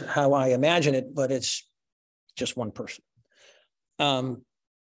here's how I imagine it, but it's just one person.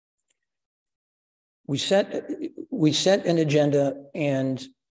 We set an agenda, and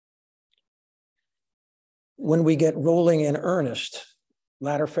when we get rolling in earnest,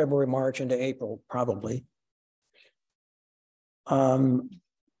 latter February, March into April, probably, the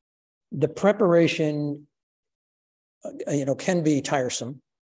preparation, can be tiresome.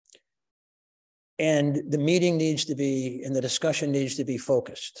 And the meeting needs to be, and the discussion needs to be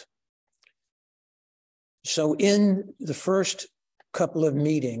focused. So in the first couple of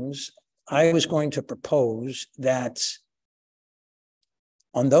meetings, I was going to propose that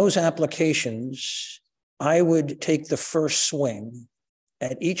on those applications, I would take the first swing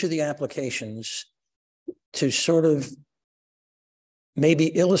at each of the applications to sort of maybe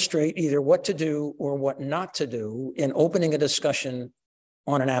illustrate either what to do or what not to do in opening a discussion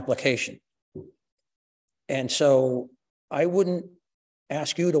on an application. And so I wouldn't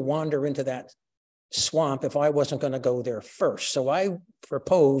ask you to wander into that swamp if I wasn't going to go there first. So I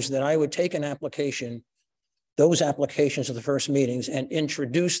proposed that I would take an application, those applications of the first meetings, and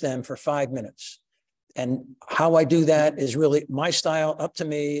introduce them for 5 minutes. And how I do that is really my style, up to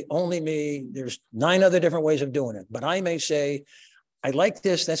me, only me. There's 9 other different ways of doing it. But I may say, I like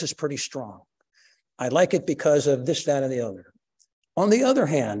this. This is pretty strong. I like it because of this, that, and the other. On the other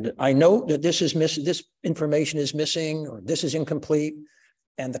hand, I note that this is missing, this information is missing, or this is incomplete.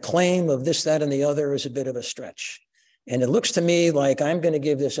 And the claim of this, that, and the other is a bit of a stretch. And it looks to me like I'm going to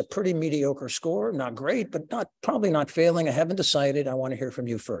give this a pretty mediocre score. Not great, but probably not failing. I haven't decided. I want to hear from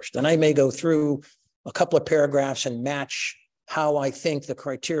you first. And I may go through a couple of paragraphs and match how I think the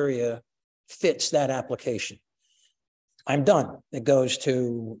criteria fits that application. I'm done. It goes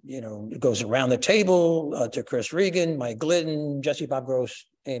to, it goes around the table to Chris Regan, Mike Glidden, Jesse Bob Gross,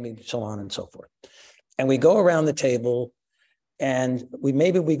 Amy, so on and so forth. And we go around the table, and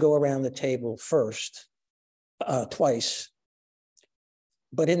maybe we go around the table first, twice.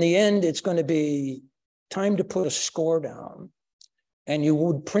 But in the end, it's going to be time to put a score down. And you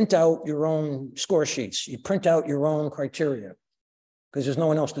would print out your own score sheets. You print out your own criteria, because there's no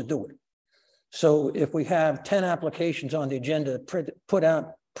one else to do it. So if we have 10 applications on the agenda, print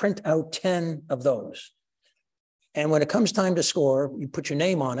out 10 of those. And when it comes time to score, you put your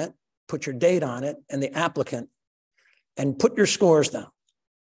name on it, put your date on it, and the applicant, and put your scores down.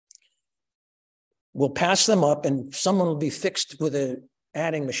 We'll pass them up, and someone will be fixed with a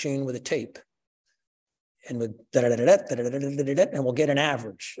adding machine with a tape. And with and we'll get an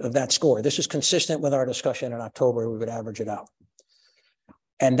average of that score. This is consistent with our discussion in October. We would average it out.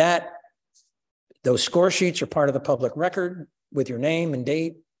 And those score sheets are part of the public record with your name and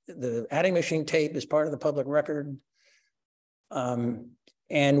date. The adding machine tape is part of the public record.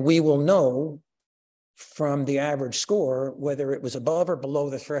 And we will know from the average score whether it was above or below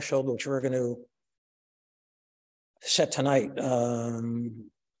the threshold, which we're going to set tonight.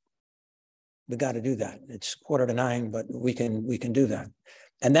 We got to do that. It's 8:45, but we can do that.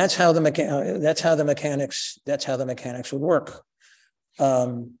 And that's how the mechanics would work.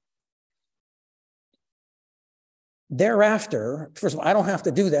 Thereafter, first of all, I don't have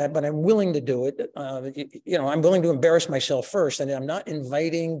to do that, but I'm willing to do it. I'm willing to embarrass myself first, and I'm not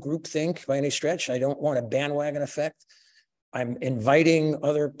inviting groupthink by any stretch. I don't want a bandwagon effect. I'm inviting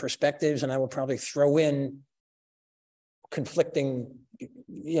other perspectives, and I will probably throw in conflicting,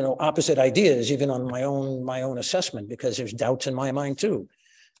 opposite ideas, even on my own assessment, because there's doubts in my mind too.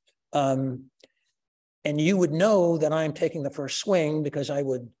 And you would know that I'm taking the first swing because I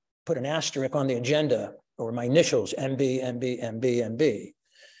would put an asterisk on the agenda, or my initials, MB, MB, MB, MB.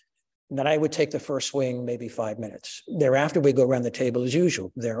 And then I would take the first swing, maybe 5 minutes. Thereafter, we go around the table as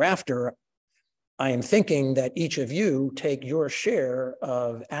usual. Thereafter, I am thinking that each of you take your share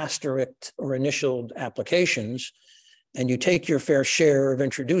of asterisked or initialed applications, and you take your fair share of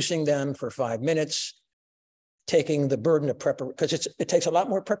introducing them for 5 minutes, taking the burden of preparation, because it takes a lot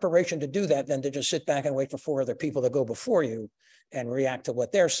more preparation to do that than to just sit back and wait for 4 other people to go before you and react to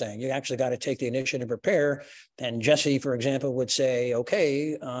what they're saying. You actually got to take the initiative to prepare. And Jesse, for example, would say,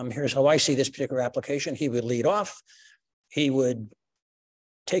 okay, here's how I see this particular application. He would lead off. He would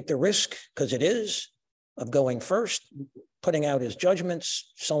take the risk, because it is, of going first, putting out his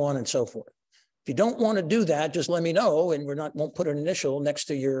judgments, so on and so forth. If you don't want to do that, just let me know, and won't put an initial next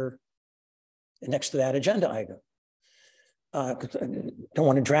to that agenda item. Don't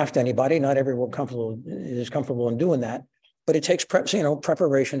want to draft anybody. Not everyone is comfortable in doing that, but it takes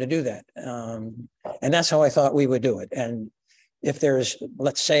preparation to do that. And that's how I thought we would do it. And if there's,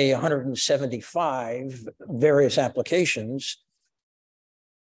 let's say, 175 various applications,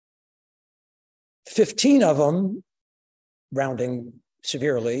 15 of them, rounding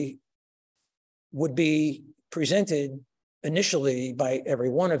severely, would be presented initially by every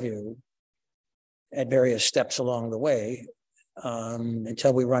one of you at various steps along the way,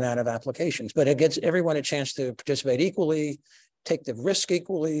 until we run out of applications. But it gives everyone a chance to participate equally, take the risk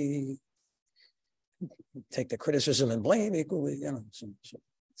equally, take the criticism and blame equally. So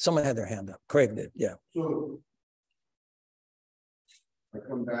someone had their hand up. Craig did, yeah. So I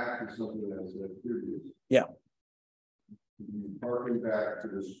come back to something that I said previously. Yeah. Harking back to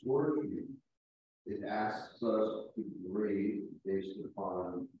the score sheet, it asks us to grade based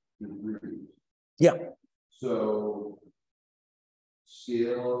upon degrees. Yeah. So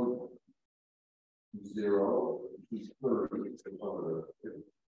scale 0 to 30.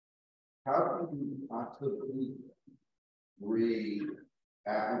 How can you possibly grade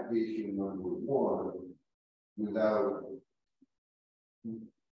application number 1 without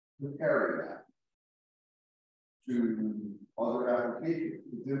comparing that to other applications?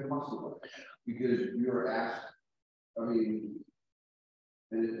 It's impossible, because you're asked, and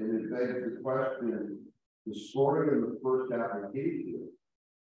it begs the question, the scoring of the first application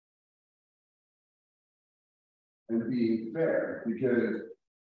and being fair, because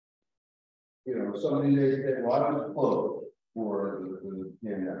somebody may say, well, I was closed for the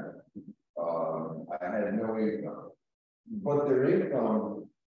pandemic. I had no income, but their income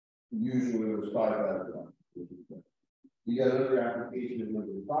usually was $5,000. You got another application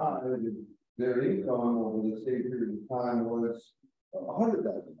number 5, and their income over the same period of time was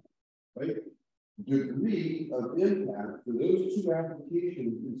 $100,000, right? Degree of impact for those 2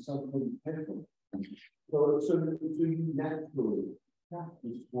 applications is something different. So you naturally have to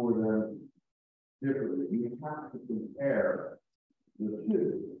score them differently. You have to compare the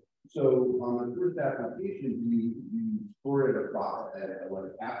 2. So on the first application, you score it at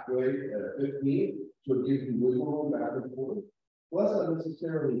halfway at 15, so it gives you wiggle room back and forth. Well, that's not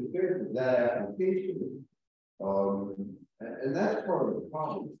necessarily fair for that application. And that's part of the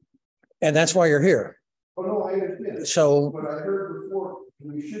problem. And that's why you're here. Oh, no, I understand. So, but I heard before,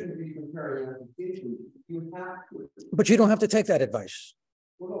 we shouldn't be comparing applications. You have to. But you don't have to take that advice.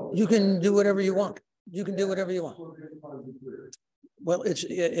 Well, no, you can do whatever you want. You can do whatever you want. Well, it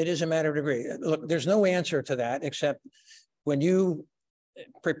is a matter of degree. Look, there's no answer to that except when you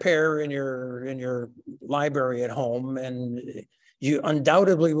prepare in your library at home, and you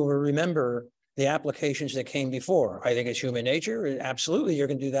undoubtedly will remember the applications that came before. I think it's human nature. Absolutely, you're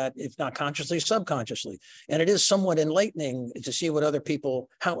going to do that, if not consciously, subconsciously. And it is somewhat enlightening to see what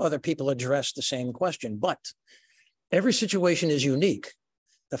how other people address the same question. But every situation is unique.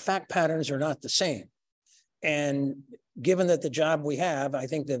 The fact patterns are not the same. And given that the job we have, I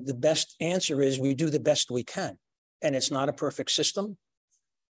think that the best answer is we do the best we can. And it's not a perfect system.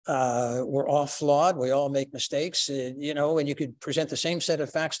 We're all flawed. We all make mistakes, and you could present the same set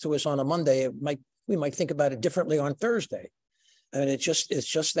of facts to us on a Monday. We might think about it differently on Thursday. And it's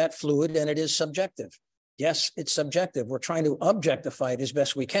just that fluid, and it is subjective. Yes, it's subjective. We're trying to objectify it as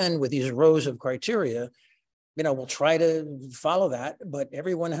best we can with these rows of criteria. We'll try to follow that, but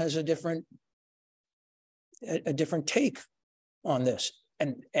everyone has a different take on this.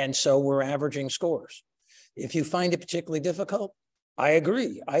 And so we're averaging scores. If you find it particularly difficult, I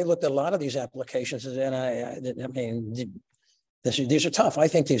agree. I looked at a lot of these applications, and I mean, these are tough. I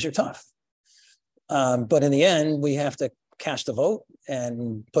think these are tough. But in the end, we have to cast a vote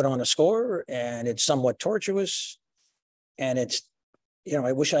and put on a score, and it's somewhat tortuous. And it's,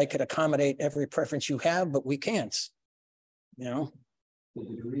 I wish I could accommodate every preference you have, but we can't. The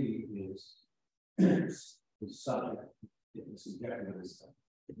degree is subject. It's subjective.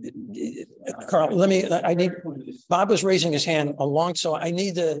 Carl, Bob was raising his hand along, so I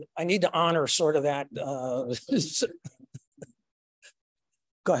need to honor sort of that.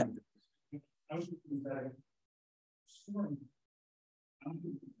 Go ahead.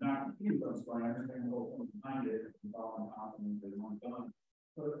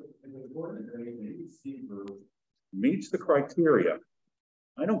 Meets the criteria.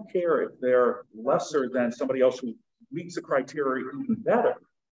 I don't care if they're lesser than somebody else who meets the criteria even better.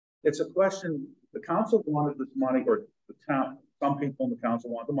 It's a question, the council wanted this money, or the town, some people in the council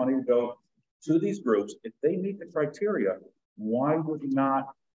want the money to go to these groups. If they meet the criteria, why would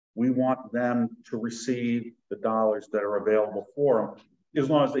not we want them to receive the dollars that are available for them, as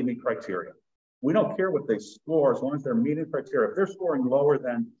long as they meet criteria? We don't care what they score, as long as they're meeting criteria. If they're scoring lower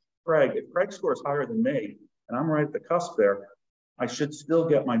than Craig, if Craig scores higher than me, and I'm right at the cusp there, I should still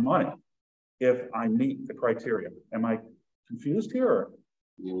get my money if I meet the criteria. Am I confused here?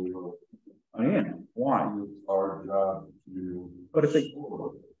 I am. Why? It's our job to. But if they,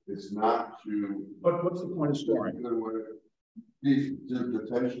 it's not to. But what's the point of scoring? To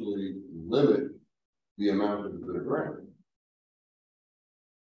potentially limit the amount of the grant.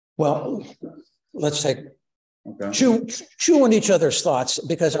 Well, let's take chew on each other's thoughts,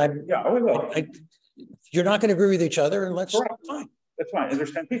 because you're not going to agree with each other, and let's fine. That's fine. And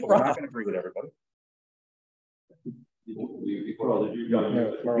there's 10 people. We're not going to agree with everybody.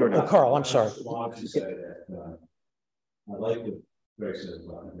 Carl, I'm sorry. I like what Greg says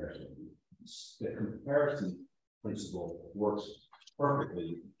about comparison. The comparison principle works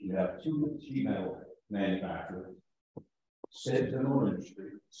perfectly. You have two sheet metal manufacturers, similar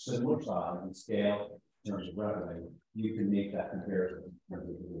industry, similar size and scale in terms of revenue. You can make that comparison. But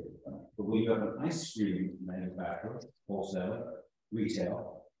when you have an ice cream manufacturer, wholesale,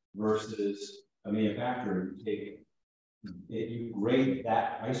 retail, versus a manufacturer, you grade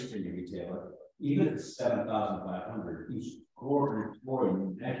that ice cream retailer, even if it's 7,500, you score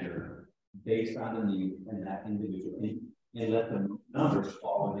and measure based on the need and that individual, and let the numbers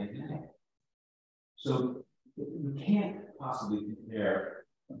fall when they can. So you can't possibly compare,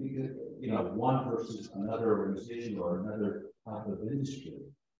 because one versus another organization or another type of industry.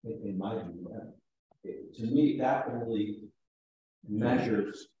 In my view, to me, that only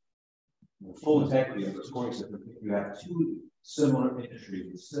measures the full integrity of the scoring system. If you have two similar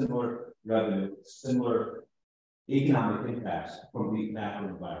industries, similar revenue, similar economic impacts from the macro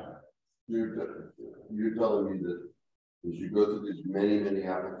environment. You're telling me that as you go through these many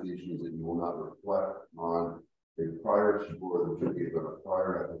applications, that you will not reflect on a prior score that you gave on a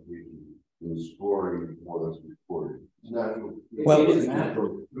prior application in scoring more than reported. It's natural. Well, it is natural.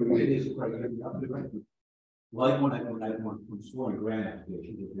 It is like when I'm scoring grant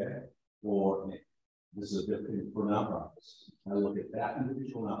applications, okay, or this is different for nonprofits. I look at that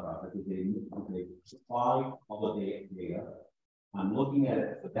individual nonprofit, they supply all the data. I'm looking at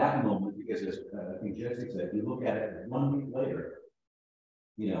it at that moment because, as I think Jesse said, you look at it 1 week later.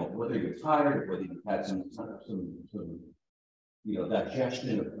 Whether you're tired, whether you've had some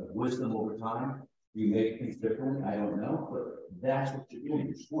digestion of wisdom over time, you make things differently. I don't know, but that's what you're doing.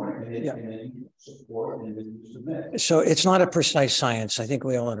 You're scoring, and then you support, and then you submit. So it's not a precise science. I think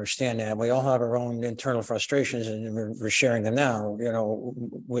we all understand that. We all have our own internal frustrations, and we're sharing them now.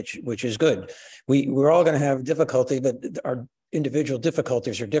 Which is good. We're all going to have difficulty, but individual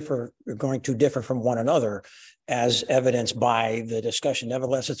difficulties are going to differ from one another, as evidenced by the discussion.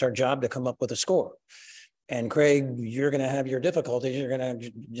 Nevertheless, it's our job to come up with a score. And Craig, you're going to have your difficulties. You're going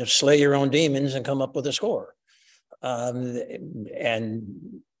to just slay your own demons and come up with a score. And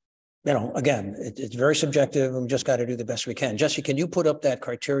you know, again, it's very subjective, and we just got to do the best we can. Jesse, can you put up that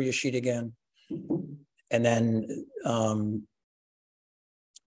criteria sheet again? And then, and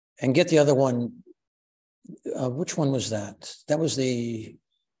get the other one. Which one was that? That was the.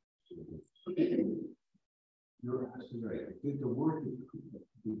 You're absolutely right. The word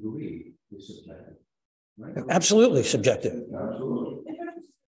degree is subjective, right? Absolutely subjective. Absolutely.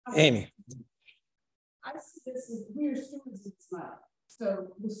 Amy. I see this as we're stewards of this money. So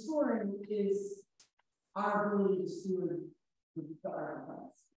the scoring is our ability to steward the ARPA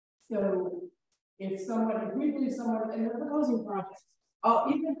funds. So if we believe someone, and we're proposing projects,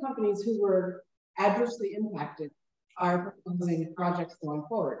 even companies who were adversely impacted are proposing projects going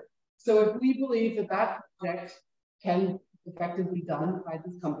forward. So if we believe that that project can effectively be done by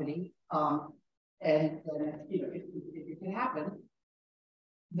this company, and then, you know, if it can happen,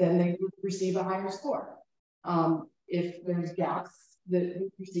 then they would receive a higher score. If there's gaps that we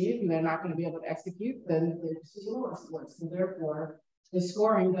perceive and they're not going to be able to execute, then they receive a lower score. So therefore, the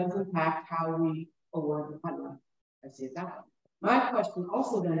scoring does impact how we award the funding. I see it that way. My question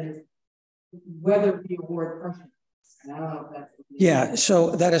also then is whether we award partial. And I don't know if that's. Yeah,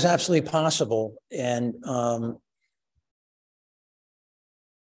 so that is absolutely possible. And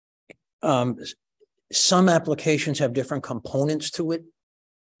some applications have different components to it.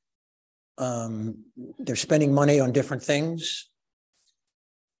 They're spending money on different things,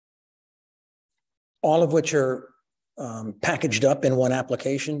 all of which are packaged up in one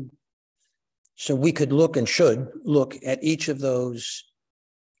application. So we could look and should look at each of those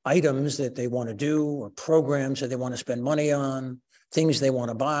items that they want to do, or programs that they want to spend money on, things they want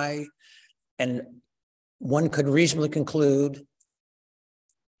to buy. And one could reasonably conclude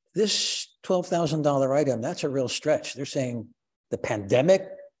this $12,000 item, that's a real stretch. They're saying the pandemic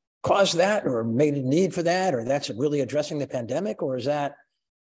caused that, or made a need for that, or that's really addressing the pandemic, or is that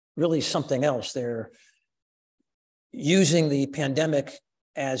really something else? They're using the pandemic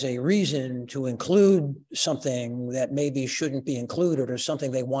as a reason to include something that maybe shouldn't be included, or something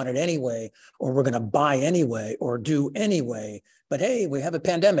they wanted anyway, or we're going to buy anyway, or do anyway. But hey, we have a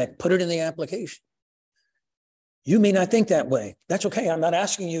pandemic, put it in the application. You may not think that way. That's okay. I'm not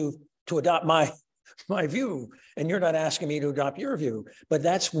asking you to adopt my view, and you're not asking me to adopt your view, but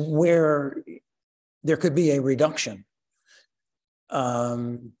that's where there could be a reduction.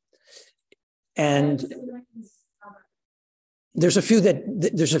 And there's a few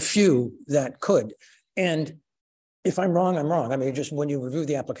that could. And if I'm wrong, I'm wrong. I mean, just when you review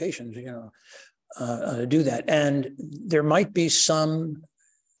the applications, you know, do that. And there might be some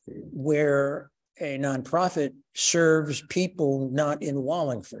where a nonprofit serves people not in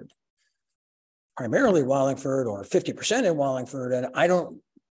Wallingford, primarily Wallingford, or 50% in Wallingford. And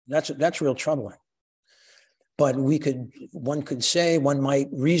that's real troubling. But one could say, one might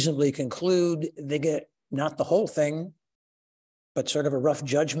reasonably conclude they get not the whole thing, but sort of a rough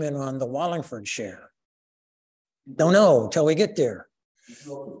judgment on the Wallingford share. Don't know till we get there.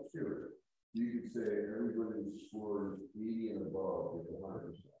 You could say everybody who scores 80 and above is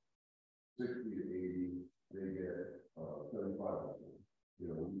 100%. 60 to 80, they get 75%. You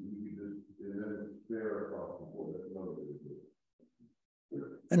know, you just, and then it's fair across the board. That's another way to do it.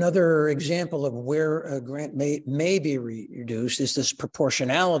 Another example of where a grant may be reduced is this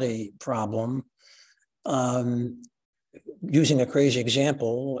proportionality problem. Using a crazy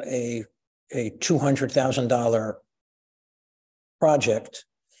example, a $200,000 project,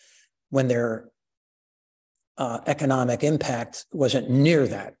 when their economic impact wasn't near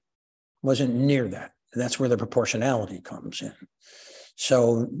that. And that's where the proportionality comes in.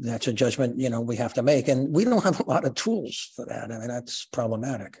 So that's a judgment, you know, we have to make. And we don't have a lot of tools for that. I mean, that's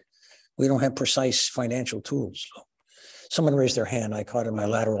problematic. We don't have precise financial tools. So someone raised their hand. I caught in my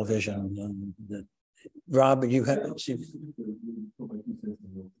lateral vision. Rob, you have. I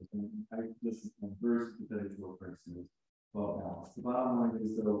just very sympathetic to what Craig says. Well, the bottom line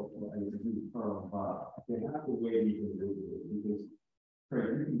is, though, I agree with Carl and Bob. They have to weigh the individual, because Craig,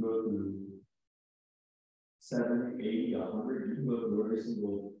 you can go through 70, 80, 100. You can go through every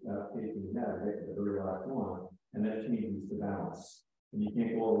single application you have, right, the very last one, and that changes the balance. And you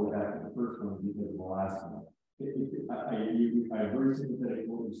can't go all the way back to the first one because of the last one. I'm very sympathetic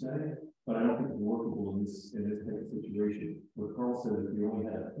to what you're saying, but I don't think it's workable in this type of situation. What Carl said, if you only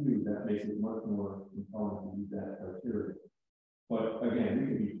had a few, that makes it much more compelling to use that criteria. But again, we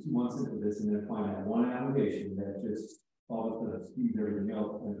could be 2 months into this and then find out one application that just all of a sudden speed everything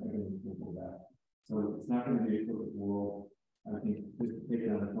else and go back. So it's not going to be a perfect world. I think just take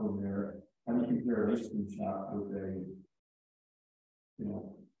it on its own there. How do you compare an ice cream shop with a, you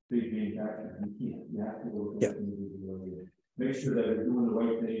know, big manufacturer? You can't. You have to go. Yeah. Make sure that you're doing the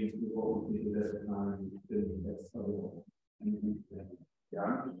right things with what we think at the time. That's other. Yeah.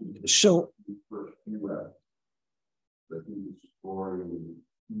 So First, that he's scoring.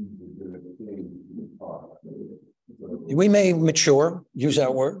 we may mature, use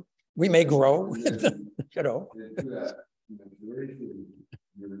that word. We may grow, you know.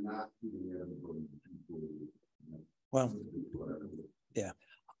 Well, yeah.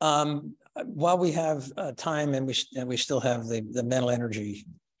 While we have time and we still have the mental energy,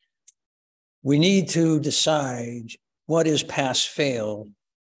 we need to decide what is pass fail,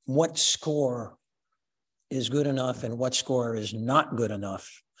 what score is good enough and what score is not good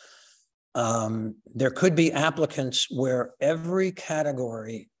enough. There could be applicants where every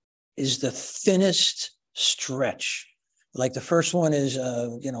category is the thinnest stretch. Like the first one is,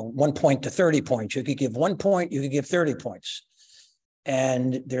 1 point to 30 points. You could give 1 point, you could give 30 points.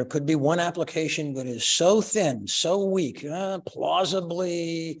 And there could be one application that is so thin, so weak,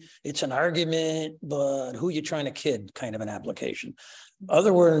 plausibly it's an argument, but who you trying to kid kind of an application.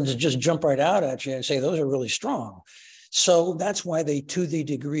 Other words, just jump right out at you and say, those are really strong. So that's why they to the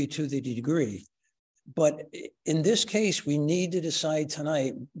degree. But in this case, we need to decide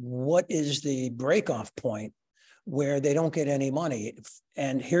tonight, what is the break-off point where they don't get any money?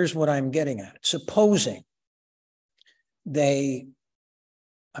 And here's what I'm getting at. Supposing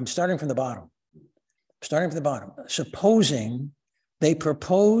I'm starting from the bottom. Supposing they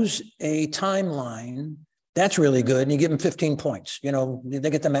propose a timeline, that's really good, and you give them 15 points. You know, they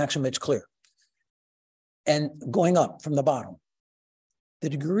get the maximum, it's clear. And going up from the bottom, the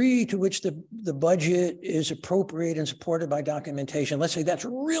degree to which the budget is appropriate and supported by documentation, let's say that's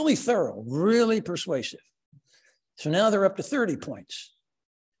really thorough, really persuasive. So now they're up to 30 points.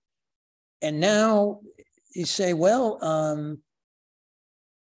 And now you say, well,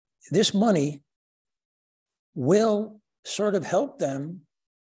 this money will sort of help them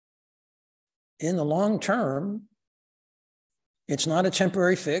in the long term. It's not a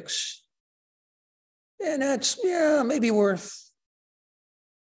temporary fix. And that's, maybe worth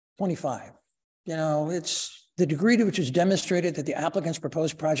 25. You know, it's the degree to which is demonstrated that the applicant's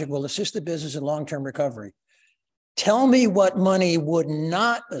proposed project will assist the business in long-term recovery. Tell me what money would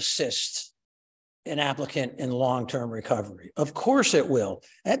not assist an applicant in long-term recovery. Of course it will.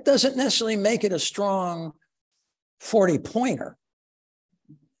 That doesn't necessarily make it a strong 40-pointer.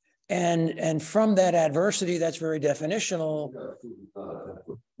 And from that adversity, that's very definitional.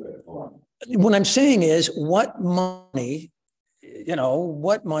 What I'm saying is, what money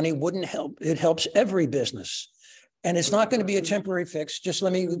wouldn't help? It helps every business. And it's not going to be a temporary fix. Just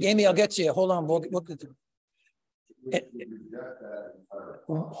let me, Amy, I'll get to you. Hold on. We'll get through.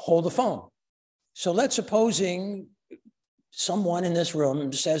 Hold the phone. So let's supposing someone in this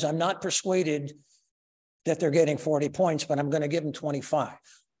room says, I'm not persuaded that they're getting 40 points, but I'm going to give them 25.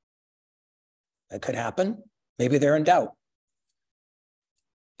 That could happen. Maybe they're in doubt.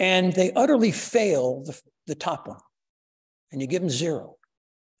 And they utterly fail the top one. And you give them 0.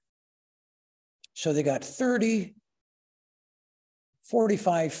 So they got 30,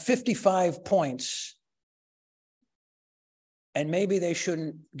 45, 55 points. And maybe they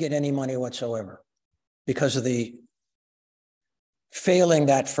shouldn't get any money whatsoever because of the failing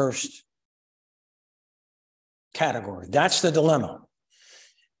that first category. That's the dilemma.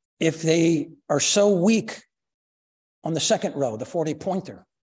 If they are so weak on the second row, the 40-pointer,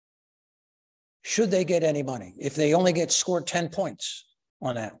 should they get any money? If they only get scored 10 points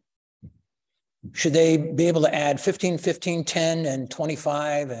on that, should they be able to add 15, 15, 10, and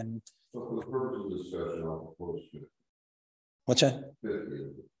 25? And so for the purpose of discussion, I'll propose 50. What's that?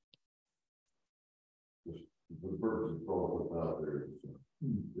 50. Just for the purpose of throwing it out there,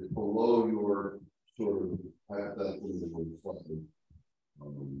 it's below your sort of hypothetical slightly.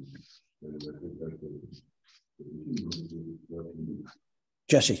 And I think that's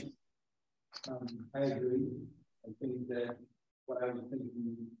Jesse. I agree. I think that what I was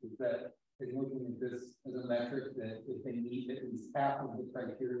thinking is that they're looking at this as a metric that if they meet at least half of the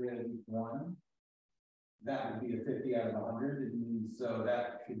criteria of each one, that would be a 50 out of 100. And so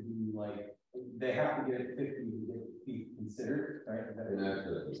that should be like, they have to get 50 to be considered, right?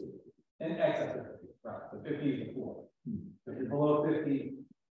 And excess of 50, right? So 50 is the floor. If you're below 50.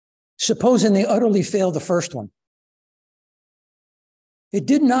 Supposing they utterly failed the first one. It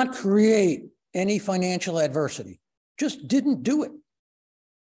did not create any financial adversity, just didn't do it.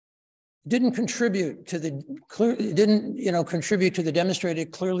 didn't contribute to the clear, didn't, contribute to the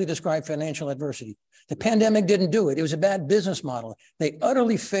demonstrated clearly described financial adversity. The pandemic didn't do it. It was a bad business model. They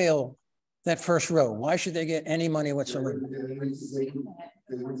utterly failed that first row. Why should they get any money whatsoever? They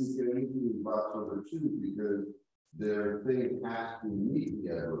wouldn't get anything about over two because their thing has to meet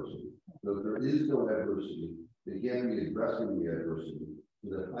the adversity. So if there is no adversity, they can't be addressing the adversity. So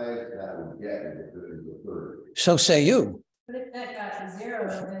the highest that would get is the third. So say you. But if that got to zero,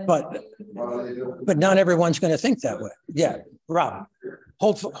 then. But not everyone's going to think that way. Yeah, Rob,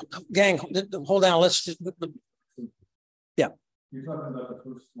 gang, hold on. Let's just, yeah. You're talking about the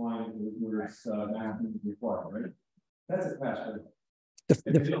first line where it's maximum required, right? That's a pass rate.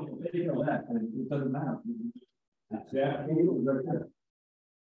 If you know that, then it doesn't matter. Yeah, right there.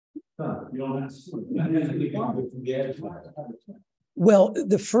 Done. You don't have to. Well,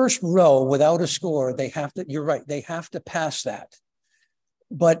 the first row without a score, they have to, you're right, they have to pass that.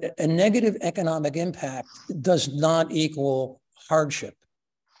 But a negative economic impact does not equal hardship.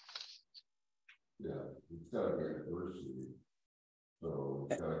 Yeah, it's got to be adversity. So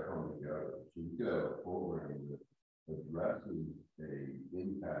it's got to come together. So you could have a program that addresses the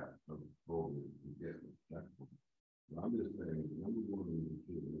impact of COVID to get respectful. I'm just saying, number one is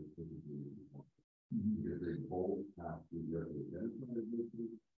because they both have to identify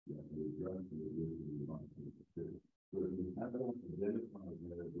adversity, you have to address the adversity. So if you haven't identified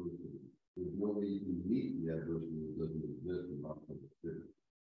that adversity, there's no way you can meet the adversity that doesn't exist in October 5th.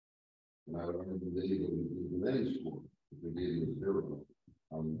 And I don't remember they didn't any score if they gave you a zero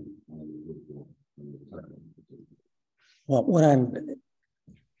on the second. Well, what I'm.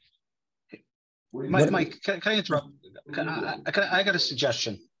 Mike, can I interrupt? I got a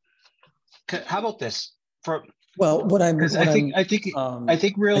suggestion. How about this? I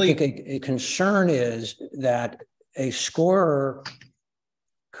think really a concern is that a scorer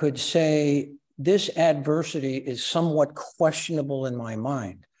could say this adversity is somewhat questionable in my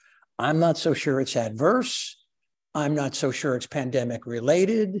mind. I'm not so sure it's adverse. I'm not so sure it's pandemic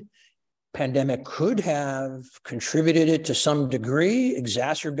related. Pandemic could have contributed it to some degree,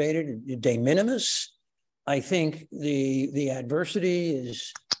 exacerbated it de minimis. I think the adversity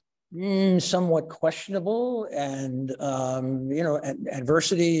is somewhat questionable, and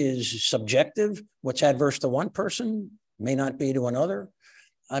adversity is subjective. What's adverse to one person may not be to another.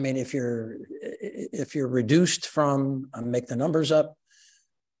 I mean, if you're reduced from, make the numbers up,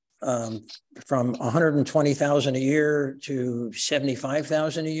 from 120,000 a year to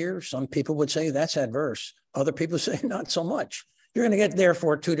 75,000 a year, some people would say that's adverse. Other people say not so much. You're going to get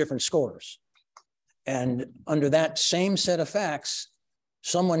therefore two different scores. And under that same set of facts,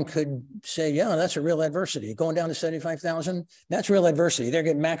 someone could say, yeah, that's a real adversity. Going down to 75,000, that's real adversity. They're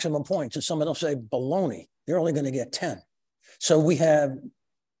getting maximum points. And someone will say, baloney, they're only going to get 10. So we have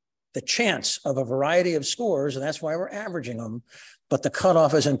the chance of a variety of scores, and that's why we're averaging them. But the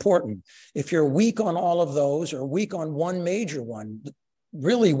cutoff is important. If you're weak on all of those, or weak on one major one,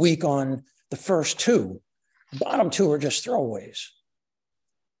 really weak on the first two, the bottom two are just throwaways.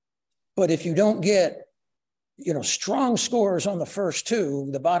 But if you don't get, strong scores on the first two,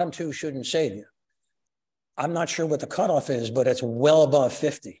 the bottom two shouldn't save you. I'm not sure what the cutoff is, but it's well above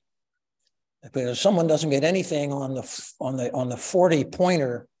 50. Because if someone doesn't get anything on the 40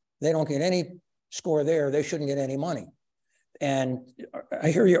 pointer, they don't get any score there, they shouldn't get any money. And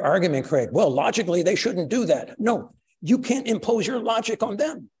I hear your argument, Craig. Well, logically, they shouldn't do that. No, you can't impose your logic on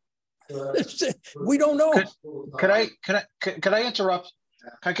them. We don't know. Could I interrupt?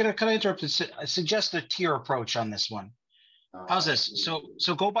 Can I interrupt and suggest a tier approach on this one? How's this?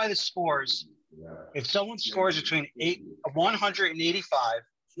 So go by the scores. If someone scores between 100 and 85,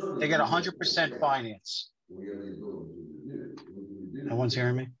 they get 100% finance. No one's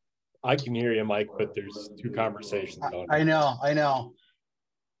hearing me? I can hear you, Mike, but there's two conversations going on. I know.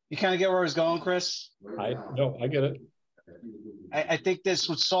 You kind of get where I was going, Chris? I get it. I think this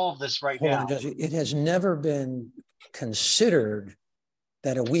would solve this right Hold now. on, Jesse. It has never been considered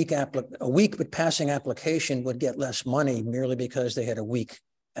that a weak but passing application would get less money merely because they had a weak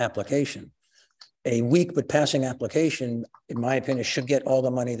application. A weak but passing application, in my opinion, should get all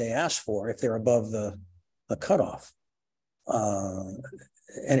the money they asked for if they're above the cutoff. And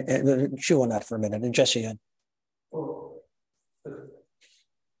chew on that for a minute. And Jesse, well, if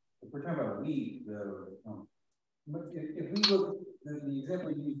we're talking about weak, if we look, the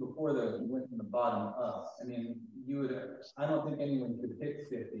example you used before, went from the bottom up. I mean, I don't think anyone could pick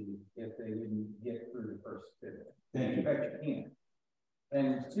 50 if they didn't get through the first 50. In fact, you can't.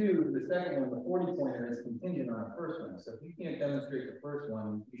 And two, the second one, the 40-pointer is contingent on the first one. So if you can't demonstrate the first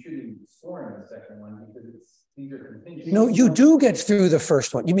one, you shouldn't even be scoring the second one because these are contingent. No, you do get through the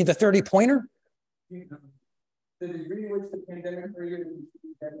first one. You mean the 30-pointer? The degree which the pandemic created,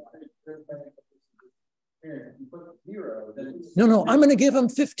 you put 0, then it's No, I'm going to give him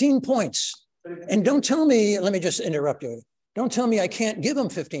 15 points. And don't tell me, let me just interrupt you. Don't tell me I can't give him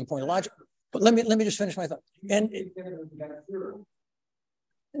 15-point logic. But let me just finish my thought. And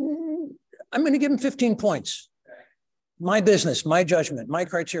I'm going to give him 15 points. My business, my judgment, my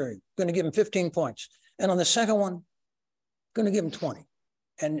criteria. I'm going to give him 15 points. And on the second one, I'm going to give him 20.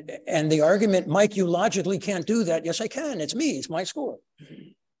 And the argument, Mike, you logically can't do that. Yes, I can. It's me. It's my score.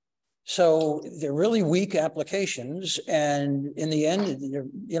 So they're really weak applications. And in the end,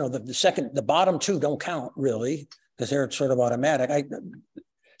 you know, the bottom two don't count really because they're sort of automatic.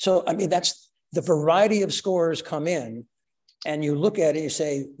 So, I mean, that's the variety of scores come in. And you look at it, you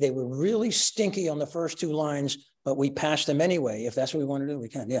say, they were really stinky on the first two lines, but we passed them anyway. If that's what we want to do, we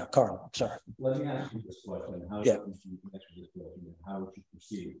can. Yeah, Carl, I'm sorry. Let me ask you this question. How yeah. would you answer this question? How would you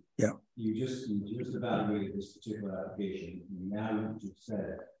proceed? Yeah. You just evaluated this particular application. And now you just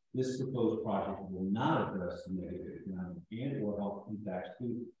said this proposed project will not address the negative economic and or health impacts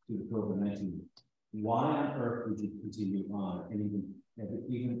to the COVID-19. Why on earth would you continue on and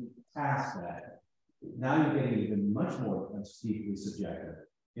even past that? Now you're getting even much more steeply subjective.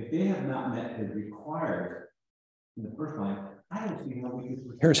 If they have not met the required in the first line, I don't see how we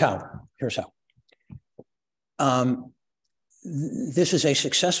can. Here's how. This is a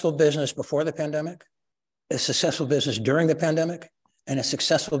successful business before the pandemic, a successful business during the pandemic, and a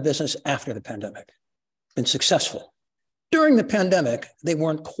successful business after the pandemic. Been successful. During the pandemic, they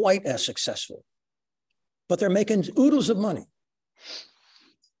weren't quite as successful, but they're making oodles of money.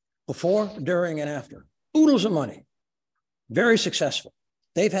 Before, during, and after. Oodles of money. Very successful.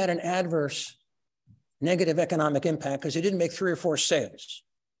 They've had an adverse negative economic impact because they didn't make 3 or 4 sales.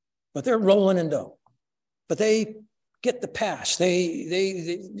 But they're rolling in dough. But they get the pass.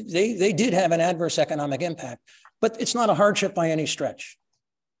 They did have an adverse economic impact, but it's not a hardship by any stretch.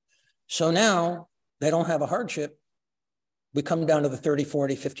 So now they don't have a hardship. We come down to the 30,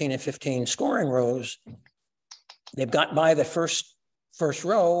 40, 15, and 15 scoring rows. They've got by the first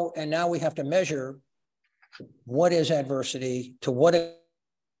row, and now we have to measure what is adversity to what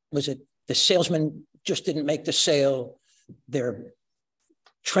was it. The salesman just didn't make the sale. Their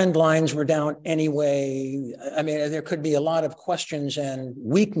trend lines were down anyway. I mean, there could be a lot of questions and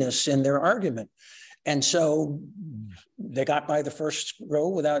weakness in their argument. And so they got by the first row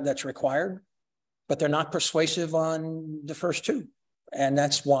without that's required, but they're not persuasive on the first two. And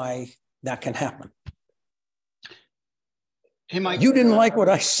that's why that can happen. Hey, Mike. You didn't like what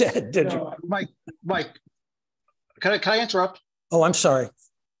I said, did you? Mike, can I interrupt? Oh, I'm sorry.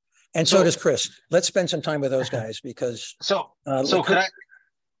 And so does Chris. Let's spend some time with those guys because. So could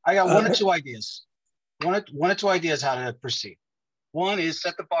I got one or two ideas. One or two ideas how to proceed. One is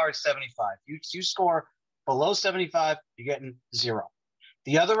set the bar at 75. You score below 75, you're getting 0.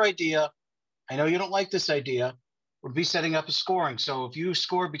 The other idea, I know you don't like this idea, would be setting up a scoring. So if you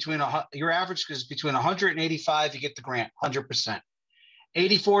score between your average is between 185, you get the grant, 100%.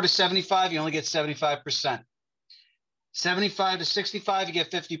 84 to 75, you only get 75%. 75 to 65, you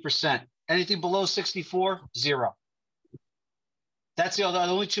get 50%. Anything below 64, 0. That's the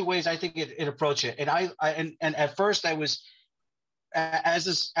only two ways I think it approach it. And at first I was, as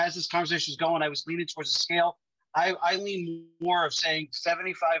this conversation is going, I was leaning towards a scale. I lean more of saying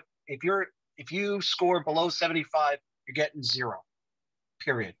 75. If you score below 75, you're getting 0,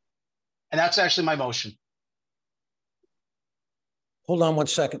 period. And that's actually my motion. Hold on one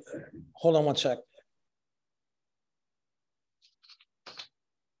second. Hold on one second.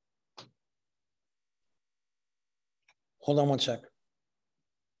 Hold on one second.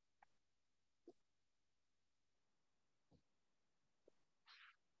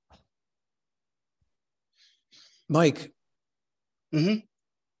 Mike,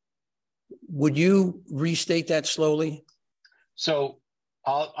 would you restate that slowly? So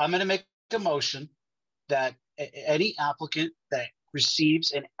I'm going to make a motion that any applicant that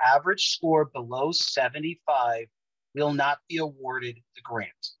receives an average score below 75 will not be awarded the grant.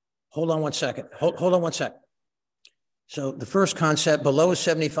 Hold on one second. Hold on one second. So the first concept, below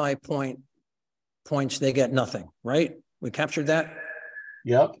 75 points, they get nothing, right? We captured that?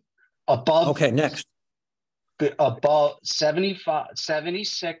 Yep. Above. Okay, next. Above 75,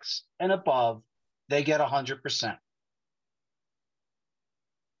 76 and above, they get 100%.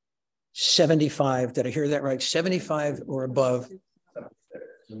 75, did I hear that right? 75 or above.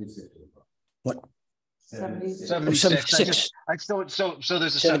 76. What? 76. I still, so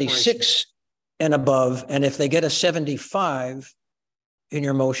there's a separation. 76 and above, and if they get a 75 in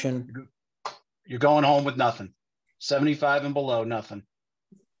your motion, You're going home with nothing. 75 and below, nothing.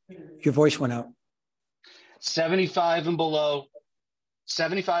 your voice went out. 75 and below,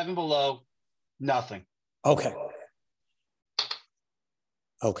 nothing. Okay.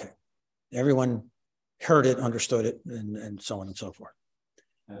 Okay. Everyone heard it, understood it, and so on and so forth.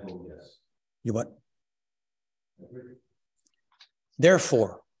 I vote yes. You what?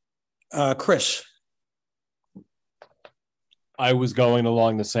 Therefore, Chris, I was going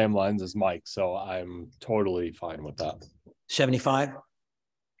along the same lines as Mike, so I'm totally fine with that. 75?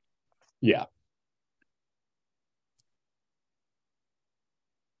 Yeah.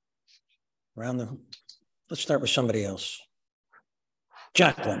 Let's start with somebody else.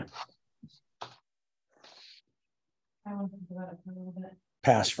 Jacqueline.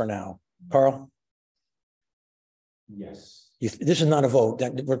 Pass for now. Carl? Yes. This is not a vote.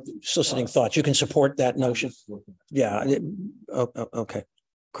 We're soliciting thoughts. You can support that notion. Yeah. Okay.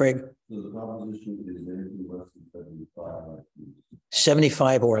 Craig? So the proposition is anything less than 75.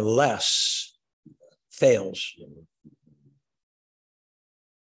 75 or less fails.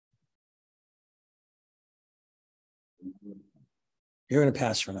 You're going to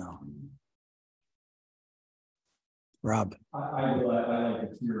pass for now. Rob? I like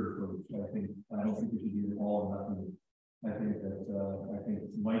a tier approach. I don't think we should do all or nothing. I think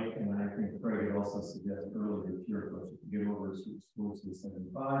Mike and I think Craig had also suggested earlier tier approach. If you get over to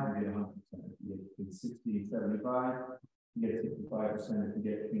 75, you get 100%. If you get between 60 and 75, you get 65%. If you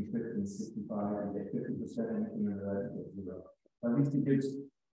get between 50 and 65, you get 50%. Anything under that, you get 0. At least it gives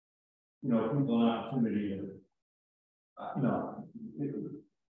people an opportunity to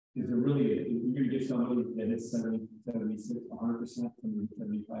is there really, you're going to get somebody that is 70, 76, 100%,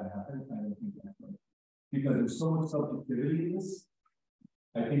 75 happen? I don't think that's right. Because there's so much subjectivity in this,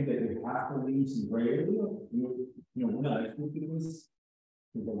 I think that you have to leave some gray area. We're not experts in this.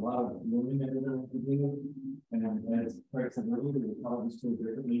 There's a lot of learning that we're going to do. And as Craig said earlier, we'll probably still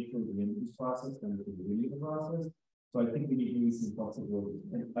differently for the end of this process than at the beginning of the process. So I think we need to use some flexibility.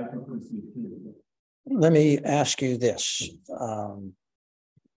 And I prefer to see it here. Let me ask you this.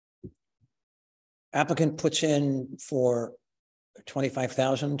 Applicant puts in for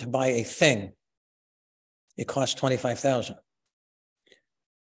 25,000 to buy a thing. It costs 25,000.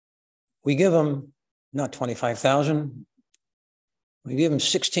 We give them not 25,000. We give him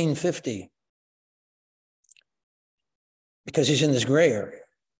 1,650 because he's in this gray area.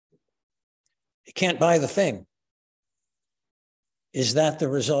 He can't buy the thing. Is that the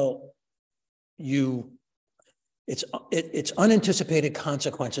result? It's unanticipated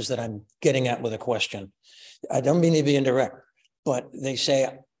consequences that I'm getting at with a question. I don't mean to be indirect, but they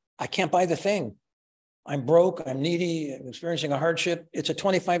say, I can't buy the thing. I'm broke, I'm needy, I'm experiencing a hardship. It's a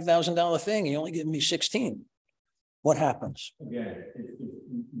 $25,000 thing. You only give me 16. What happens? Again,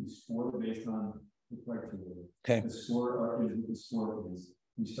 you score based on the criteria. Okay. The score is what the score is.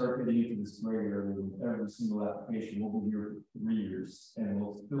 We start getting into this gray area with every single application. We'll be here for 3 years and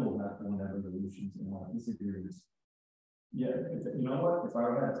we'll still have to have resolutions and disagreements. Yeah, you know what? If I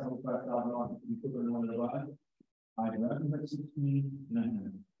were at $25,000, we put it on the line, I'd rather have 16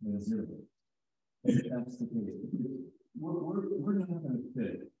 than 0. If that's the case, we're not going to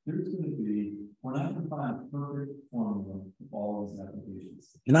fit. We're not going to find a perfect formula for all these applications.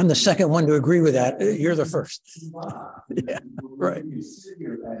 And I'm the second one to agree with that. You're the first. Yeah, right. We sit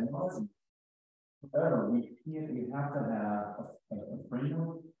here and we have to have a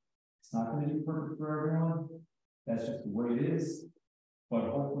framework. It's not going to be perfect for everyone. That's just the way it is. But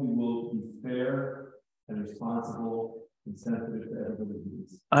hopefully we'll be fair and responsible and sensitive to everybody's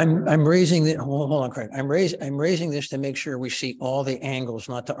needs. I'm raising the hold on, Craig. I'm raising this to make sure we see all the angles,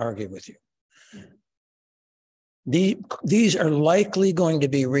 not to argue with you. These are likely going to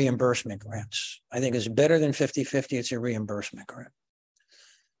be reimbursement grants. I think it's better than 50-50. It's a reimbursement grant.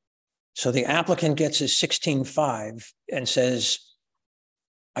 So the applicant gets his 16.5 and says,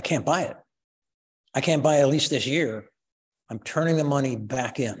 I can't buy it. I can't buy at least this year. I'm turning the money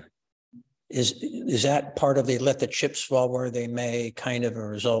back in. Is that part of the let the chips fall where they may kind of a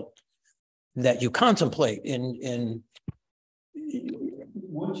result that you contemplate in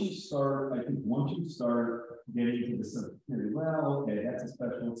once you start getting into the subject, well, okay, that's a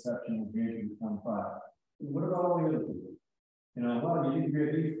special exception of granting 25. What about all the other people? A lot of you didn't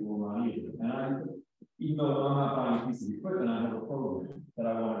grant these for money either. And even though I'm not buying a piece of equipment, I have a program that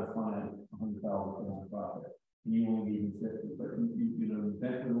I wanted to fund $100,000 for my profit. And you only give me 50, but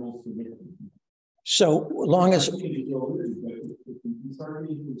that's the rules to get. So long as start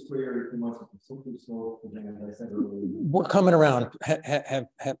getting to this gray area too much, it's slippery slope, again, as I said earlier. We're coming around.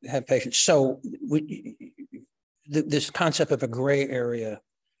 Have patience. So this concept of a gray area,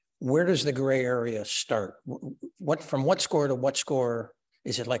 where does the gray area start? From what score to what score?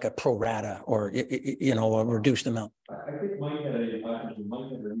 Is it like a pro rata or, you know, a reduced amount? I think Mike had a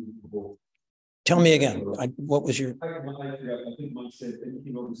reasonable. Tell me again, what was your? I think Mike said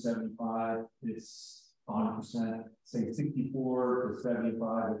anything over 75, it's 100%. Say 64 to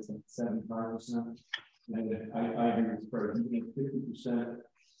 75, it's 75%. And I agree with Fred. You get 50%,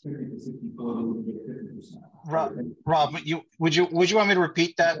 50 to 64, then you get 50%. Rob, would you want me to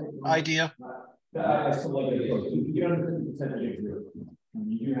repeat that idea? I still like it. You get under 50%, you agree.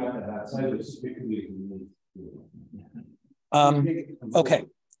 You do have to have okay,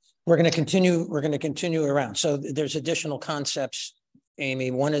 we're going to continue around. So there's additional concepts,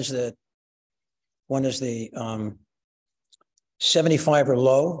 Amy. One is the 75 or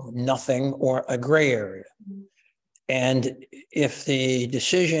low, nothing, or a gray area. And if the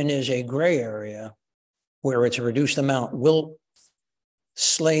decision is a gray area where it's a reduced amount, we'll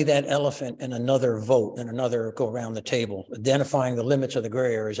slay that elephant in another vote and another go around the table. Identifying the limits of the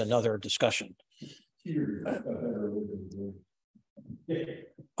gray area is another discussion. I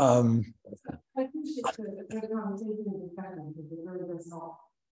appreciate the conversation and discussion because it really does help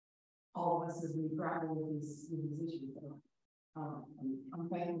all of us as we grapple with these issues. So, I'm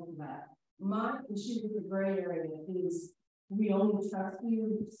thankful for that. My issue with the gray area is we only trust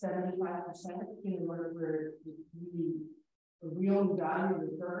you 75% in where we only value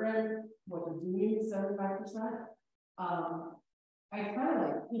the program, what we're doing is 75%. I kind of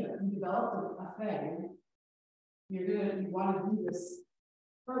like, you know, you develop a thing, you want to do this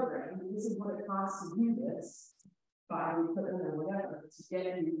program, this is what it costs to do this, by equipment or whatever, to get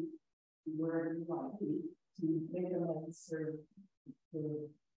you where you want to be, to make them necessary to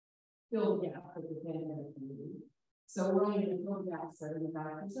fill the gap that the pandemic can do. So we're only going to fill the gap 75%,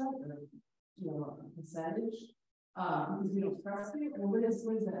 or, you know, a percentage. Because we don't trust you, and what does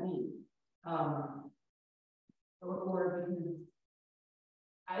that mean? Or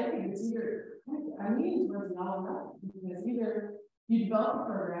I think it's either, I'm leaning towards not enough, because either you develop a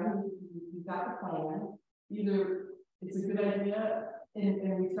program, you've got the plan, either it's a good idea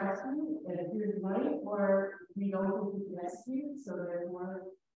and we trust you, and here's the money, or we don't think we can execute, so therefore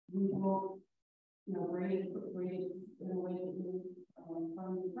we will, you know, rate it in a way that you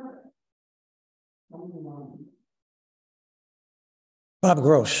fund the program. Bob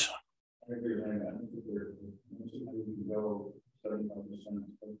Gross. I agree with that. I think there can go 75%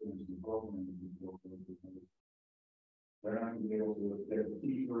 they're not going to be able to get the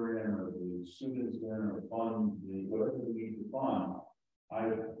teacher in or the students in or fund the whatever we need to fund.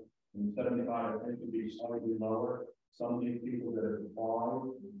 In 75, I think would be slightly lower. Some of these people that have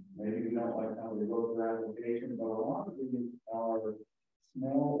applied, maybe we don't like how they go through application, but a lot of these are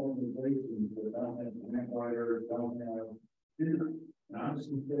small organizations that don't have grant writers, don't have business. And I'm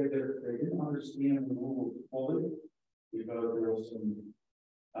just going to say that they didn't understand the rules fully because there was some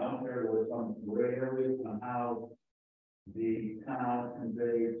gray areas on how the town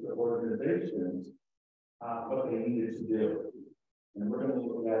conveys to organizations what they needed to do. And we're going to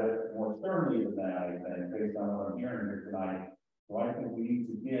look at it more sternly than that, I think, based on what I'm hearing here tonight. So I think we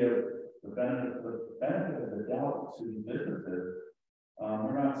need to give the benefit of the doubt to the businesses.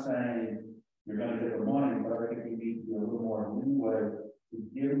 We're not saying you're going to get the money, but I think we need to do a little more leeway to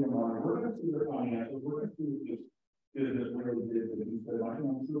give them the money. We're going to see the financials. We're going to see this business really did. But he said,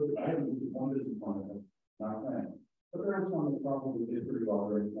 I'm sure that I think it's one business one of them. Not saying. But there was one that probably did pretty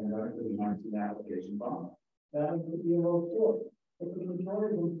well, and I think we might see an application bump. That would be a little short. But the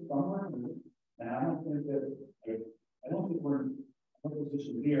majority of them somewhere, and I don't think we're in a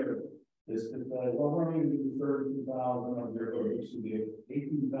position here is to say, well, we're going to do 32,000 of your, or it should be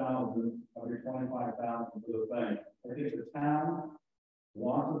 18,000 of your 25,000 for the thing. I think the town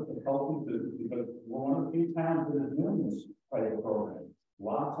wants us to help them because we're one of the few towns that is doing this type of program. A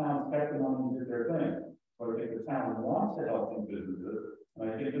lot of towns kept them on and did their thing. But I think the town wants to help them businesses, and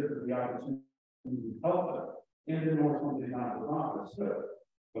I think this is the opportunity to help them. And then more something not for profits,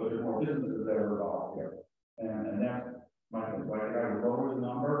 but there's more businesses that are involved here. And that's my point. So I would lower the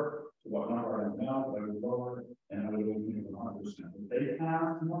number to what number I know, I would lower it, and I would go to 100%. If they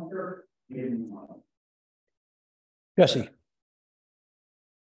have a number, give them money. Jesse.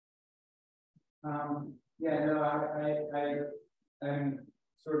 Yeah, no, I'm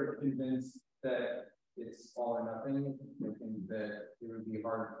sort of convinced that it's all or nothing. I think that it would be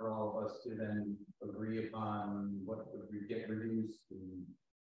hard for all of us to then agree upon what would get reduced. And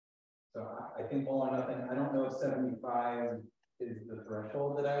so I think all or nothing. I don't know if 75 is the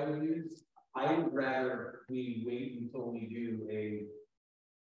threshold that I would use. I would rather we wait until we do a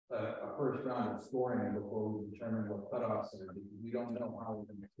first round of scoring before we determine what cutoffs are, because we don't know how we're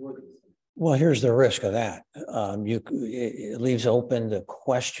going to score these things. Well, here's the risk of that. It leaves open the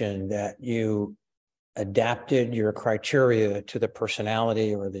question that you adapted your criteria to the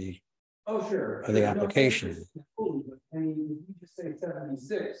personality or the Sure. or the application. I mean, if you just say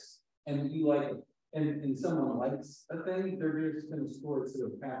 76 and you like, and someone likes a thing, they're just going to score it to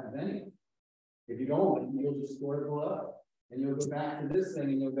the path of anything. If you don't like it, you'll just score it below. And you'll go back to this thing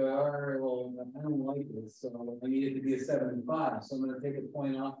and you'll go, all right, well, I don't like this, so I need it to be a 75. So I'm going to take a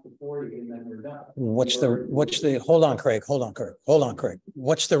point off to 40 and then we're done. What's the, hold on, Craig.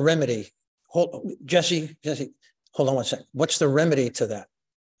 What's the remedy? Jesse, hold on one second. What's the remedy to that?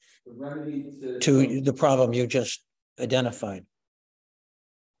 The remedy to the problem you just identified?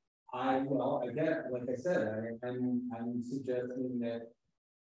 Well, I get, like I said, I'm suggesting that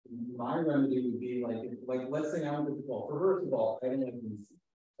my remedy would be like let's say I'm difficult. First of all, I don't like these,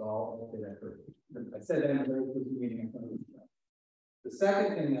 so I'll say that first. I said that in the very first meeting in front of the show. The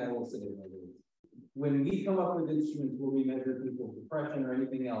second thing I will say is, when we come up with instruments where we measure people's depression or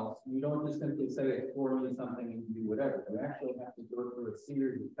anything else, you don't just simply say it's 4 something and you do whatever. You actually have to go through a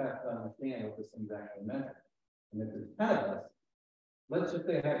series of tests to understand what this thing's actually measuring. And if there's 10 of us, let's just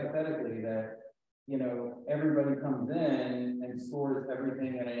say hypothetically that, you know, everybody comes in and scores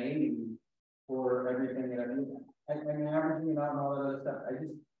everything at an 80 or everything at an, and averaging it out and all that other stuff.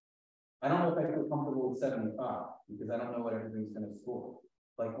 I don't know if I feel comfortable with 75 because I don't know what everything's going to score.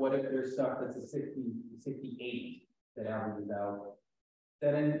 Like, what if there's stuff that's a 68 that averages out?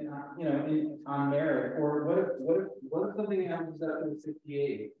 Then, you know, on merit, or what if something averages out to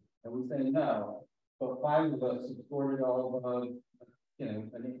 68 and we say no, but 5 of us have scored it all above, you know,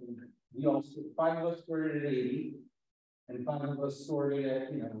 I mean, we all 5 of us scored it at 80, and 5 of us scored it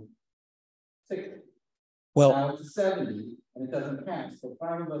at, you know, 60. Well, now it's 70, and it doesn't count. So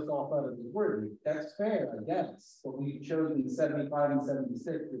 5 of us all thought it was worthy. That's fair, I guess. But we've chosen 75 and 76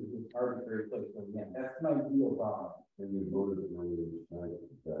 as the arbitrary place for the end. That's my real problem. And you voted for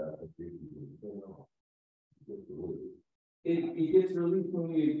it gets released when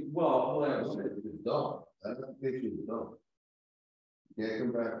we, well, whatever. It's done. That application is done. You can't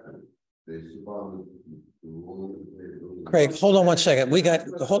come back to it. Based upon the rule. Craig, hold on one second. We got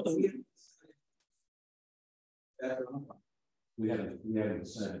the whole. We haven't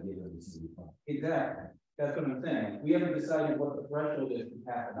decided yet. Exactly. That's what I'm saying. We haven't decided what the threshold is to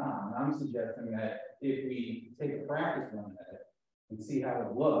pass it on. I'm suggesting that if we take a practice run at it and see how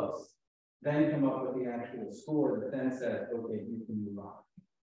it looks, then come up with the actual score that then says, okay, you can move on.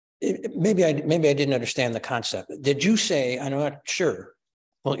 Maybe I didn't understand the concept. Did you say, I'm not sure,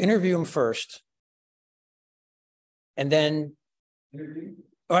 we'll interview him first and then Interview?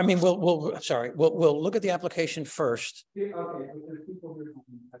 I mean, we'll look at the application first. Yeah, okay, but there's people here.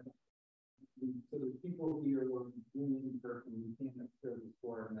 So there's people here who are doing in person, you can't necessarily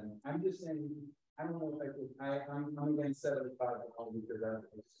score, and then I'm just saying, I don't know if I could, I'm against 75 because I'm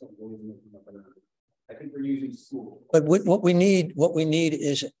so I think we're using school. But what we need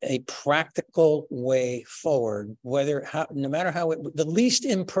is a practical way forward, no matter how the least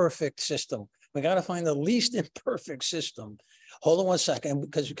imperfect system. We got to find the least imperfect system. Hold on one second,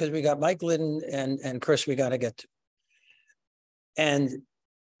 because we got Mike Liddon and Chris we got to get to. And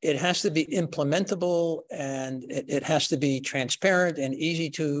it has to be implementable and it has to be transparent and easy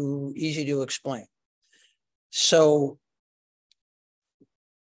to explain. So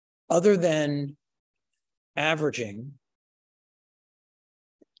other than averaging,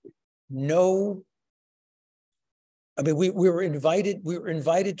 I mean, we were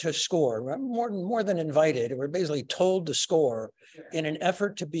invited to score, more than invited. We're basically told to score in an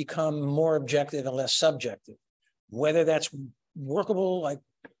effort to become more objective and less subjective. Whether that's workable, like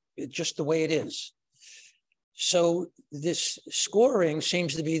it's just the way it is. So this scoring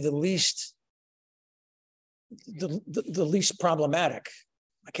seems to be the least problematic.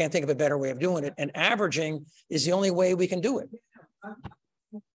 I can't think of a better way of doing it. And averaging is the only way we can do it. I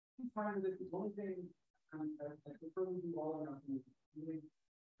prefer we do all or nothing.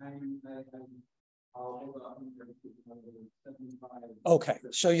 Okay,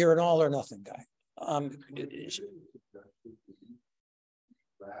 so you're an all or nothing guy.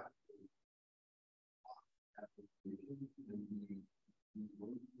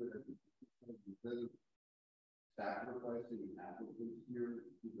 Sacrificing applicants here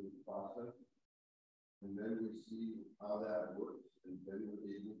to the process, and then we see how that works, and then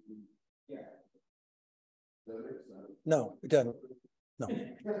we're able to. Yeah. No, it doesn't. No.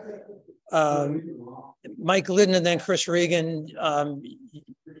 Mike Glidden and then Chris Regan.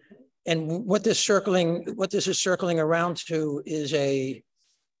 And what this is circling around to is a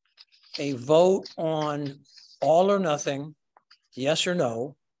vote on all or nothing, yes or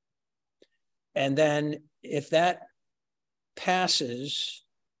no. And then if that passes,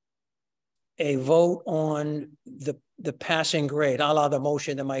 a vote on the passing grade, a la the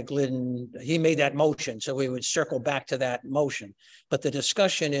motion that Mike Glidden, he made that motion, so we would circle back to that motion. But the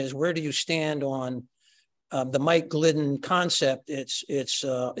discussion is, where do you stand on the Mike Glidden concept? It's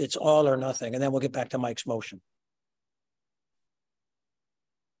all or nothing, and then we'll get back to Mike's motion.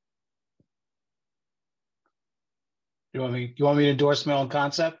 You want me to endorse my own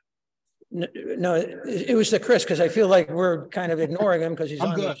concept? No, it was to Chris, because I feel like we're kind of ignoring him because he's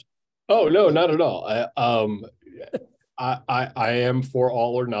on good. this. Oh, no, not at all. I am for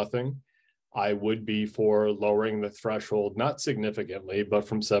all or nothing. I would be for lowering the threshold, not significantly, but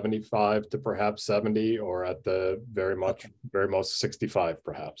from 75 to perhaps 70, or at the very most 65,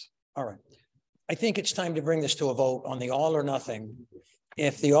 perhaps. All right. I think it's time to bring this to a vote on the all or nothing.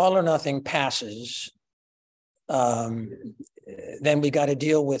 If the all or nothing passes, then we got to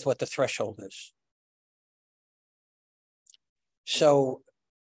deal with what the threshold is. So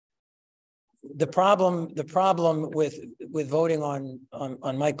the problem with voting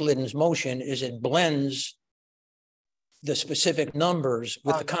on Mike Glidden's motion is it blends the specific numbers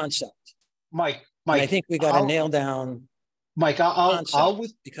with the concept. Mike, and I think we got to nail down. Mike,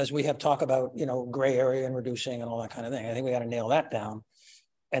 because we have talk about, gray area and reducing and all that kind of thing. I think we got to nail that down.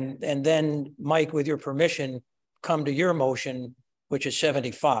 And then Mike, with your permission, come to your motion, which is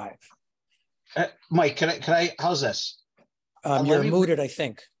 75. Mike, can I, how's this? You're muted, I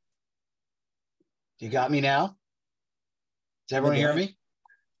think. You got me now? Does everyone hear me?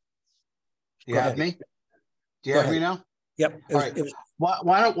 Do you have me? Do you have me now? Yep. All right.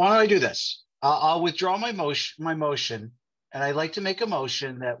 Why don't I do this? I'll withdraw my motion, and I'd like to make a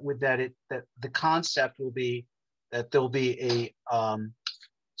motion that the concept will be that there'll be a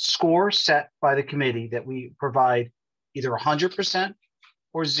score set by the committee that we provide either 100%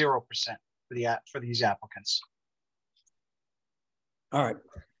 or 0% for these applicants. All right.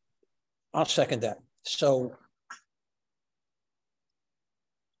 I'll second that. So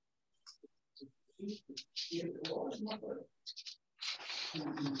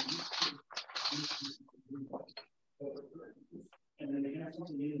and then they have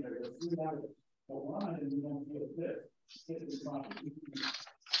something in there that's really out of a line and you don't feel this.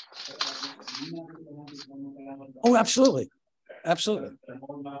 Oh, absolutely. Absolutely.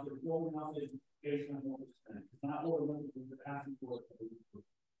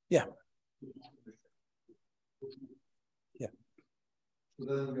 Yeah. Yeah. So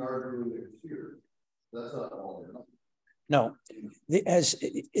then we are doing it here. That's not all or nothing. No,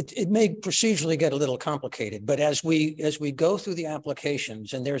 it may procedurally get a little complicated, but as we go through the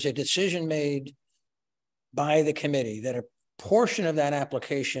applications and there's a decision made by the committee that a portion of that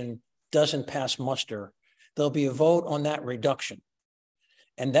application doesn't pass muster, there'll be a vote on that reduction.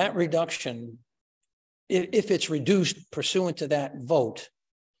 And that reduction, if it's reduced pursuant to that vote,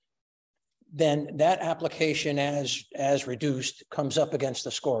 then that application as reduced comes up against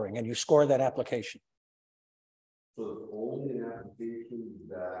the scoring and you score that application. So it's only an application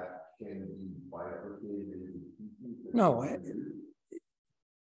that can be bifurcated. No.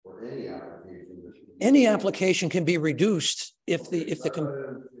 Or any application. Any application can be reduced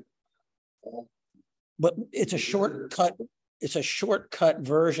but it's a shortcut. It's a shortcut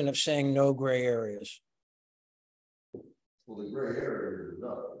version of saying no gray areas. Well, the gray area is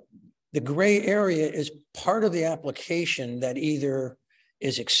up. The gray area is part of the application that either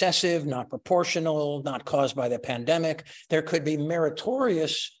is excessive, not proportional, not caused by the pandemic. There could be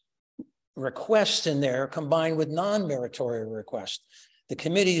meritorious requests in there combined with non-meritorious requests. The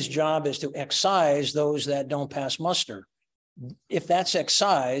committee's job is to excise those that don't pass muster. If that's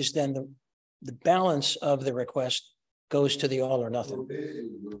excised, then the balance of the request goes to the all or nothing.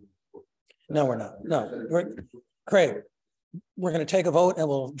 No, we're not. No, Craig, we're going to take a vote and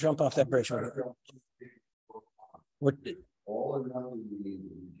we'll jump off that bridge. All or nothing means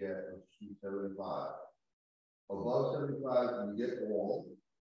you get 75. Above 75, you get all.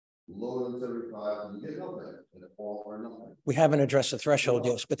 Lower than 75, you get nothing. And all or nothing. We haven't addressed the threshold,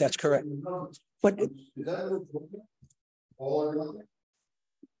 yes, but that's correct. But is that all or nothing?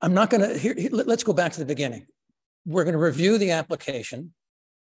 I'm not going to. Let's go back to the beginning. We're going to review the application.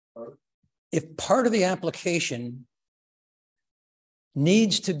 If part of the application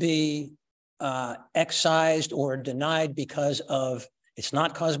needs to be excised or denied because of It's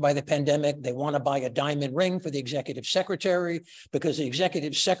not caused by the pandemic. They want to buy a diamond ring for the executive secretary because the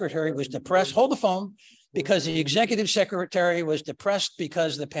executive secretary was depressed. Hold the phone. Because the executive secretary was depressed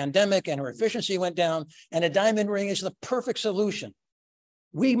because the pandemic and her efficiency went down, and a diamond ring is the perfect solution.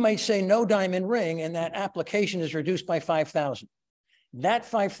 We might say no diamond ring, and that application is reduced by 5,000. That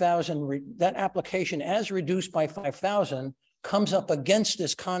 5,000, that application as reduced by 5,000 comes up against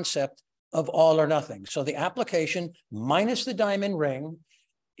this concept of all or nothing. So the application minus the diamond ring,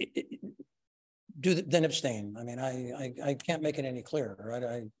 then abstain. I mean, I can't make it any clearer,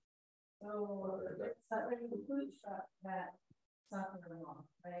 right? So it's not really the food shop that something wrong,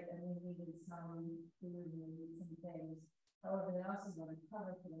 right? And we needed some food, we needed some things. However, they also want to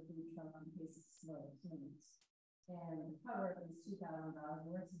cover for the food truck in case it's slow units. And the cover is $2,000.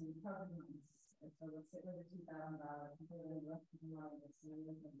 We're to be covered months. So let's get rid of $2,000 and put it in the rest of the money that's really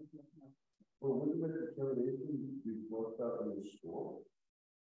going to be enough. Well, wouldn't the determination be worked out in the school?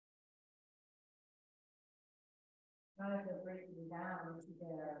 Not if they're breaking down to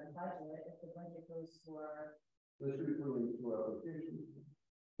their budget, if the budget goes for. This should be put into application.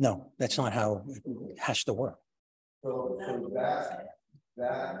 No, that's not how it has to work. So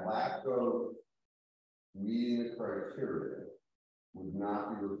that lack of meeting the criteria would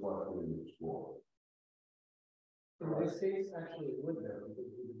not be reflected in the score. In this case, actually, it would have,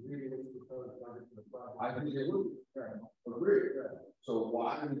 because it would really be proposed budget for the project. I think it would. Agree. So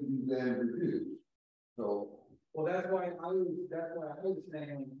why would you then reduce? So. Well, that's why I was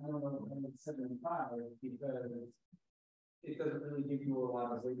saying, I don't know, 75, because it doesn't really give you a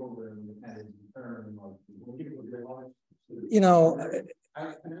lot of wiggle room to kind of determine, like, when people realize. You know,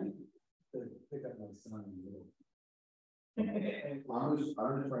 I pick up my son. I'm just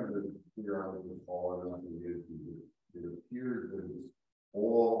trying to figure out what this all or nothing is. It appears that it's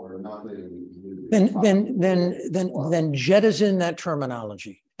all or nothing. Then jettison that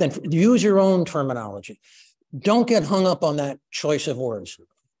terminology. Then use your own terminology. Don't get hung up on that choice of words.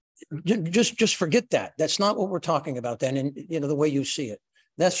 Just forget that. That's not what we're talking about then, and the way you see it.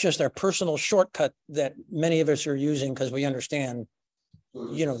 That's just our personal shortcut that many of us are using because we understand,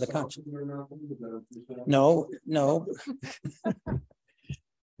 the concept. No.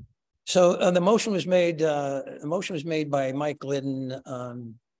 So the motion was made. A motion was made by Mike Glidden.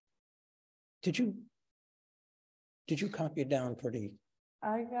 Did you copy it down pretty?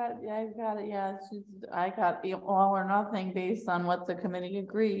 I've got it. Yeah, I got the all or nothing based on what the committee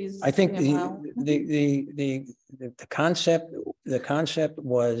agrees. I think the concept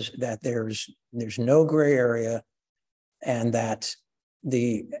was that there's no gray area, and that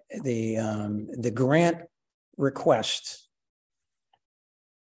the grant request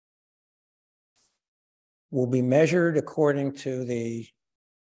will be measured according to the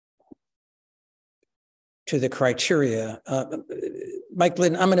criteria. Mike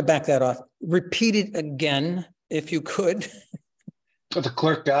Glidden, I'm going to back that off. Repeat it again, if you could. But the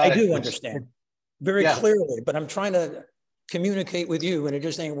clerk got it. I do understand very clearly, but I'm trying to communicate with you, and it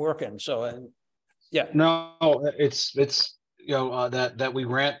just ain't working. So, yeah. No, it's that we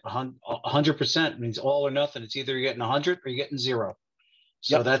grant 100% means all or nothing. It's either you're getting 100 or you're getting 0.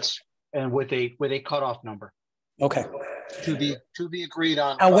 So that's and with a cutoff number. Okay. To be agreed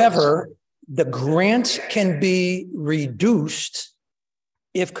on. However, the grant can be reduced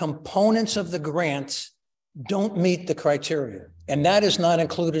if components of the grant don't meet the criteria, and that is not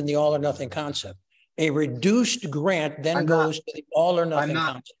included in the all or nothing concept. A reduced grant then goes to the all or nothing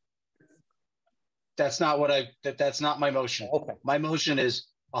concept. That's not that's not my motion. Okay. My motion is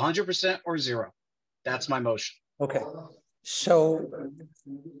 100% or 0. That's my motion. Okay. So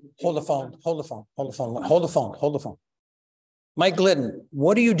hold the phone. Mike Glidden,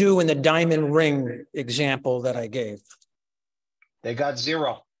 what do you do in the diamond ring example that I gave? They got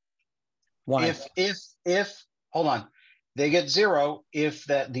 0. Why? If hold on, they get 0 if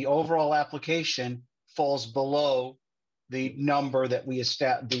the overall application falls below the number that we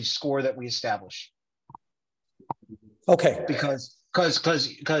the score that we establish. Okay. Because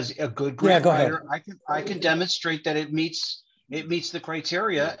a good grant writer, I can demonstrate that it meets the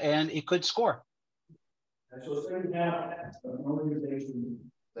criteria and it could score. And so say you have an organization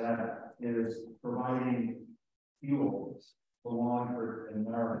that is providing fuel for Wallingford and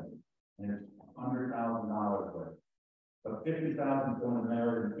Maryland, and it's $100,000 worth. But $50,000 going to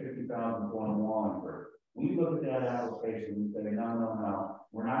Maryland and $50,000 going to Wallingford. We look at that application and say, no,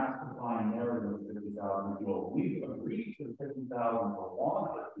 we're not supplying Maryland with $50,000 fuel. We agreed to $50,000 for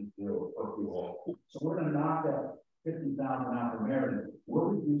Wallingford for fuel. So we're going to knock that $50,000 out for Maryland. We're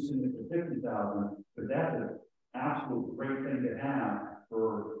reducing it to $50,000, but that's an absolute great thing to have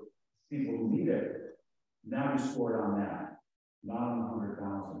for people who need it. Now you scored on that. not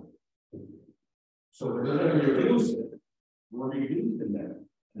 100,000. So we're gonna reduce it. We're reducing it.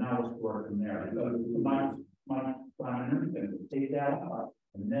 Now it's working there. My plan is to take that out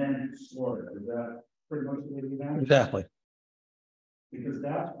and then slaughter. Is that pretty much the way you have it? Exactly. Because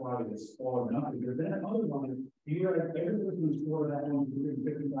that's why it's all or nothing. Because then other one, you had everyone who's for that one,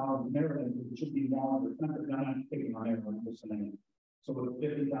 $50,000 Maryland, it should be 1%. But I'm not taking on everyone, I'm just saying. So with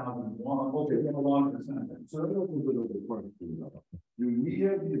 50,000, okay, we have a 1%. So I have a bit of a question though. Do we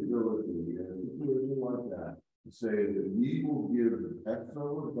have the ability, and if we're doing like that, to say that we will give X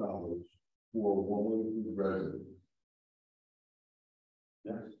number of dollars for Wallingford residents?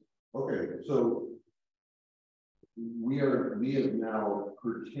 Yes. Okay, so we have now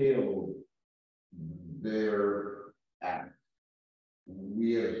curtailed their act.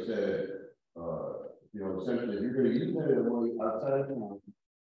 We have said, essentially, if you're going to use that money outside of town,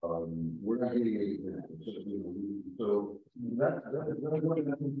 we're not getting anything. So that's what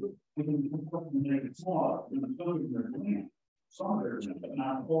it's small, some of their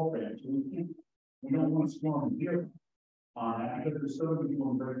not whole things. We don't want to storm here on that because there's still going to be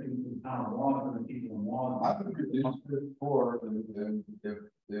people breaking into the town of Wallingford and people in Wallingford. I think it's before, and if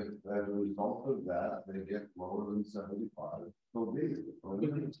as a result of that they get lower than 75, so be it. How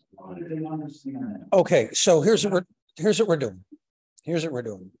do they understand that? Okay, so here's what we're doing. Here's what we're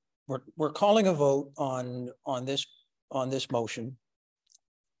doing. We're calling a vote on this motion.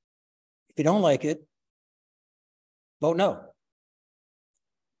 If you don't like it, vote no.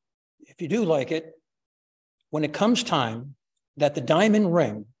 If you do like it, when it comes time that the diamond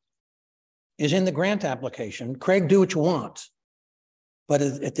ring is in the grant application, Craig, do what you want. But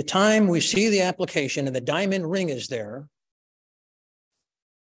at the time we see the application and the diamond ring is there,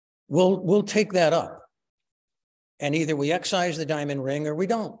 we'll take that up. And either we excise the diamond ring or we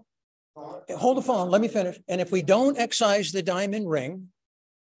don't. Hold the phone, let me finish. And if we don't excise the diamond ring,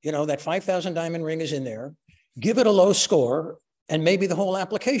 that 5,000 diamond ring is in there, give it a low score, and maybe the whole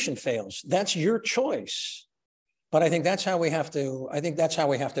application fails. That's your choice. But I think that's how we have to,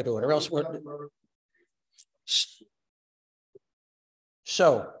 do it, or else we're.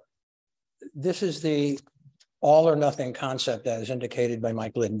 So this is the all or nothing concept as indicated by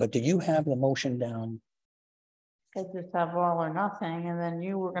Mike Glidden, but do you have the motion down? I just have all or nothing, and then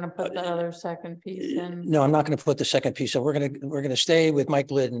you were gonna put that other second piece in. No, I'm not going to put the second piece. So we're going to stay with Mike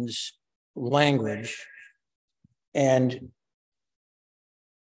Glidden's language. And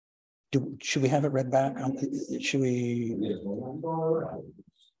should we have it read back? Should we?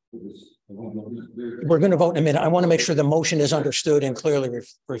 We're going to vote in a minute. I want to make sure the motion is understood and clearly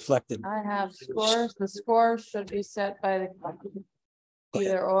reflected. I have scores. The score should be set by the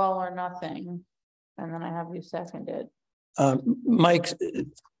either all or nothing. And then I have you seconded. Mike,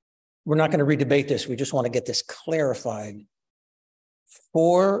 we're not going to redebate this. We just want to get this clarified.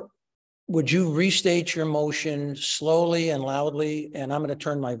 Would you restate your motion slowly and loudly? And I'm going to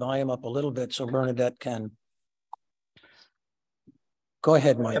turn my volume up a little bit so Bernadette can. Go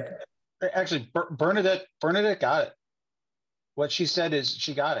ahead, Mike. Actually, Bernadette got it. What she said is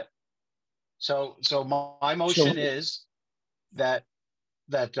she got it. So my motion is that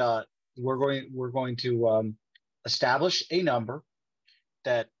we're going to establish a number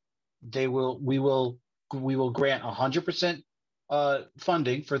that we will grant 100%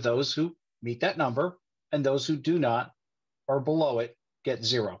 funding for those who meet that number, and those who do not or below it get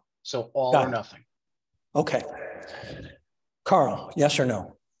zero. So all or nothing. Okay. Carl, yes or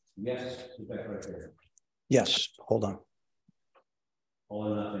no? Yes, right there. Yes, hold on.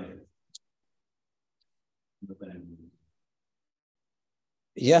 All or nothing.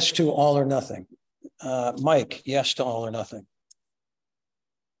 Yes to all or nothing. Mike, yes to all or nothing.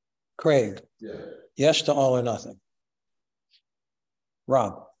 Craig, yes to all or nothing.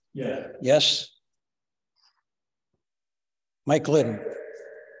 Rob, yes. Mike Glidden,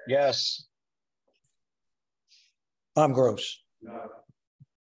 Yes. Bob Gross,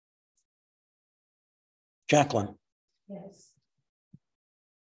 Jacqueline, Yes.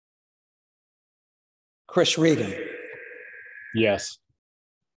 Chris Regan, Yes.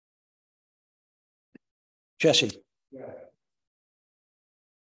 Jesse,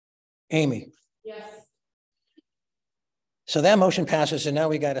 Amy. Yes. So that motion passes, and now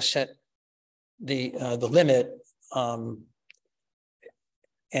we got to set the limit.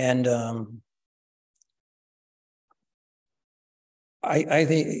 I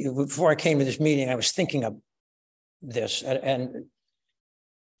think before I came to this meeting, I was thinking of this, and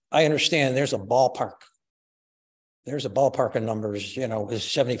I understand there's a ballpark. There's a ballpark of numbers,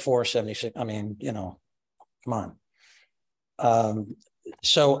 is 74, 76. I mean, come on.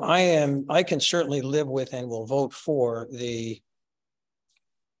 So I can certainly live with and will vote for the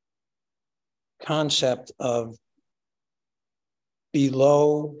concept of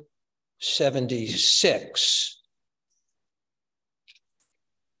below 76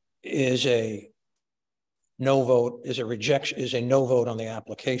 is a no vote, is a rejection, is a no vote on the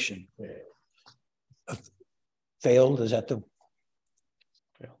application. Failed, is that the?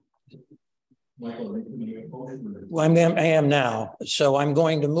 Michael, Well, I am now, so I'm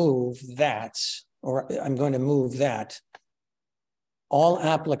going to move that, or I'm going to move that all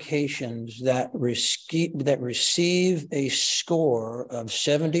applications that receive a score of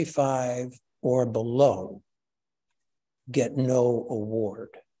 75 or below get no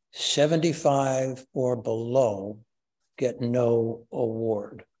award. 75 or below get no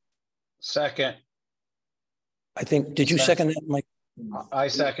award. Second, I think, did you second that, Mike? I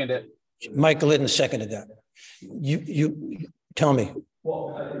second it. Mike Glidden seconded that. You tell me.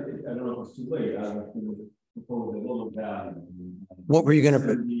 well, I don't know if it's too late, I would propose a little value. What were you going to?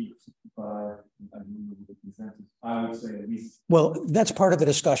 70, 65, I don't know the consensus. I would say at least. Well, that's part of the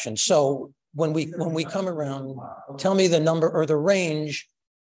discussion. So when we come around, tell me the number or the range.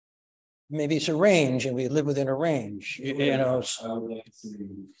 Maybe it's a range and we live within a range, you know. I would like to see,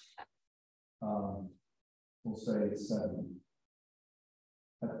 we'll say 70.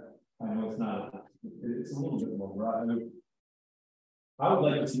 I know it's not, it's a little bit more, right? I would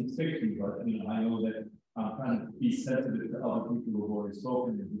like to see 60, but you know, I know that I'm trying to be sensitive to other people who have already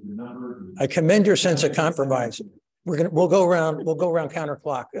spoken and give the number. I commend your sense of compromise. We'll go around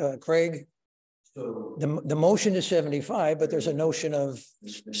counterclock. Craig, So, the motion is 75, but there's a notion of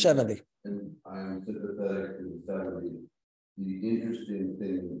 70. and I'm sympathetic to 70. The interesting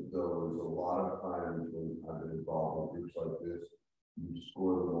thing, though, is a lot of times when I've been involved in groups like this, you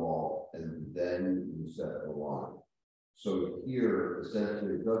score them all and then you set the line. So here,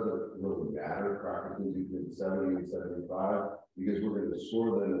 essentially, it doesn't really matter practically between 70 and 75 because we're going to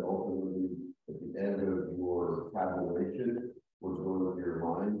score them, and ultimately at the end of your tabulation, what's going on in your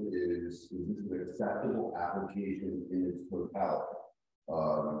mind is this an acceptable application in its totality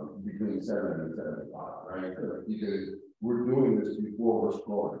between 70 and 75, right? Because we're doing this before we're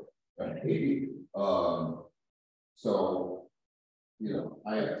scoring, right? So, you know,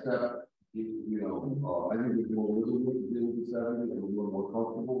 I accept, you know, I think we can a little bit deal with the 70 and a little more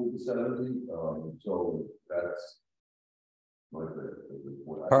comfortable with the 70. So that's my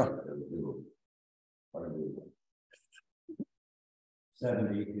what I think do.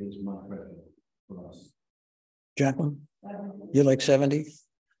 70 is my preference for us. Jacqueline, you like 70?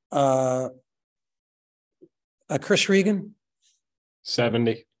 Chris Regan?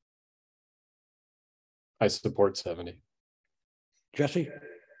 70. I support 70. Jesse?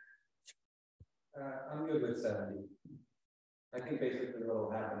 I'm good with 70. I think basically what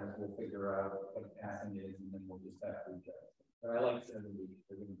will happen is we'll figure out what passing is and then we'll just have to adjust. But I like 70.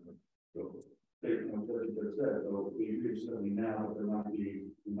 So, I'm sure you just said, so we agree 70 now, but there might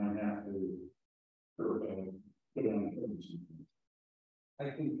be, we might have to put on. I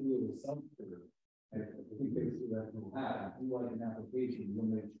think we will some figure. I think basically that will happen. If you like an application,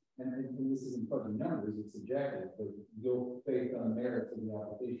 you'll make, and this isn't fuzzy numbers, it's subjective, but you'll based on the merits of the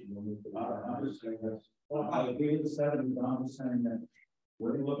application, you'll make the. I'm just saying that, well, I agree with 70, but I'm just saying that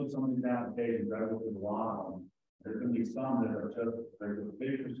when you look at some of these applications, I look at a lot of them. There's going to be some that are just, there's a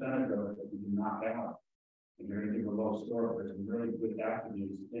big percentage of it that you can knock out. And you're going to give a low score, but there's some really good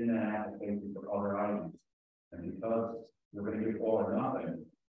attributes in that application for other items. And because we're going to give all or nothing,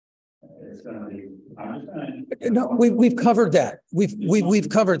 it's going to be, I'm just saying. No, we've covered that. We've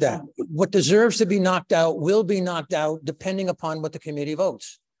covered that. What deserves to be knocked out will be knocked out depending upon what the committee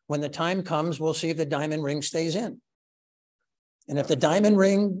votes. When the time comes, we'll see if the diamond ring stays in. And if the diamond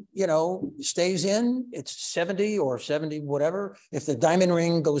ring, you know, stays in, it's 70 or 70, whatever. If the diamond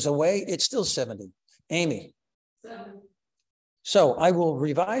ring goes away, it's still 70. Amy. 70. So I will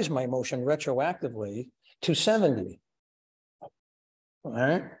revise my motion retroactively to 70. All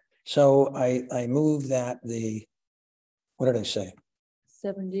right. So I move that what did I say?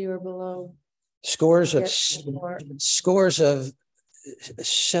 70 or below. Scores of Yes, more. scores of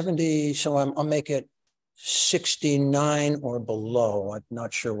 70. So I'll make it 69 or below. I'm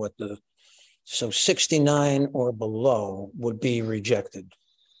not sure what so 69 or below would be rejected,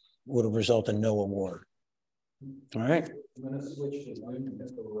 would result in no award. All right. I'm going to switch to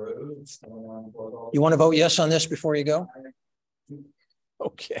Wallingford Road. You want to vote yes on this before you go?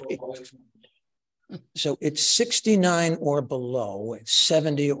 Okay. So it's 69 or below, it's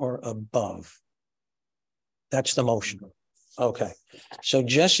 70 or above. That's the motion. Okay. So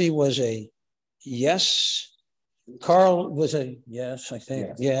Jesse was a yes. Carl was a yes, I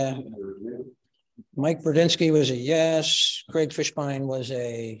think. Yeah. Mike Burdinsky was a yes. Craig Fishbein was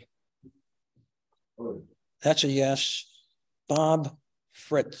a That's a yes. Bob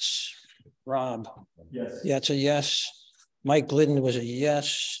Fritz, Rob. Yes. Yeah, it's a yes. Mike Glidden was a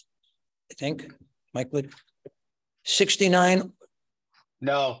yes, I think. Mike Glidden. 69,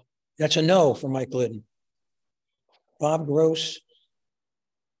 No, that's a no for Mike Glidden. Bob Gross,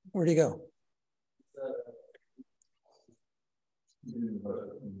 where'd he go?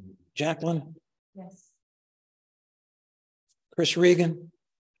 Jacqueline, Yes. Chris Regan,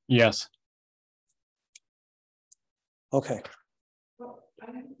 Yes. okay.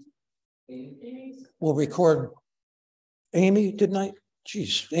 We'll record. Amy, didn't I?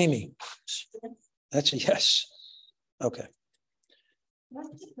 Geez, Amy, that's a yes. Okay. That's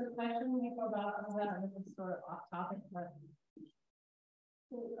just a question we forgot about, this is sort of off topic, but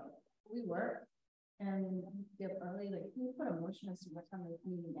we work and get early, like, can you put a motion as to what time the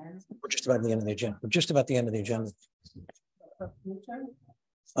meeting ends? We're just about the end of the agenda. We're just about the end of the agenda. For future?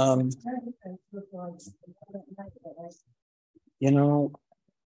 You know,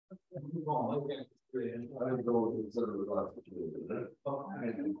 This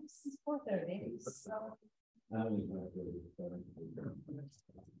is 4:30, so.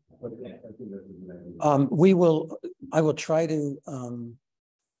 I will try to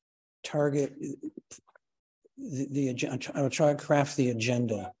target the agenda. I will try to craft the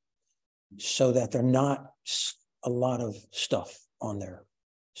agenda so that they're not a lot of stuff on there.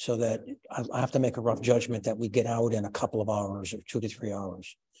 So that I have to make a rough judgment that we get out in a couple of hours or 2 to 3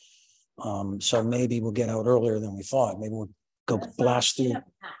 hours. So maybe we'll get out earlier than we thought. Maybe we'll go blast through.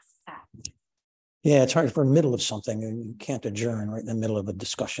 Yeah, it's hard for the middle of something and you can't adjourn right in the middle of a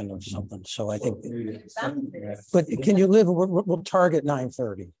discussion of something. So I think, but can you live, we'll target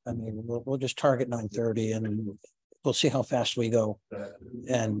 9:30. I mean, we'll just target 9:30 and we'll see how fast we go.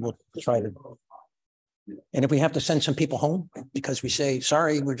 And we'll try to, and if we have to send some people home because we say,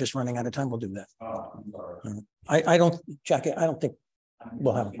 sorry, we're just running out of time, we'll do that. I don't, Jackie, I don't think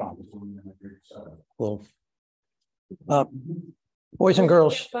we'll have a problem. We'll, boys and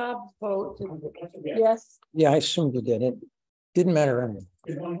girls. Bob vote. Yes. Yeah, I assumed you did. It didn't matter anyway.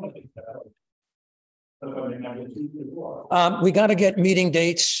 We got to get meeting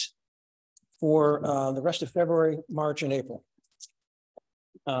dates for the rest of February, March, and April.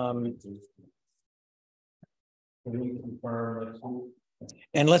 And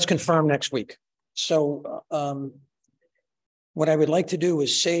let's confirm next week. So what I would like to do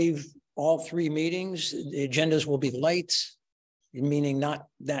is save all 3 meetings. The agendas will be light, meaning not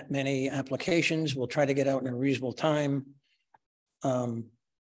that many applications. We'll try to get out in a reasonable time. You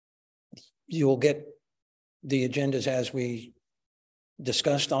will get the agendas as we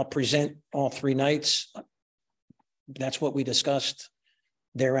discussed. I'll present all 3 nights. That's what we discussed.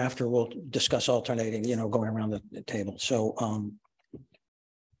 Thereafter, we'll discuss alternating, going around the table. So,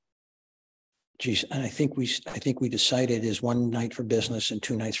 geez, and I think we decided is 1 night for business and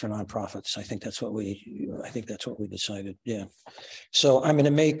 2 nights for nonprofits. I think that's what we decided. Yeah. So I'm going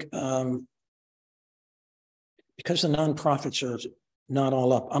to make, because the nonprofits are not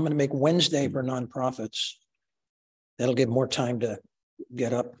all up, I'm going to make Wednesday for nonprofits. That'll give more time to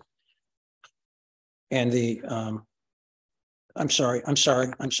get up. And the, I'm sorry.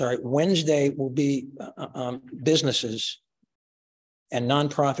 Wednesday will be businesses and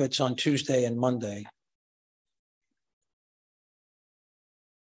nonprofits on Tuesday and Monday.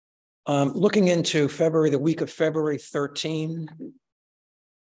 Looking into February, the week of February 13.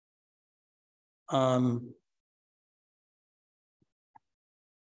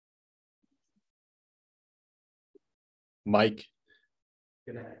 Mike,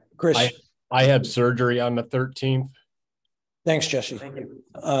 Chris, I have surgery on the 13th. thanks, Jesse. Thank you.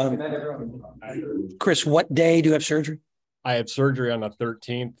 Chris, what day do you have surgery? I have surgery on the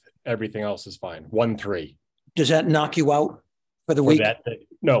 13th. Everything else is fine. 1-3. Does that knock you out for the week?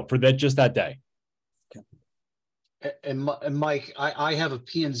 No, for that, just that day. Okay. and Mike, I have a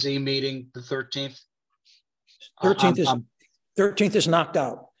P&Z meeting the 13th. 13th is knocked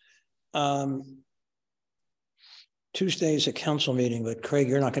out. Tuesday is a council meeting, but Craig,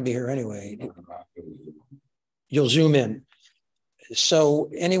 you're not going to be here anyway. You'll zoom in. So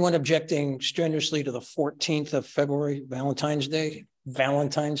anyone objecting strenuously to the 14th of February, Valentine's Day?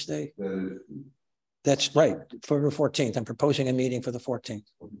 That's right, for the 14th. I'm proposing a meeting for the 14th.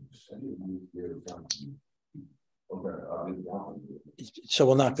 So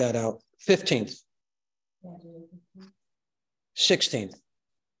we'll knock that out. 15th. 16th.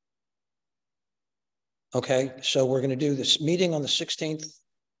 Okay, so we're going to do this meeting on the 16th.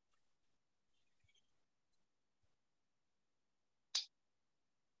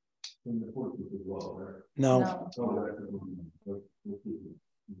 No.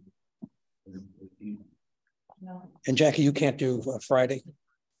 And Jackie, you can't do Friday?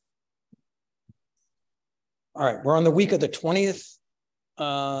 All right, we're on the week of the 20th.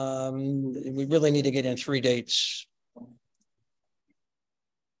 We really need to get in 3 dates.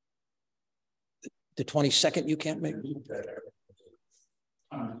 The 22nd you can't make?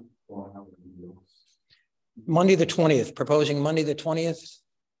 Monday the 20th, proposing Monday the 20th.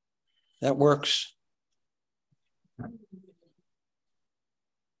 That works.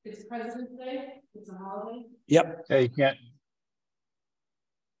 It's President's Day, it's a holiday. Yep. Yeah, you can't.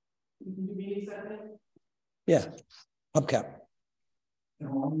 You can do meetings that day. Yeah, hubcap.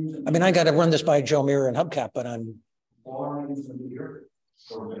 I mean, I got to run this by Joe Mirror and hubcap, but I'm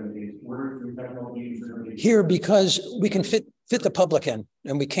here because we can fit the public in,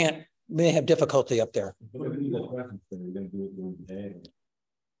 and we can't. May have difficulty up there.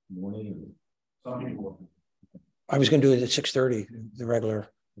 I was going to do it at 6:30, the regular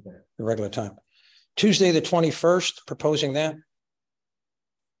time. Tuesday the 21st, proposing that.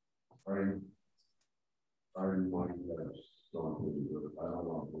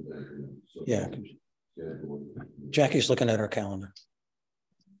 Yeah. Jackie's looking at her calendar.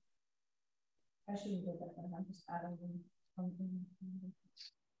 I shouldn't do that, I'm just adding something.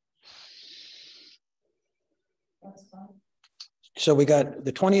 That's fine. So we got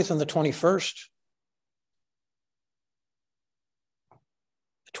the 20th and the 21st.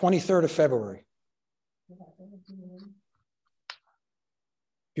 The 23rd of February.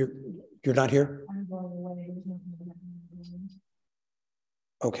 You're not here? I'm going away.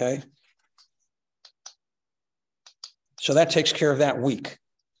 Okay. So that takes care of that week.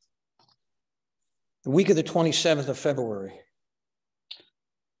 The week of the 27th of February.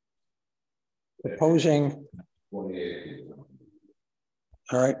 Proposing. All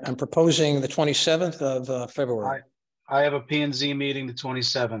right, I'm proposing the 27th of February. I have a P&Z meeting the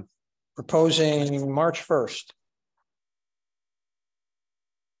 27th. Proposing March 1st.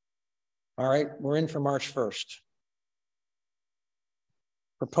 All right, we're in for March 1st.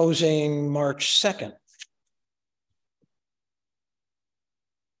 Proposing March 2nd.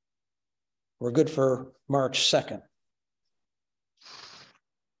 We're good for March 2nd.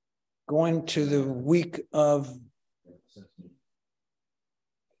 Going to the week of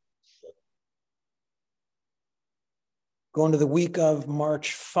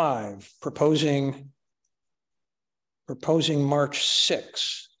March 5, proposing March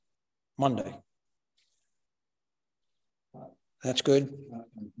 6, Monday. That's good.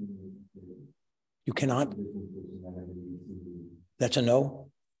 You cannot? That's a no.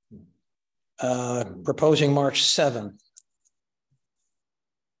 Proposing March 7.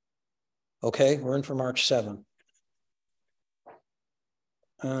 Okay, we're in for March 7.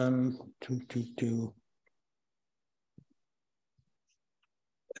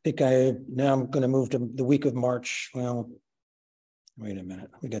 I think now I'm going to move to the week of March. Well, wait a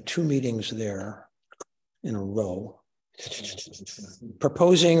minute. We got 2 meetings there in a row.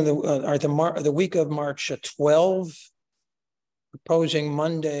 Proposing the week of March 12. Proposing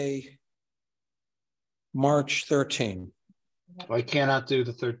Monday, March 13. I cannot do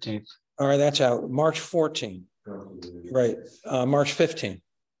the 13th. All right, that's out. March 14. Right. March 15.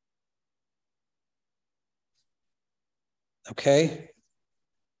 Okay.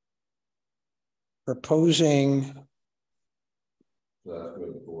 Proposing.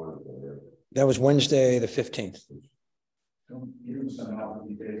 That was Wednesday, the 15th.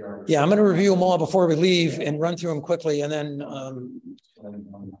 Yeah, I'm going to review them all before we leave and run through them quickly. And then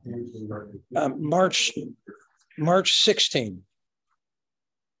March 16.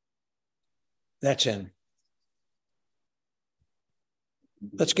 That's in.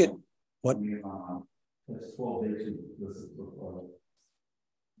 Let's get what? That's 12 days.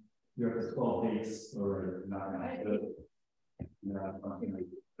 You have 12 days or not.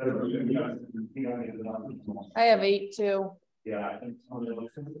 I have 8 too. Yeah, I think some of those,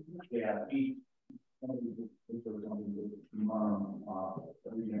 yeah, 8.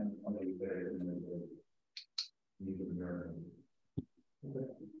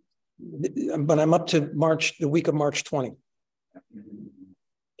 But I'm up to March, the week of March 20.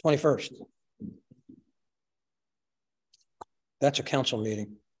 21st. That's a council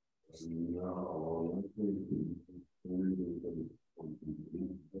meeting.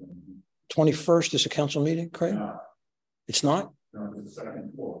 21st is a council meeting, Craig? No. It's not? No, it's the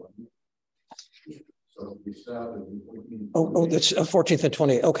second floor. Oh, that's 14th and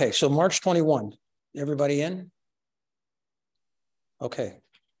 20th. Okay, so March 21. Everybody in? Okay,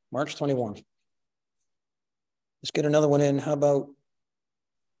 March 21. Let's get another one in. How about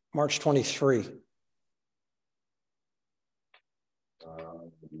March 23?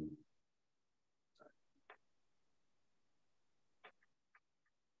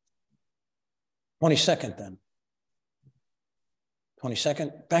 22nd then.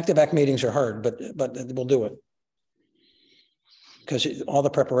 22nd, back-to-back meetings are hard, but we'll do it. Because all the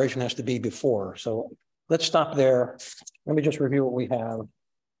preparation has to be before, so let's stop there. Let me just review what we have.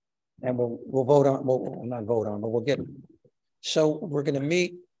 And we'll vote on, we'll not vote on, but we'll get. So we're gonna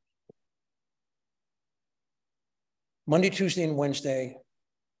meet Monday, Tuesday, and Wednesday,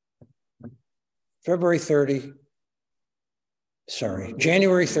 February 30. Sorry,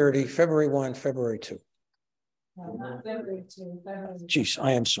 January 30, February 1, February 2. Not February 2, February. Geez,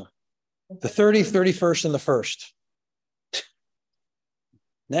 I am sorry. The 30th, 31st, and the 1st.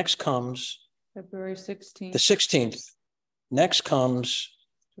 Next comes February 16th. the 16th. Next comes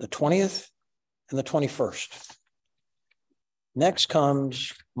the 20th and the 21st. Next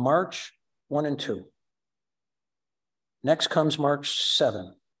comes March 1 and 2. Next comes March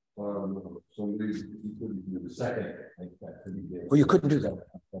 7. So you couldn't do the second. Well, you couldn't do that.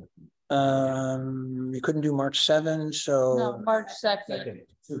 You couldn't do March 7, so. No, March 2nd. Second,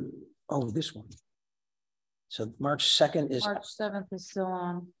 two. Oh, this one. So March 2nd is, March 7th is still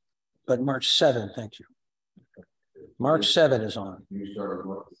on. but March 7, thank you. March 7 is on. You started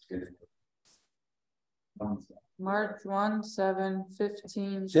what? March 1, 7,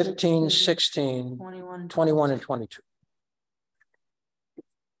 15. 15, 16, 21. 21, and 22.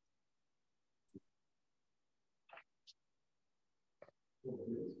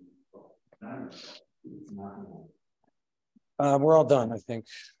 We're all done, I think.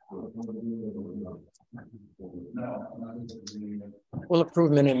 We'll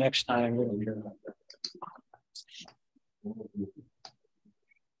approve minute next time.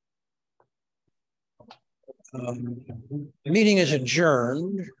 The meeting is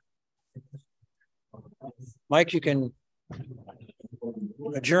adjourned. Mike, you can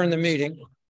adjourn the meeting.